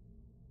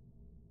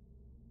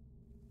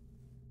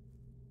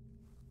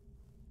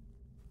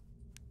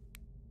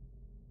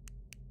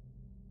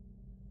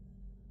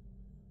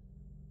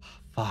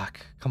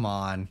 Fuck, come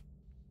on.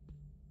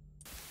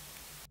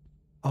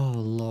 Oh,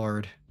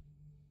 Lord.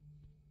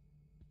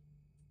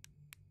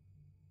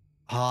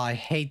 Oh, I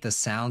hate the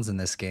sounds in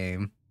this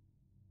game.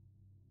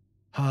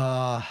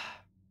 I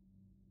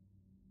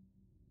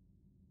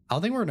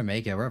don't think we're gonna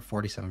make it. We're at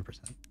 47%.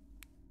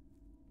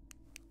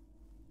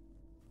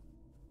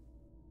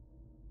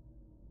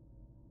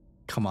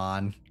 Come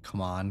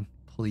on,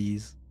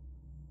 please.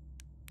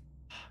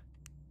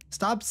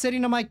 Stop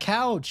sitting on my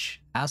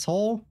couch,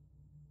 asshole.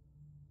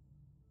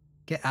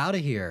 Get out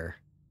of here.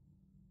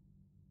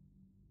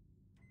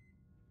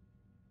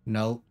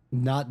 No,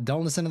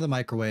 don't listen to the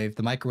microwave.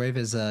 The microwave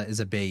is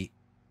a bait.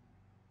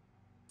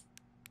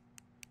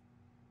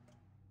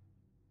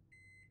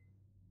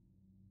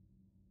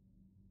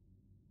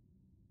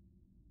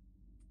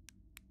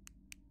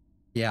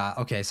 Yeah,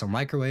 okay, so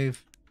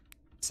microwave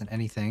isn't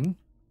anything.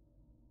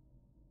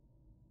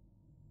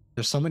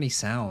 There's so many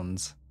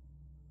sounds.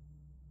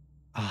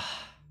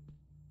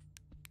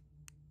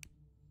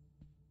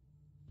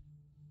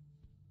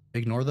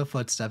 Ignore the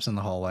footsteps in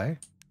the hallway.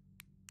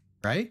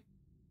 Right?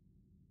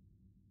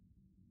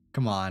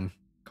 Come on.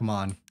 Come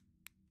on.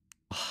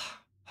 Oh,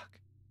 fuck.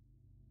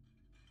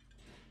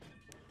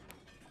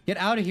 Get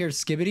out of here,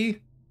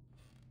 Skibbity.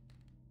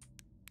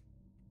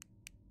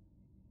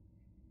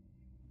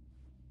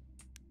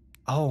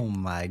 Oh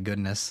my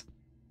goodness.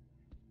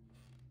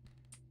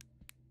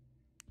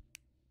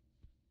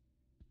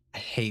 I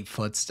hate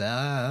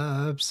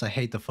footsteps. I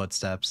hate the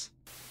footsteps.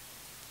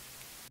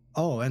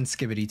 Oh, and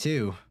Skibbity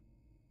too.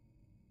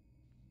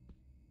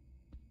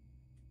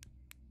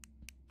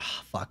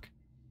 Oh, fuck.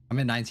 I'm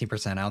at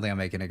 19%. I don't think I'm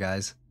making it,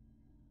 guys.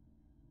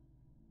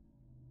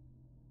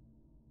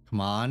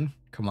 Come on.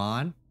 Come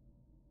on.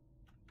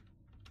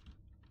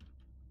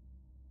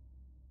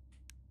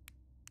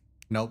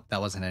 Nope,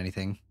 that wasn't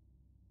anything.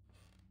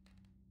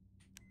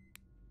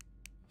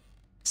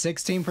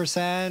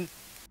 16%.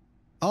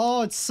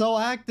 Oh, it's so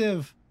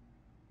active.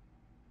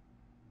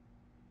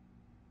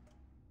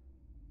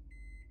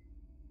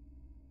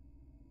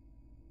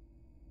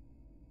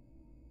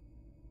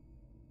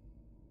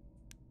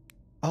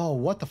 Oh,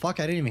 what the fuck?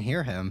 I didn't even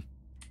hear him.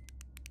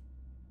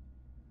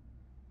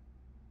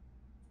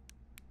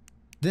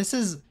 This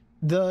is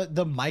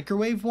the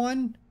microwave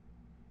one?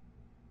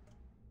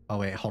 Oh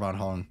wait, hold on,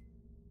 hold on.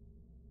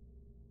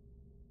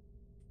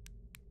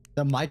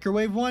 The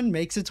microwave one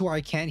makes it to where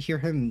I can't hear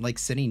him like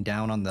sitting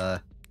down on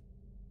the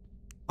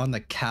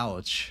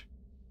couch.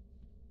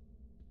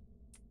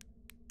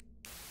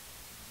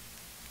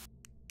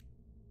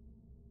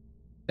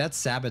 That's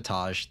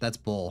sabotage. That's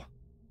bull.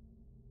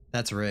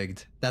 That's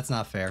rigged. That's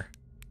not fair.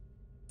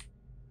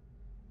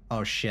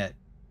 Oh shit.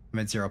 I'm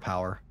at 0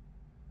 power.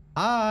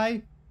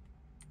 Hi.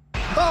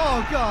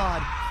 Oh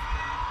god.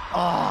 Oh,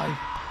 I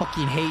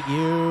fucking hate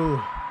you.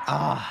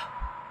 Ah.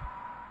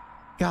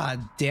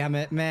 God damn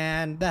it,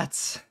 man.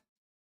 That's...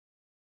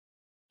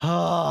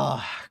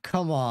 Oh,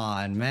 come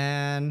on,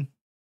 man.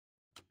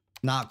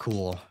 Not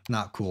cool.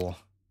 Not cool.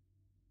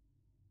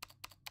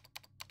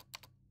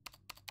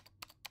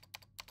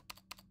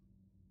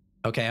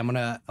 Okay, I'm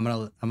gonna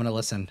listen.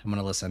 I'm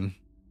gonna listen.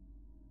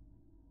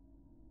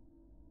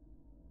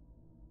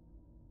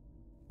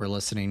 We're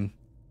listening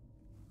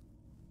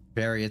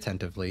very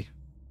attentively.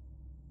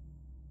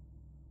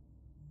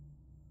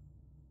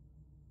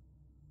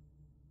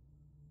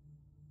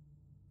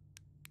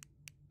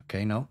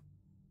 Okay, no.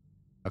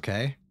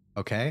 Okay,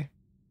 okay.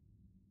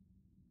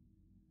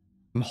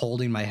 I'm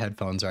holding my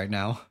headphones right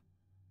now.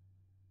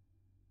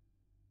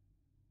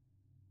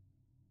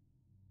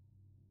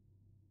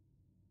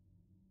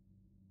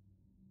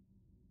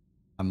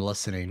 I'm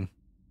listening.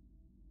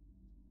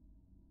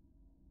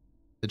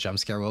 The jump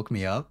scare woke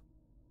me up.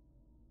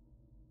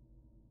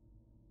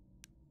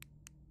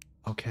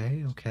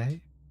 Okay,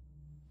 okay.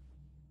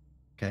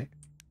 Okay.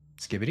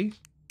 Skibbity.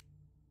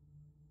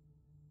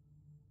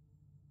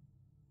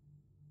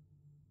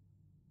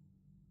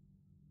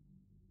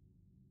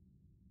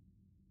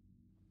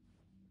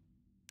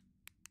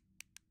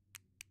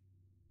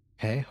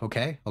 Okay,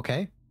 okay,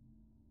 okay.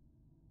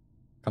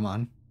 Come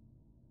on.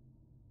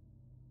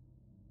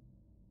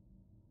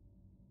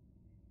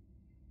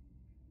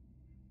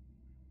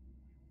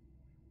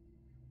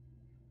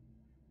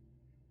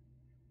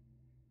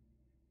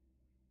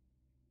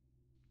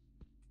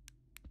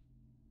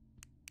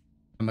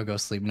 I'm gonna go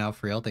sleep now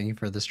for real. Thank you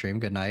for the stream.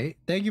 Good night.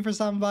 Thank you for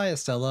stopping by,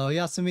 Estella.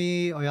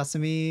 Oyasumi.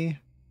 Oyasumi.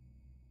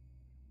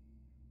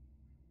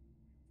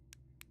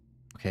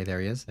 Okay, there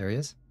he is. There he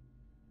is.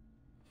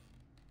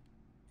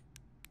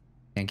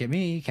 Can't get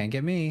me. Can't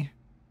get me.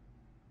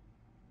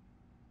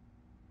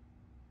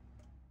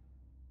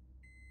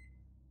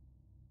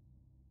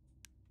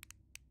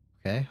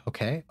 Okay,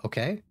 okay,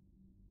 okay.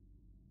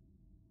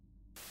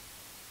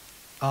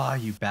 Ah, oh,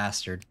 you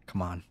bastard.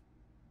 Come on.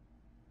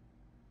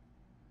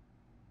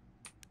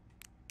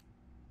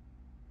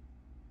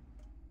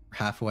 We're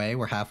halfway.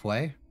 We're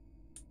halfway.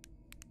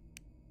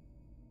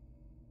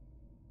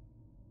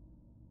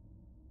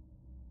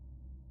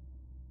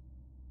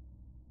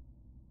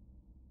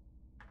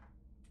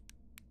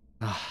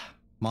 Ah,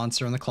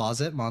 monster in the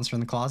closet. Monster in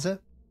the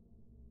closet.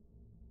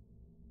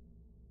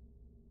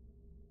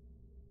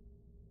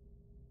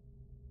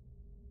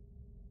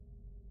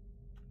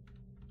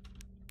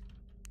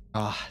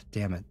 Ah,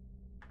 damn it.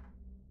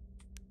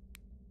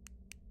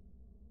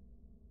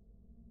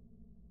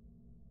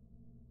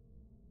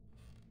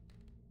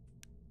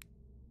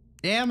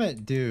 Damn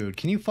it, dude.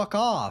 Can you fuck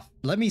off?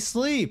 Let me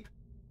sleep.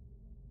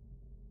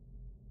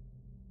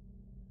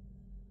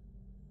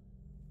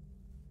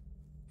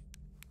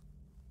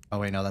 Oh,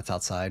 wait, no, that's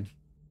outside.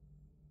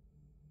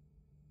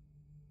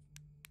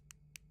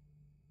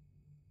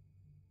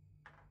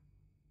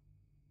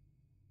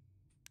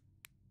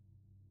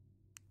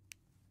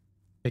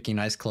 Picking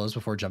nice clothes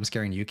before jump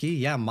scaring Yuki?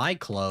 Yeah, my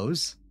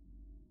clothes.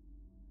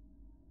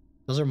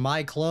 Those are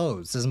my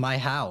clothes. This is my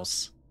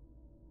house.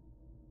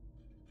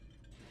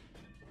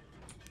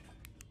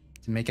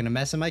 Making a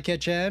mess in my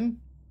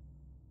kitchen.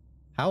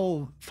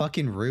 How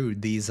fucking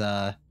rude these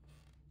guys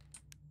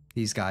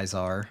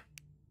are.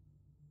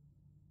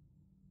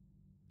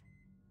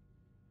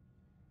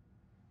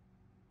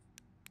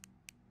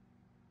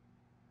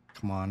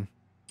 Come on.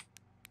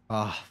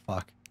 Oh,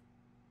 fuck.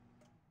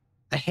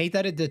 I hate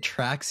that it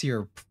detracts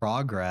your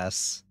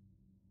progress.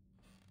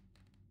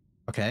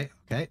 Okay,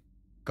 okay.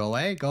 Go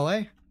away, go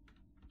away.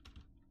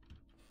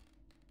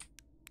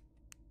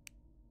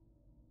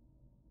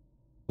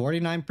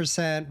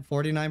 $49%,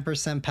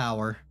 49%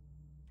 power.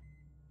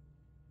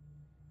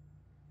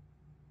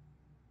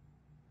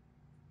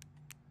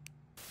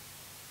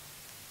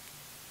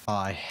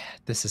 Oh,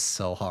 this is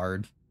so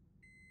hard.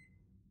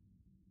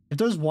 If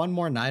there's one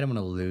more night, I'm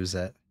gonna lose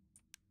it.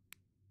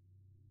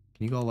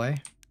 Can you go away?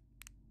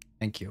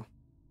 Thank you.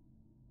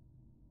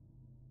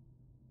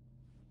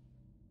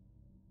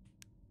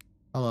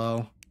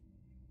 Hello.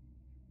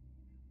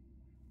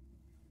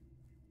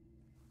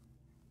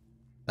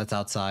 That's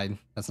outside.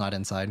 That's not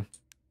inside.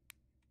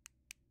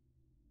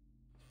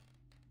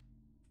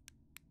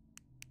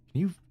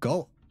 Can you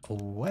go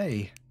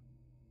away?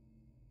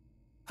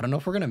 I don't know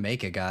if we're gonna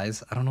make it,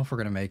 guys. I don't know if we're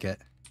gonna make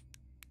it.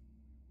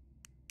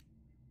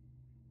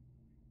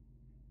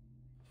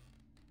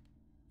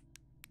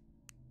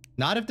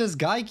 Not if this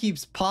guy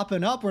keeps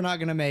popping up, we're not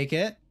gonna make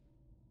it.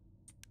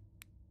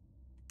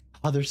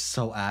 Oh, they're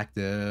so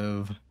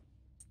active.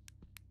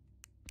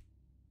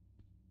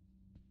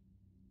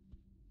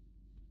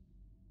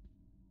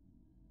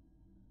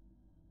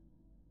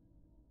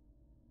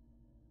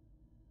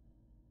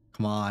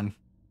 Come on.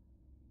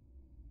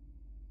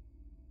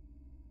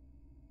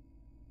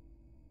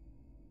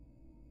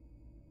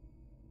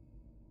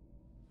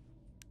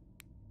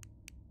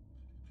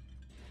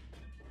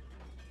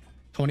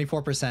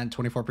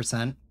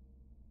 $24%.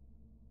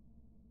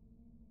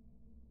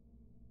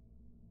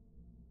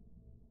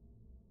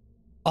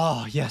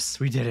 Oh, yes,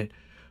 we did it.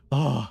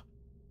 Oh.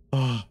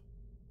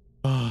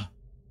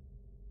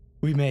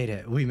 We made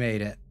it. We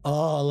made it.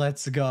 Oh,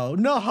 let's go.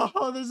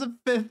 No, there's a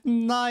fifth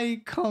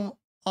night. Come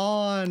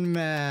on,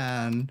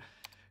 man.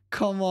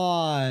 Come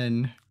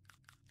on.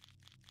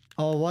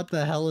 Oh, what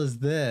the hell is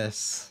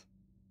this?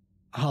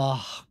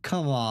 Oh,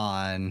 come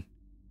on.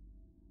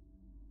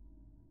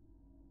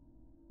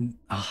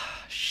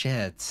 Ah,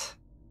 shit.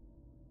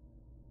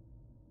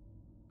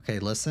 Okay,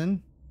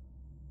 listen.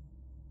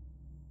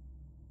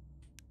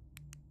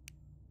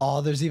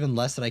 Oh, there's even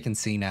less that I can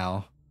see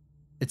now.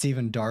 It's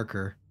even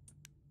darker.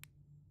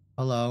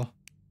 Hello.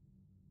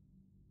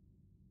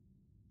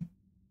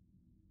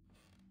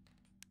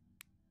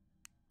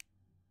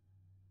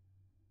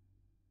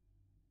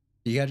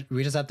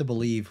 We just have to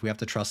believe. We have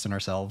to trust in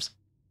ourselves.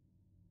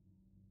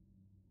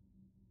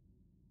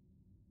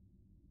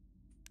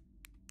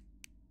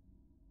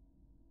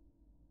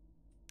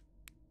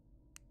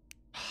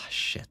 Ah,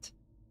 shit.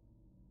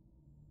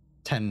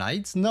 10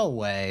 nights? No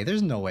way.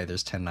 There's no way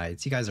there's 10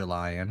 nights. You guys are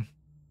lying.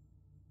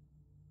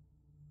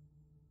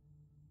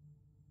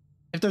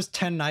 If there's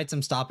 10 nights,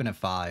 I'm stopping at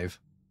 5.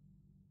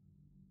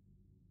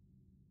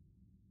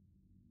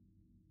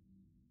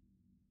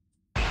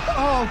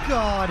 Oh,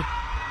 God.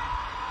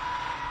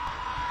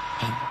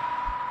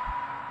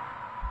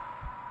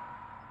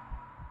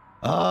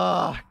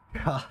 Oh,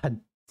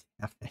 God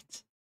damn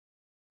it.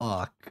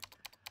 Fuck.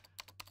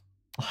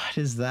 What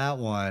is that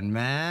one,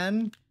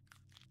 man?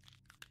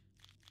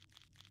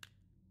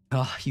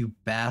 Oh, you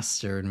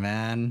bastard,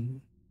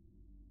 man.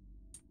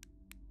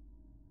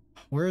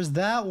 Where's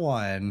that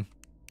one?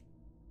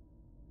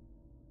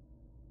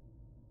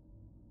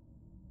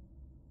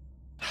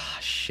 Ah,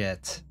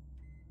 shit.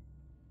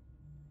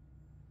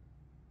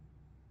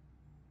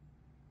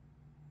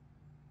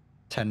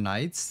 Ten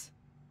nights?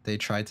 They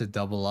tried to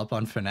double up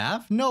on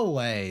FNAF? No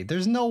way.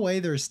 There's no way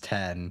there's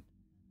 10.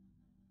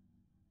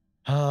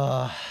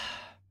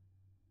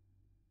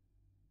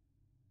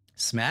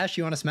 Smash?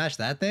 You want to smash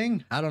that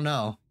thing? I don't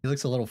know. He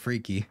looks a little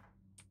freaky.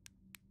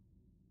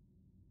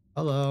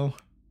 Hello.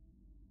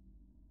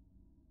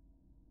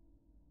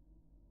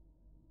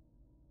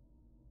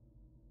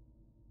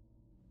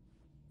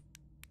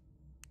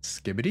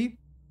 Skibbity?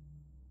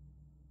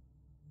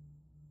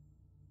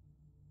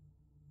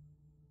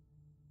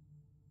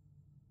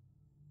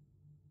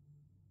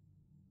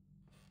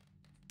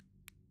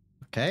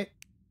 Okay.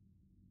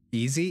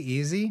 Easy,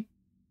 easy.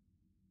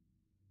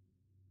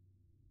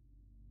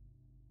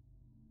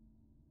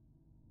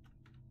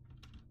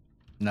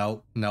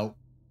 No, no.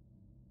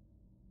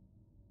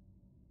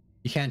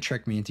 You can't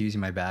trick me into using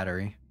my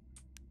battery.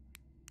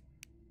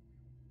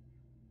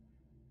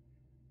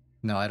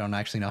 No, I don't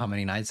actually know how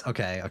many nights.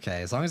 Okay,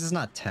 okay. As long as it's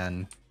not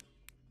 10.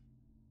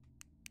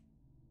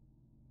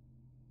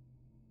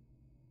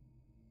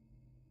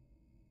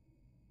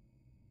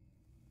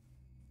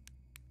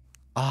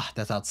 Ah,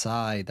 that's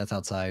outside. That's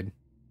outside.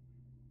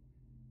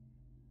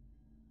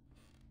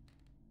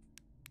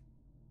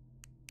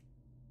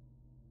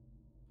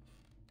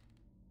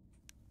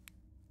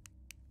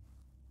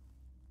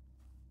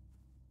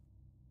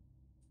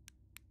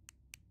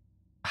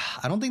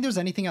 I don't think there's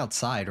anything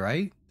outside,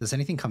 right? Does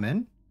anything come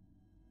in?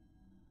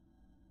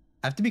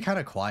 I have to be kind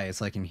of quiet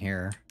so I can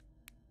hear.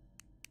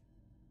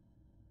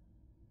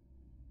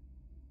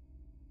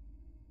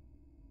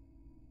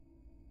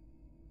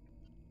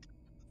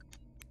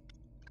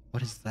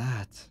 What is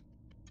that?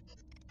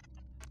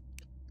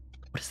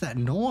 What is that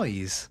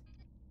noise?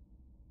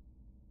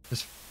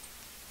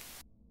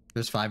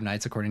 There's 5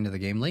 nights according to the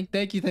game link.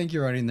 Thank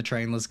you, running the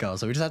train. Let's go.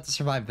 So we just have to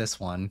survive this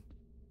one.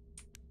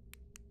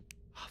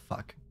 Oh,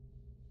 fuck.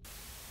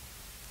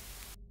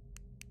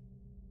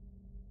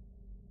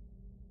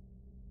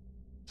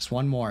 Just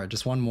one more.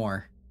 Just one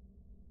more.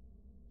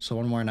 So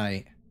one more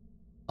night.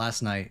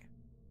 Last night.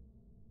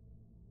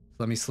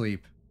 Let me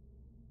sleep.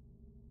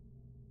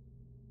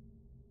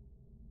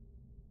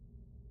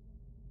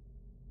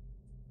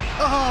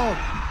 Oh!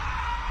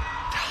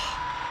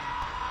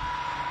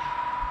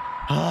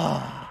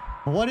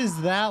 What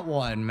is that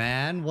one,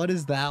 man? What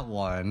is that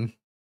one?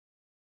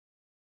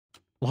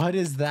 What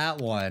is that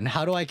one?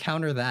 How do I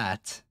counter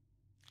that?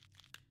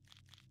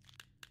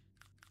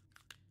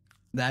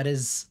 That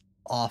is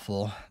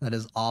awful. That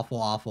is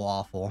awful, awful,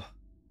 awful.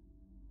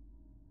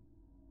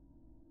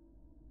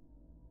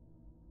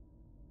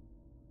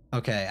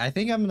 Okay, I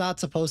think I'm not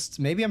supposed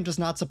to, maybe I'm just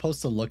not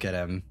supposed to look at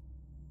him.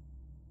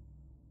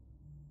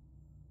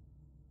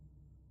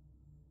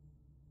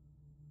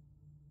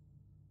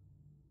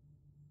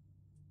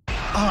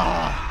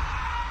 Ah!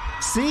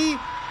 See?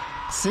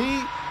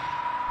 See?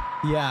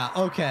 Yeah,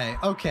 okay.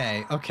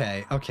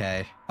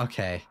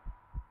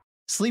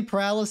 Sleep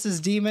paralysis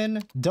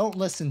demon, don't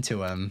listen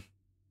to him.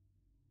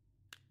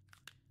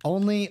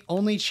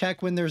 Only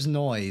check when there's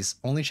noise.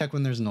 Only check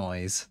when there's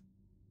noise.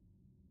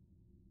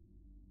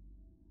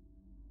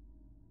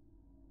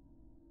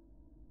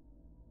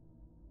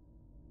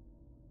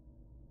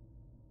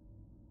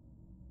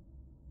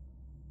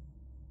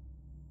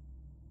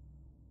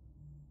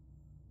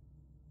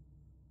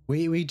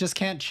 We just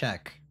can't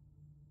check.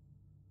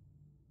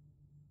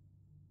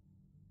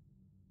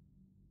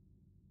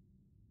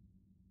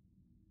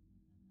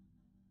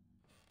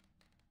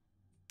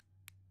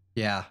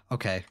 Yeah,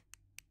 okay.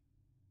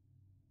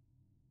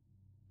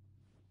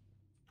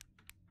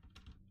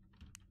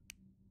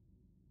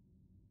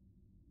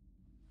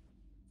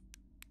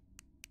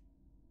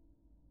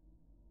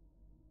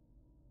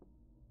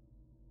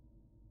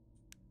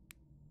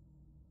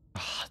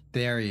 Oh,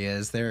 there he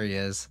is. There he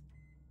is.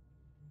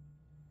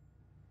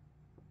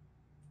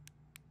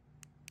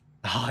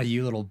 Ah, oh,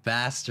 you little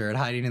bastard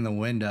hiding in the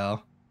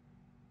window.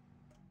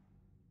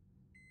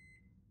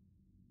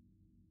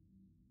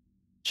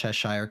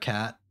 Cheshire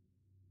cat.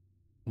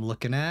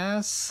 Looking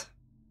ass.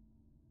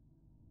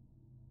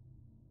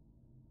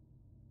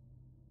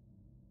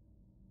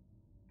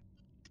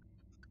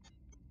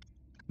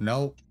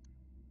 Nope.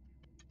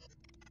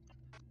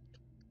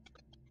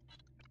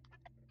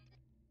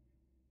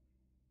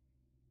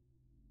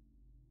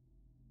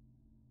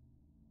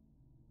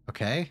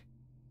 Okay.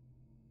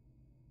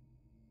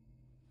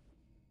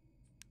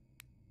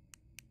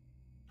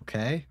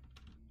 Okay.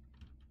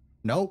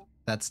 Nope.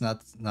 That's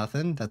not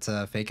nothing. That's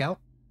a fake out.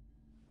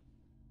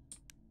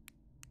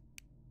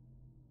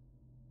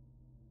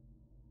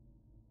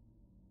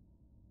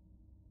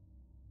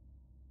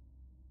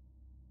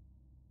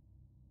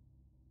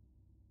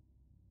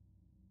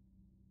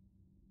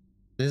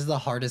 This is the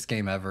hardest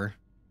game ever.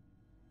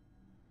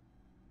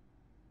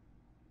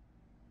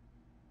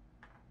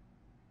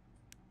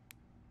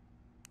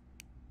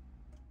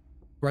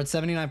 We're at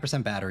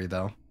 79% battery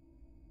though.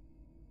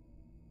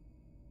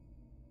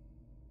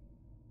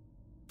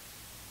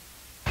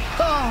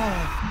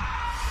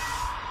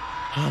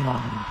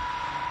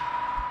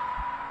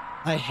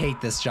 I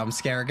hate this jump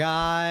scare,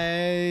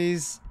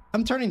 guys.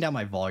 I'm turning down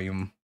my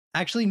volume.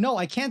 Actually, no,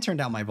 I can't turn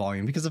down my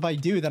volume because if I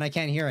do, then I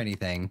can't hear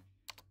anything.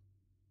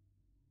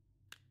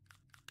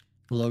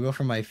 Logo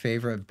for my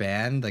favorite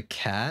band, the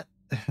cat,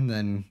 and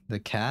then the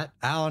cat.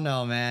 I don't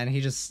know, man. He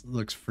just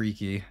looks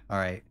freaky. All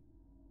right,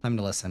 time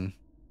to listen.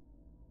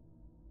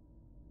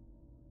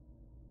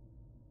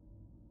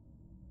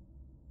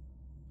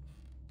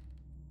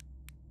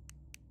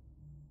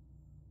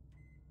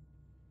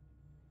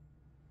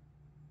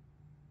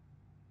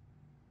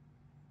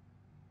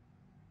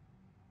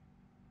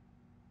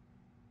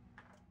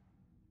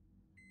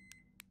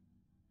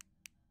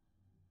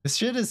 This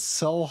shit is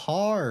so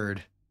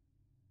hard.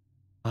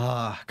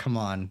 Ah, come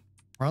on.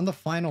 We're on the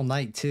final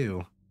night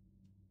too.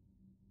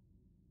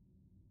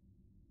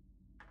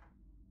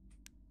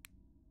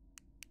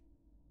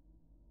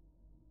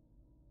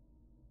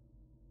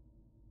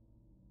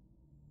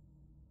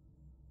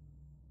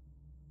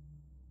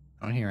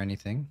 I don't hear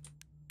anything.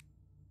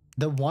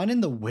 The one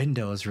in the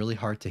window is really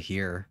hard to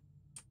hear.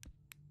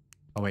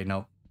 Oh wait,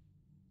 no.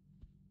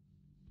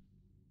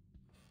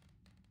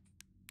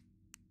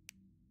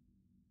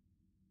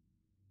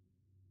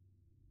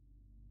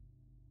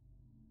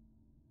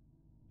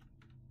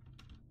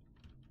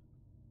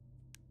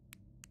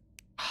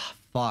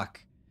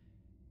 Fuck.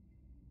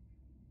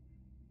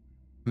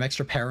 I'm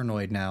extra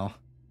paranoid now.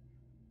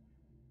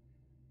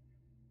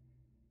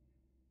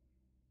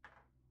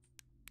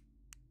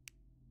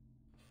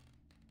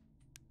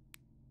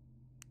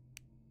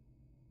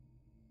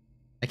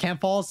 I can't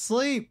fall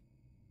asleep.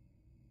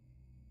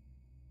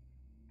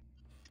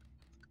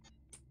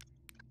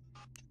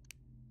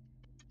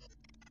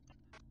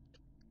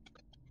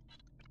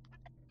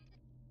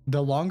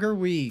 The longer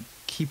we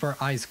keep our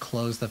eyes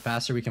closed, the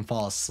faster we can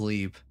fall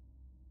asleep.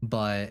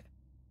 But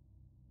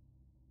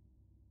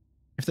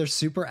if they're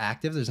super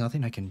active, there's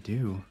nothing I can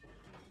do.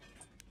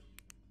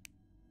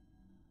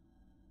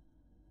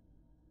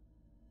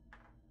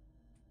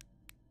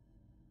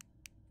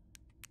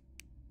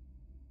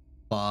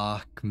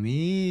 Fuck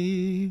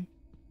me.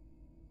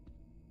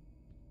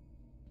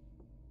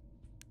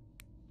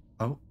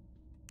 Oh.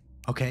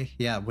 Okay,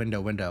 yeah,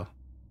 window.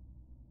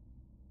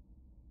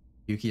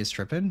 Yuki is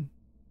tripping?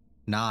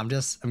 Nah, I'm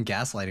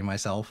gaslighting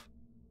myself.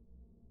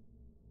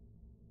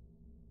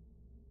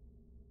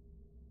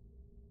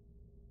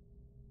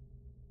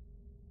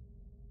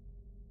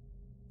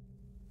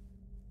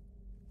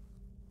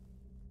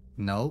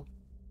 Nope.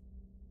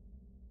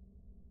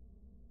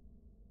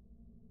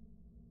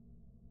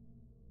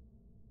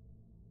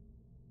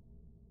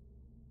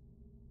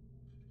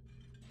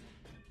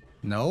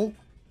 Nope.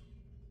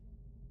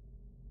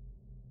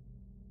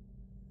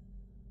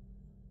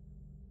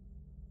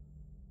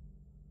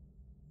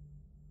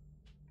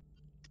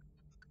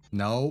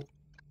 Nope.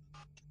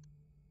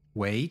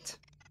 Wait.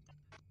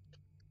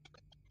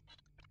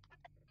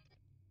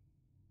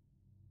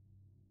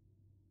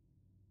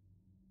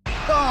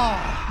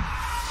 Oh!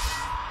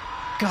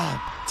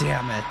 God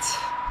damn it.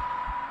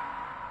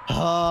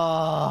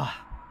 Oh,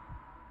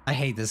 I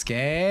hate this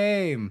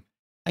game.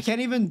 I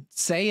can't even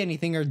say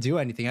anything or do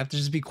anything. I have to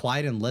just be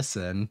quiet and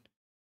listen.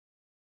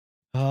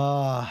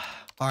 All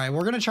right,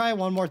 we're gonna try it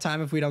one more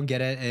time. If we don't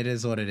get it, it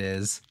is what it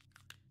is.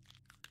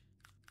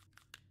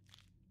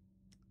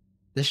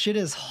 This shit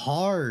is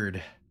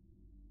hard.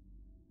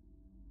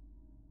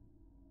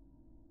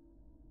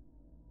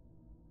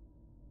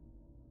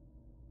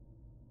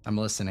 I'm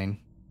listening.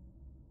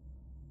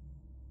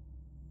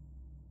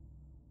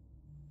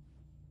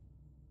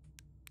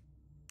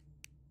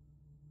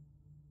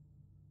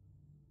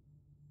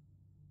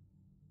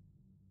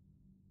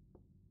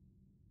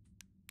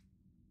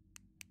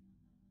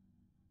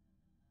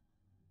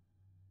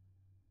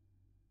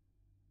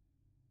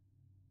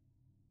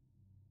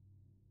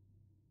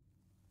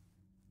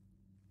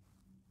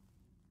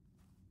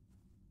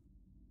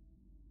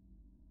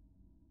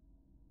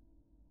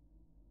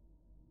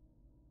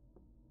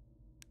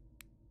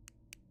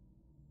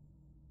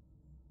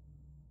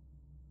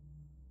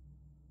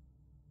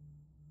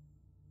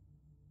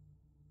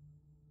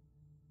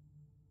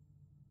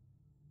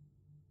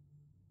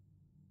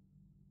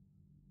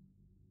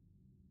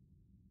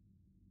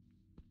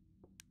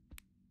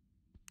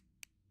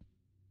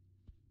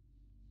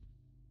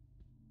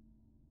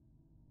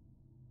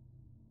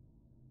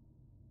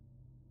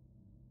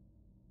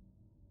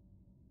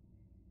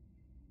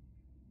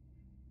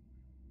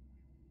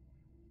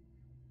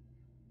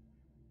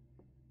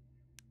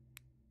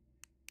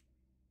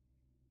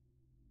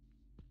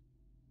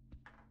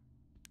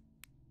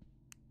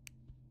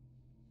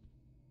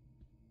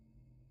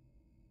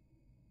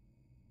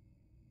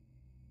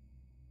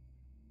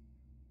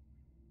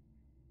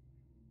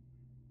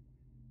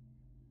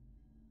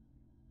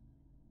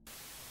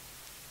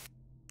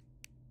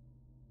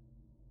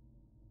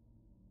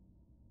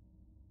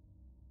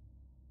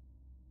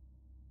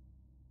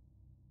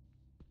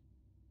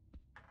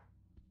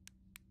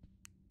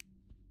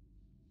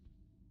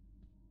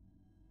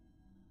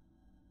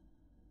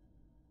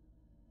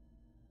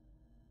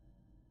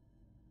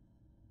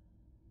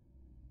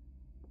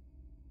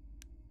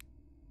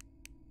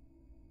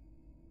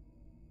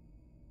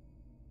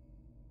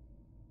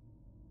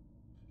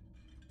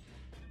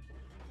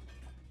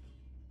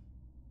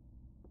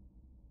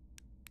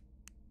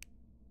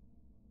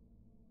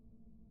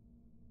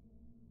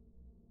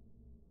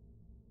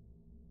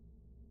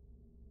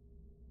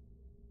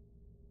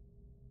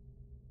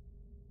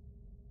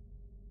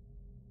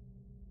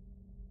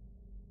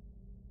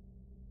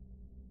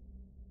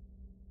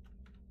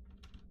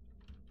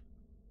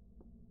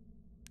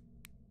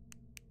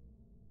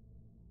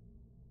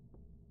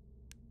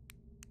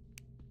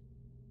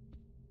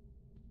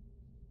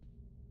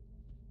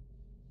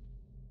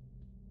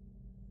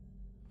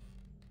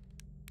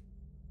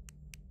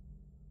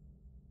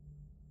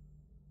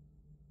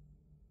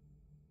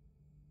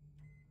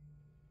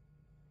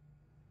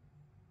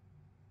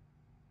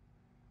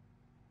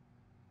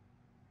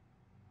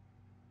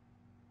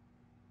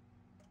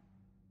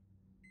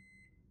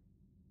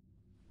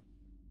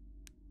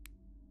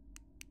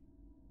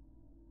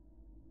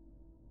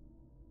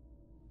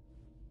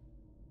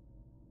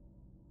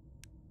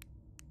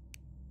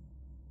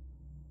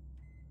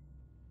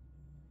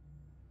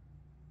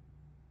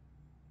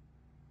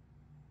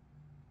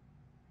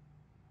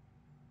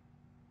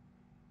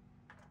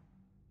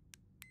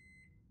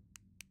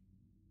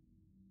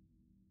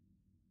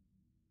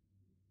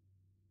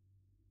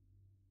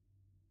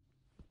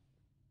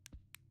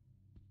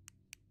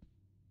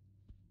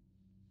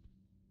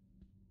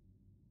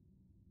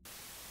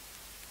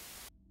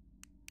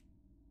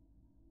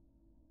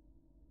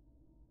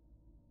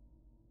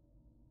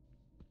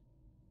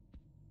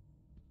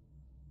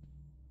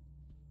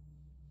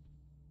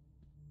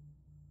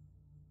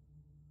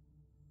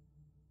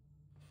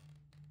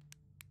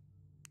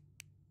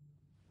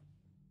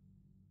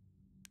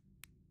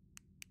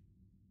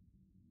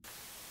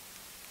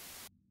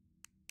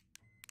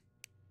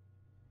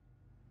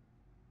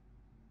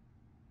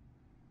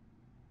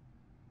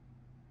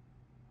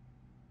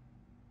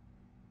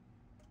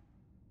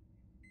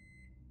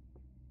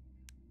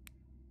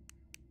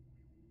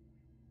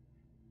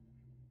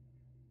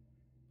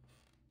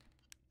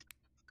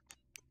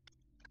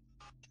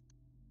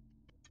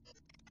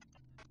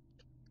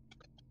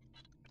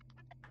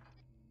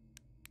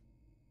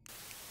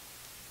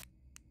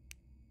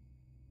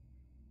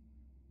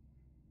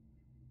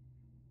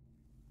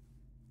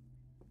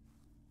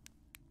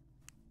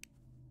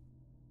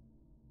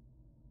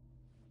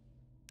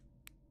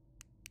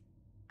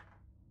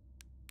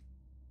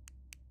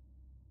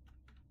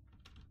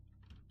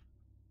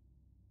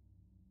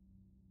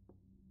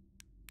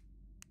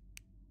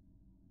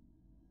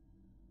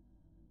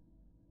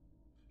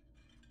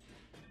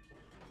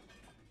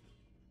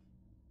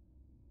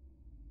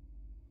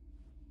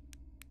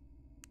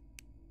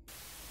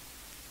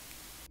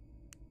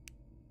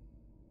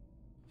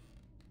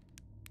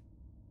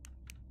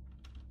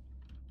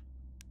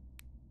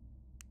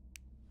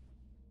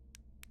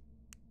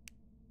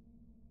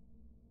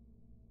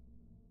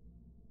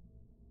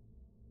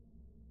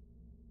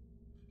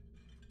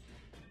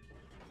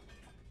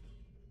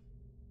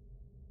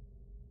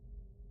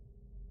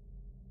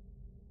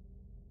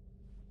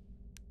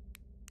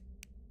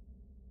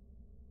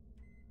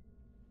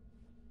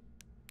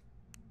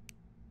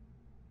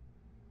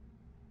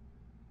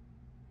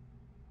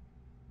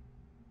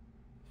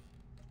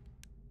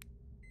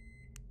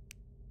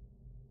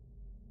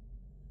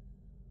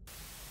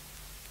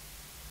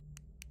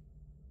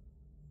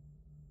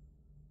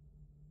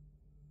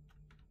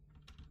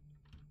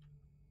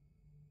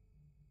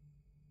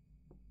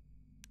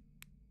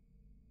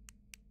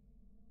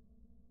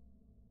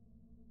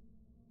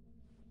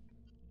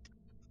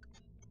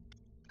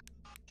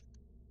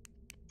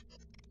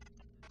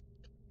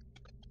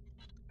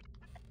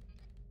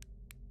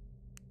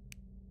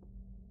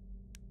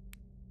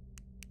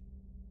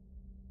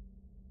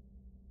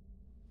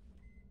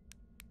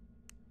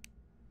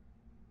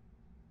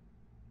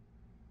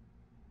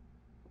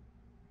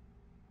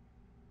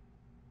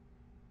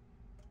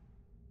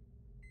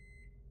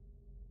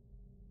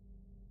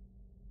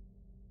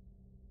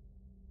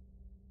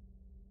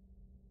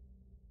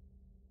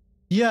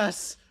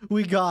 Yes,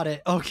 we got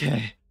it.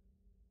 Okay.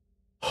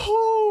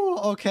 Whew,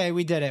 okay,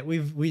 we did it. We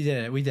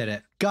did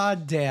it.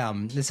 God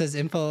damn. This says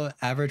info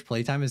average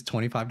playtime is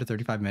 25 to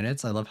 35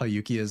 minutes. I love how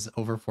Yuki is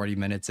over 40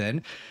 minutes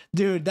in.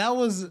 Dude, that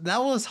was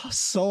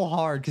so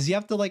hard because you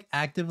have to like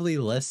actively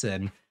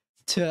listen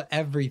to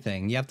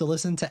everything. You have to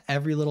listen to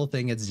every little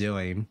thing it's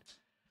doing.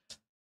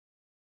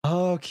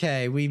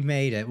 Okay, we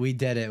made it. We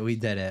did it. We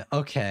did it.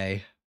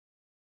 Okay.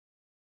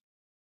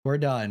 We're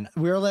done.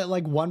 We were at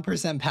like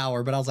 1%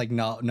 power, but I was like,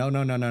 no.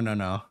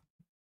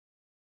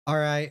 All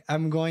right,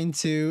 I'm going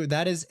to,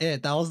 that is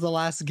it. That was the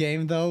last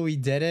game though. We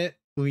did it.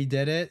 We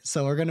did it.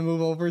 So we're going to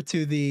move over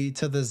to the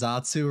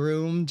Zatsu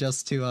room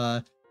just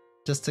to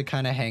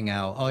kind of hang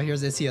out. Oh,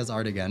 here's Isia's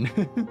art again.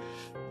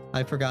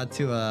 I forgot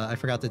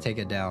to take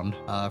it down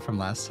from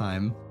last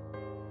time.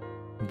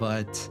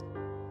 But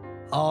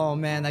oh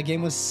man, that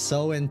game was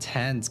so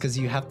intense because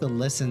you have to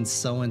listen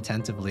so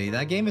attentively.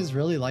 That game is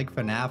really like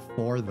FNAF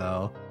 4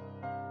 though.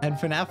 And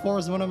FNAF 4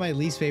 is one of my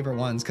least favorite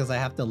ones because I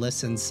have to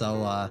listen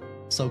so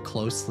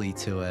closely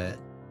to it.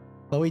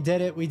 But we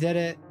did it. We did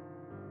it.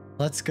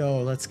 Let's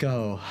go. Let's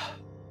go.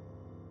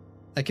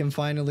 I can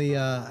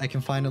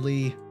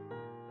finally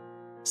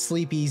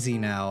sleep easy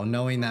now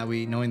knowing that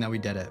we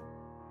did it.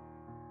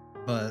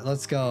 But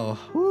let's go.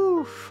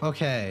 Woo.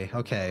 Okay.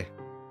 Okay.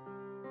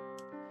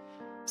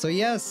 So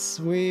yes,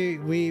 we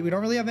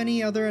don't really have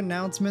any other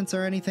announcements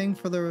or anything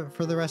for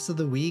the rest of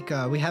the week.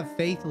 We have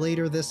Faith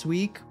later this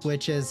week,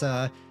 which is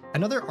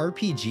another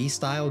RPG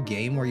style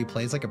game where you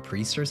play as like a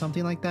priest or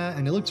something like that,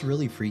 and it looks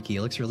really freaky.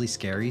 It looks really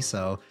scary.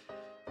 So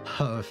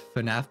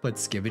FNAF but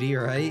Skibbity,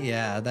 right?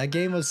 Yeah, that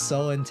game was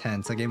so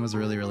intense. That game was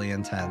really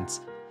intense.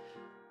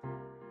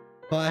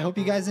 But I hope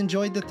you guys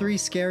enjoyed the 3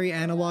 scary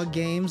analog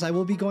games. I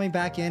will be going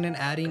back in and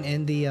adding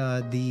in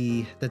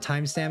the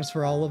timestamps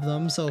for all of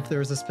them. So if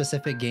there's a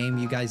specific game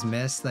you guys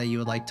missed that you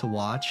would like to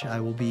watch, I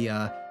will be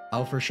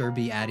I'll for sure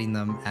be adding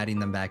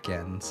them back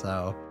in.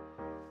 So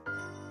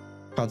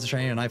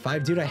concentrating on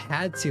I5, dude. I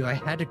had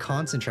to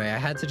concentrate. I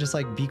had to just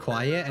like be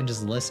quiet and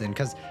just listen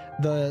because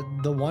the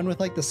one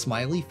with like the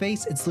smiley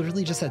face, it's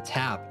literally just a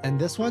tap. And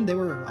this one, they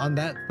were on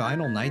that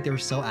final night, they were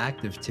so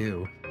active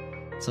too.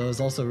 So it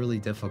was also really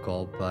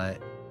difficult, but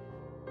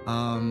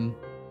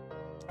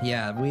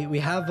yeah, we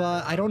have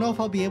I don't know if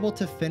I'll be able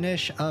to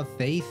finish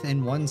Faith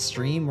in one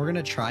stream. We're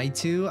gonna try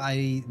to.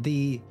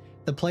 The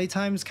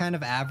playtimes kind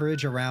of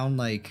average around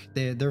like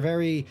they're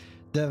very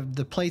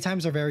the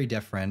playtimes are very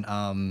different.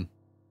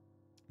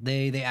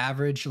 They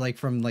average like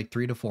from like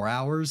 3 to 4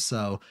 hours,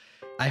 so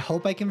I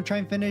hope I can try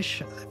and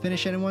finish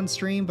it in one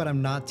stream, but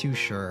I'm not too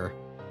sure.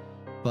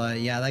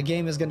 But yeah, that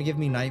game is gonna give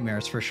me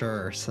nightmares for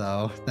sure.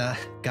 So that,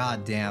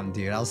 god damn,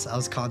 dude, I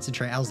was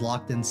concentrating. I was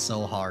locked in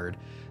so hard,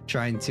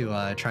 trying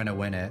to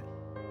win it.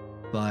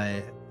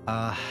 But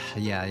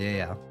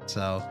yeah.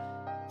 So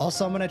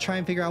also, I'm gonna try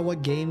and figure out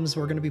what games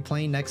we're gonna be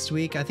playing next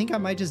week. I think I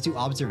might just do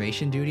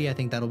observation duty. I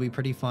think that'll be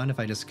pretty fun if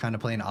I just kind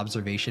of play an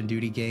observation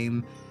duty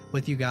game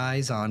with you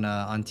guys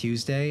on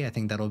Tuesday. I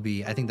think that'll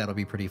be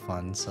pretty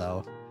fun.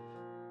 So.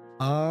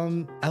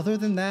 Other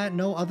than that,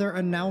 no other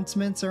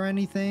announcements or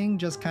anything,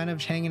 just kind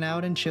of hanging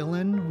out and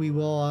chilling. We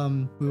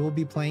will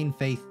be playing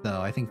Faith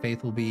though. I think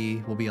Faith will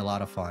be a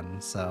lot of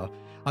fun. So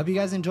I hope you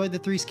guys enjoyed the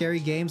 3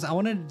 scary games. I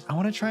want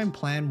to try and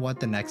plan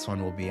what the next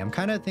one will be. I'm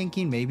kind of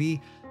thinking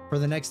maybe for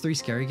the next 3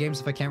 scary games,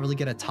 if I can't really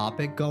get a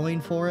topic going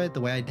for it,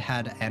 the way I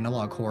had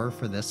analog horror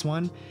for this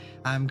one,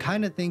 I'm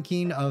kind of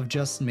thinking of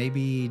just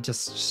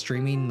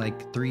streaming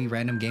like 3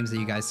 random games that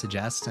you guys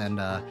suggest and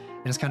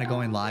just kind of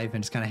going live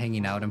and just kind of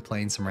hanging out and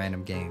playing some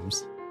random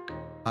games.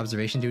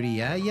 Observation duty,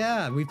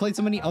 yeah. We played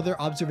so many other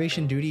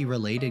observation duty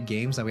related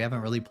games that we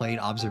haven't really played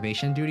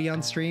observation duty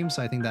on stream,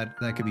 so I think that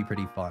could be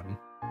pretty fun.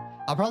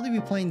 I'll probably be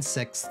playing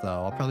 6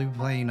 though. I'll probably be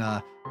playing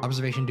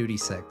observation duty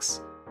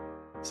 6.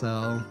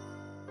 So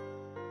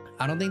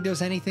I don't think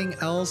there's anything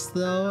else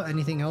though,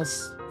 anything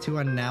else to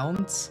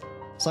announce.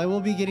 So I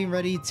will be getting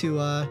ready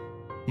to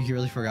you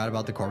really forgot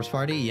about the corpse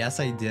party? Yes,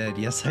 I did.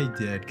 Yes, I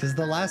did. Because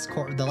the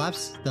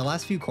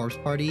last few corpse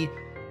party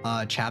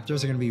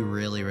chapters are gonna be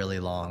really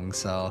long.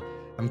 So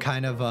I'm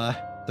kind of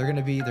they're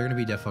gonna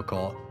be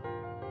difficult.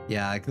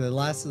 Yeah, the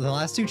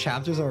last 2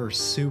 chapters are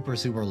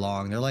super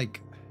long. They're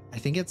like I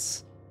think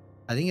it's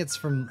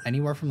from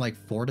anywhere from like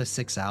 4 to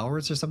 6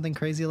 hours or something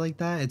crazy like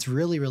that. It's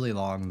really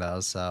long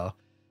though. So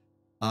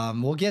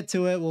we'll get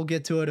to it. We'll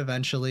get to it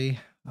eventually.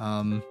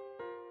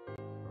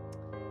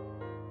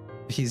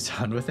 He's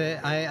done with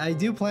it. I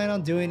do plan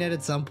on doing it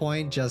at some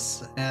point,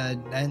 just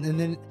and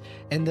then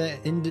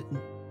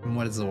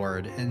what is the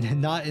word? And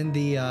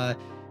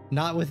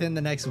not within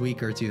the next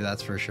week or 2,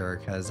 that's for sure,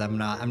 because I'm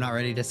not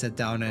ready to sit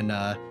down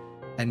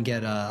and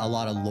get a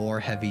lot of lore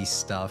heavy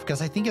stuff,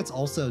 because I think it's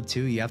also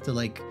too you have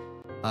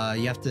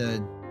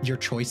to your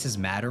choices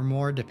matter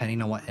more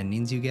depending on what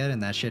endings you get,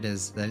 and that shit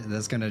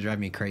that's gonna drive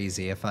me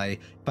crazy if I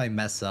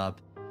mess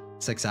up.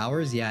 6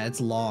 hours? Yeah, it's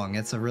long.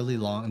 It's a really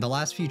long. The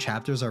last few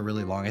chapters are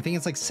really long. I think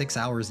it's like 6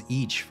 hours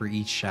each for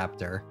each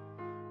chapter.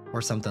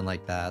 or something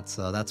like that.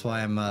 So that's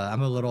why I'm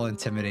a little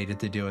intimidated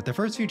to do it. The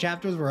first few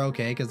chapters were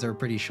okay because they're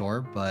pretty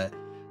short, but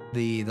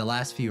the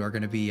last few are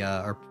gonna be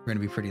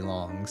pretty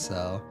long.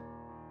 So,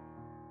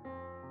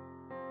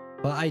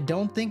 but I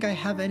don't think I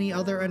have any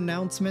other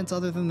announcements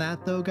other than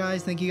that, though,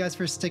 guys. Thank you guys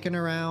for sticking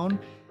around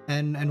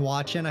and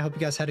watching. I hope you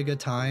guys had a good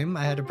time.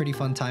 I had a pretty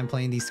fun time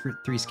playing these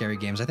three scary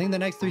games. I think the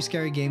next 3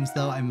 scary games,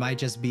 though, I might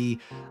just be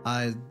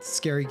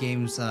scary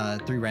games,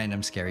 3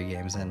 random scary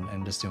games,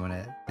 and just doing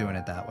it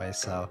that way.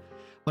 So,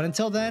 but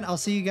until then, I'll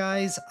see you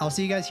guys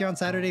here on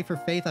Saturday for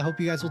Faith. I hope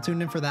you guys will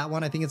tune in for that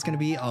one. I think it's going to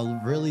be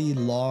a really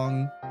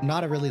long,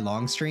 not a really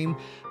long stream,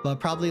 but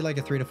probably like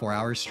a 3 to 4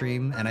 hour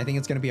stream. And I think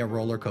it's going to be a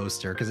roller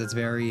coaster because it's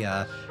very,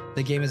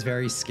 the game is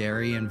very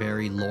scary and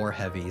very lore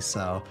heavy.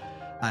 So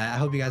I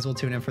hope you guys will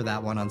tune in for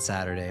that one on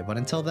Saturday. But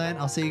until then,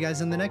 I'll see you guys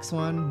in the next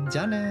one.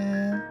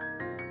 Jane!